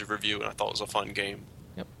positive review, and I thought it was a fun game.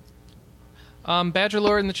 Badger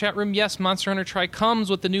Lord in the chat room. Yes, Monster Hunter Tri comes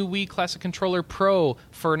with the new Wii Classic Controller Pro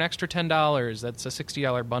for an extra $10. That's a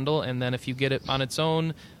 $60 bundle, and then if you get it on its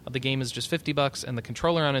own, the game is just $50, and the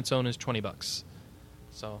controller on its own is $20.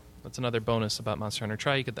 So that's another bonus about Monster Hunter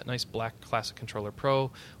Tri. You get that nice black Classic Controller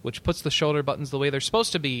Pro, which puts the shoulder buttons the way they're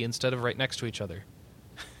supposed to be instead of right next to each other,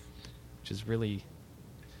 which is really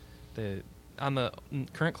on the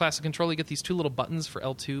current Classic Controller. You get these two little buttons for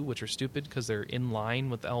L2, which are stupid because they're in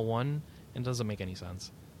line with L1. It doesn't make any sense.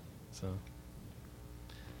 So,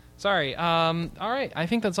 sorry. All right. I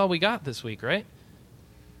think that's all we got this week, right?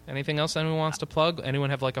 Anything else anyone wants to plug? Anyone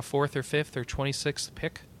have like a 4th or 5th or 26th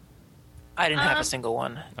pick? I didn't have a single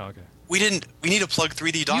one. Oh, okay. We need to plug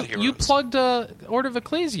 3D Dot Heroes. You plugged Order of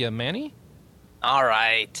Ecclesia, Manny. All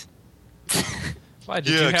right. Why?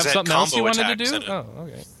 Did Yeah, you have 'cause that something else you combo wanted to attacks do? in it. Oh,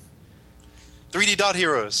 okay. 3D Dot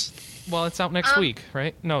Heroes. Well, it's out next week,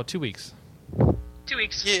 right? No, 2 weeks. 2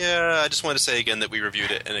 weeks. Yeah, I just wanted to say again that we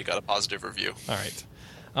reviewed it and it got a positive review. All right.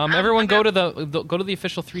 Everyone go to the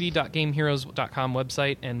official 3d.gameheroes.com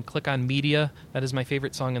website and click on media. That is my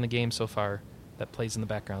favorite song in the game so far that plays in the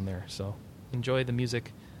background there. So enjoy the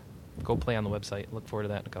music. Go play on the website. Look forward to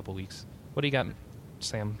that in a couple weeks. What do you got,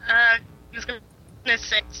 Sam? I was going to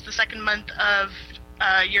say it's the second month of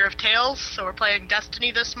Year of Tales, so we're playing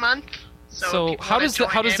Destiny this month. So if people how wanna does join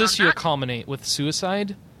in this on year that- culminate with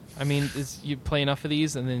suicide? I mean, is you play enough of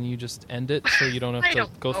these and then you just end it so you don't have I to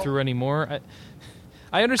don't go know. through any more?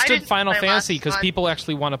 I understood didn't Final play Fantasy last because month. people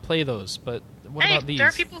actually want to play those, but what Hey, about these? there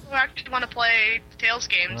are people who actually want to play Tales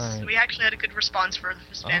games. Right. We actually had a good response for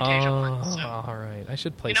the Fantasia one. So. All right. I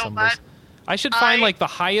should play You know some of what? those. I should find I- like the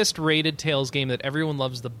highest rated Tales game that everyone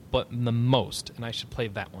loves the most, and I should play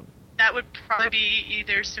that one. That would probably be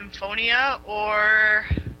either Symphonia or...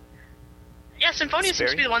 Yeah, Symphonia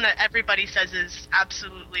seems to be the one that everybody says is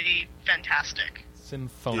absolutely fantastic.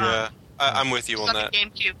 Symphonia. Yeah, I'm with you It's on on that. the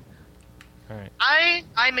GameCube. All right.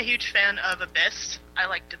 I'm a huge fan of Abyss. I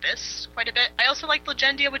liked Abyss quite a bit. I also like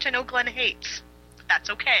Legendia, which I know Glenn hates. But that's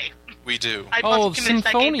okay. We do. I Oh, was convinced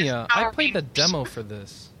that game is Symphonia. I Power played the Rangers. demo for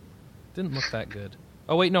this. Didn't look that good.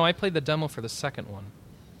 Oh, wait, no, I played the demo for the second one.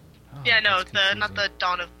 Oh, Yeah, no, that's not confusing. the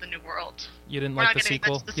Dawn of the New World. You didn't we're like not the getting-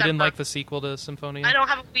 sequel? that's You didn't December. like the sequel to Symphonia? I don't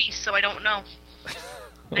have a Wii, so I don't know.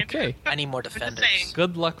 Okay. I need more I'm just defenders. saying.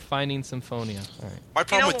 Good luck finding Symphonia. All right. My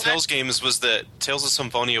problem know with what? Tales games was that Tales of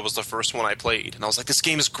Symphonia was the first one I played, and I was like, this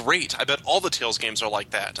game is great. I bet all the Tales games are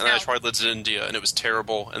like that. And then I No. tried Legendia, and it was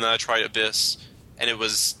terrible. And then I tried Abyss, and it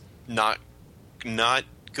was not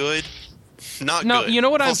good. Not No, good. you know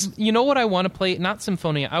what Plus- I want to play? Not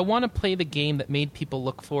Symphonia. I want to play the game that made people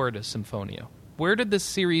look forward to Symphonia. Where did this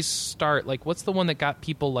series start? Like, what's the one that got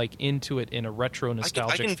people like into it in a retro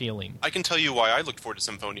nostalgic feeling? I can tell you why I looked forward to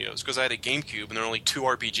Symphonia. It was because I had a GameCube, and there were only 2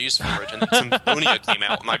 RPGs for it, and then Symphonia came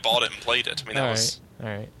out, and I bought it and played it. I mean, that was... All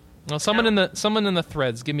right. Well, someone in the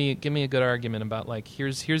threads, give me a good argument about like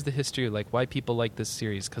here's the history, like why people like this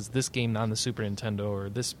series, because this game on the Super Nintendo, or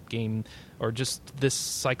this game, or just this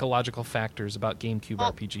psychological factors about GameCube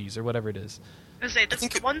Well- RPGs, or whatever it is. I was gonna say, this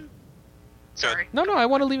think is it- one... Sorry. No, I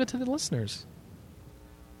want to leave it to the listeners.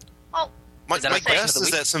 Well, My Is that a question guess of the is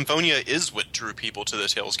week? that Symphonia is what drew people to the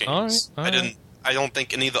Tales games. All right. I don't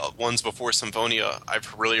think any of the ones before Symphonia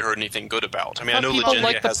I've really heard anything good about. I mean, I know people Legendia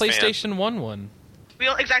like the has fans. PlayStation 1 one.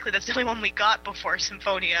 Exactly, that's the only one we got before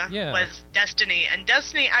Symphonia was Destiny, and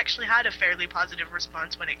Destiny actually had a fairly positive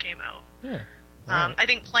response when it came out. Yeah. I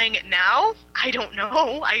think playing it now, I don't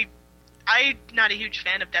know. I'm not a huge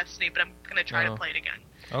fan of Destiny, but I'm going to try to play it again.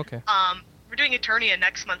 Okay. We're doing Eternia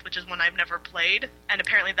next month, which is one I've never played, and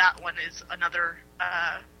apparently that one is another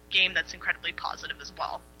game that's incredibly positive as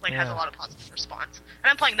well. Has a lot of positive response. And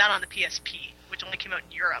I'm playing that on the PSP, which only came out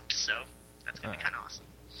in Europe, so that's going to be kind of awesome.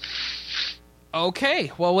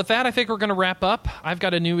 Okay, well, with that, I think we're going to wrap up. I've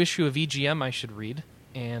got a new issue of EGM I should read,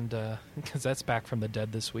 and because that's back from the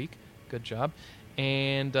dead this week. Good job.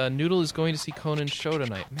 And Noodle is going to see Conan's show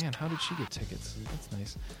tonight. Man, how did she get tickets? That's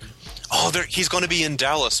nice. Oh, he's going to be in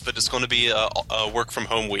Dallas, but it's going to be a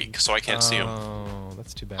work-from-home week, so I can't see him. Oh,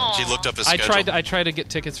 that's too bad. She looked up his schedule. I tried to get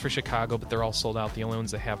tickets for Chicago, but they're all sold out. The only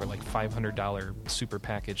ones they have are like $500 super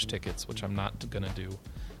package tickets, which I'm not going to do.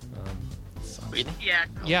 Really? Yeah.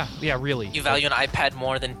 Yeah, really. You value an iPad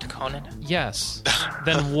more than Conan? Yes.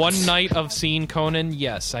 Then one night of seeing Conan,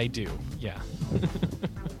 yes, I do. Yeah.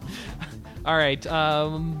 All right.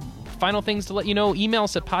 Final things to let you know. Email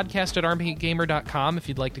us at podcast@rpgamer.com if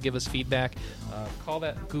you'd like to give us feedback. Call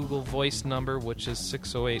that Google Voice number, which is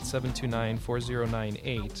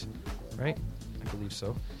 608-729-4098. Right? I believe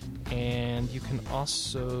so. And you can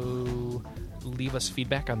also leave us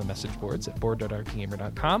feedback on the message boards at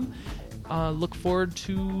board.rpgamer.com. Look forward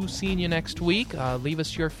to seeing you next week. Leave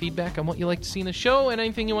us your feedback on what you like to see in the show and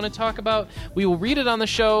anything you want to talk about. We will read it on the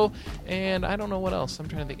show. And I don't know what else. I'm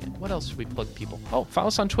trying to think. What else should we plug people? Oh, follow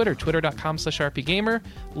us on Twitter, twitter.com/rpgamer.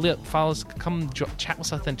 Follow us. Come chat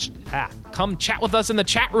with us come chat with us in the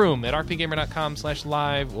chat room at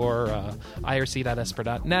rpgamer.com/live or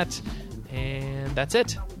irc.esper.net. And that's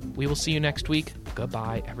it. We will see you next week.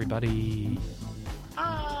 Goodbye, everybody.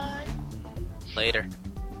 Bye. Later.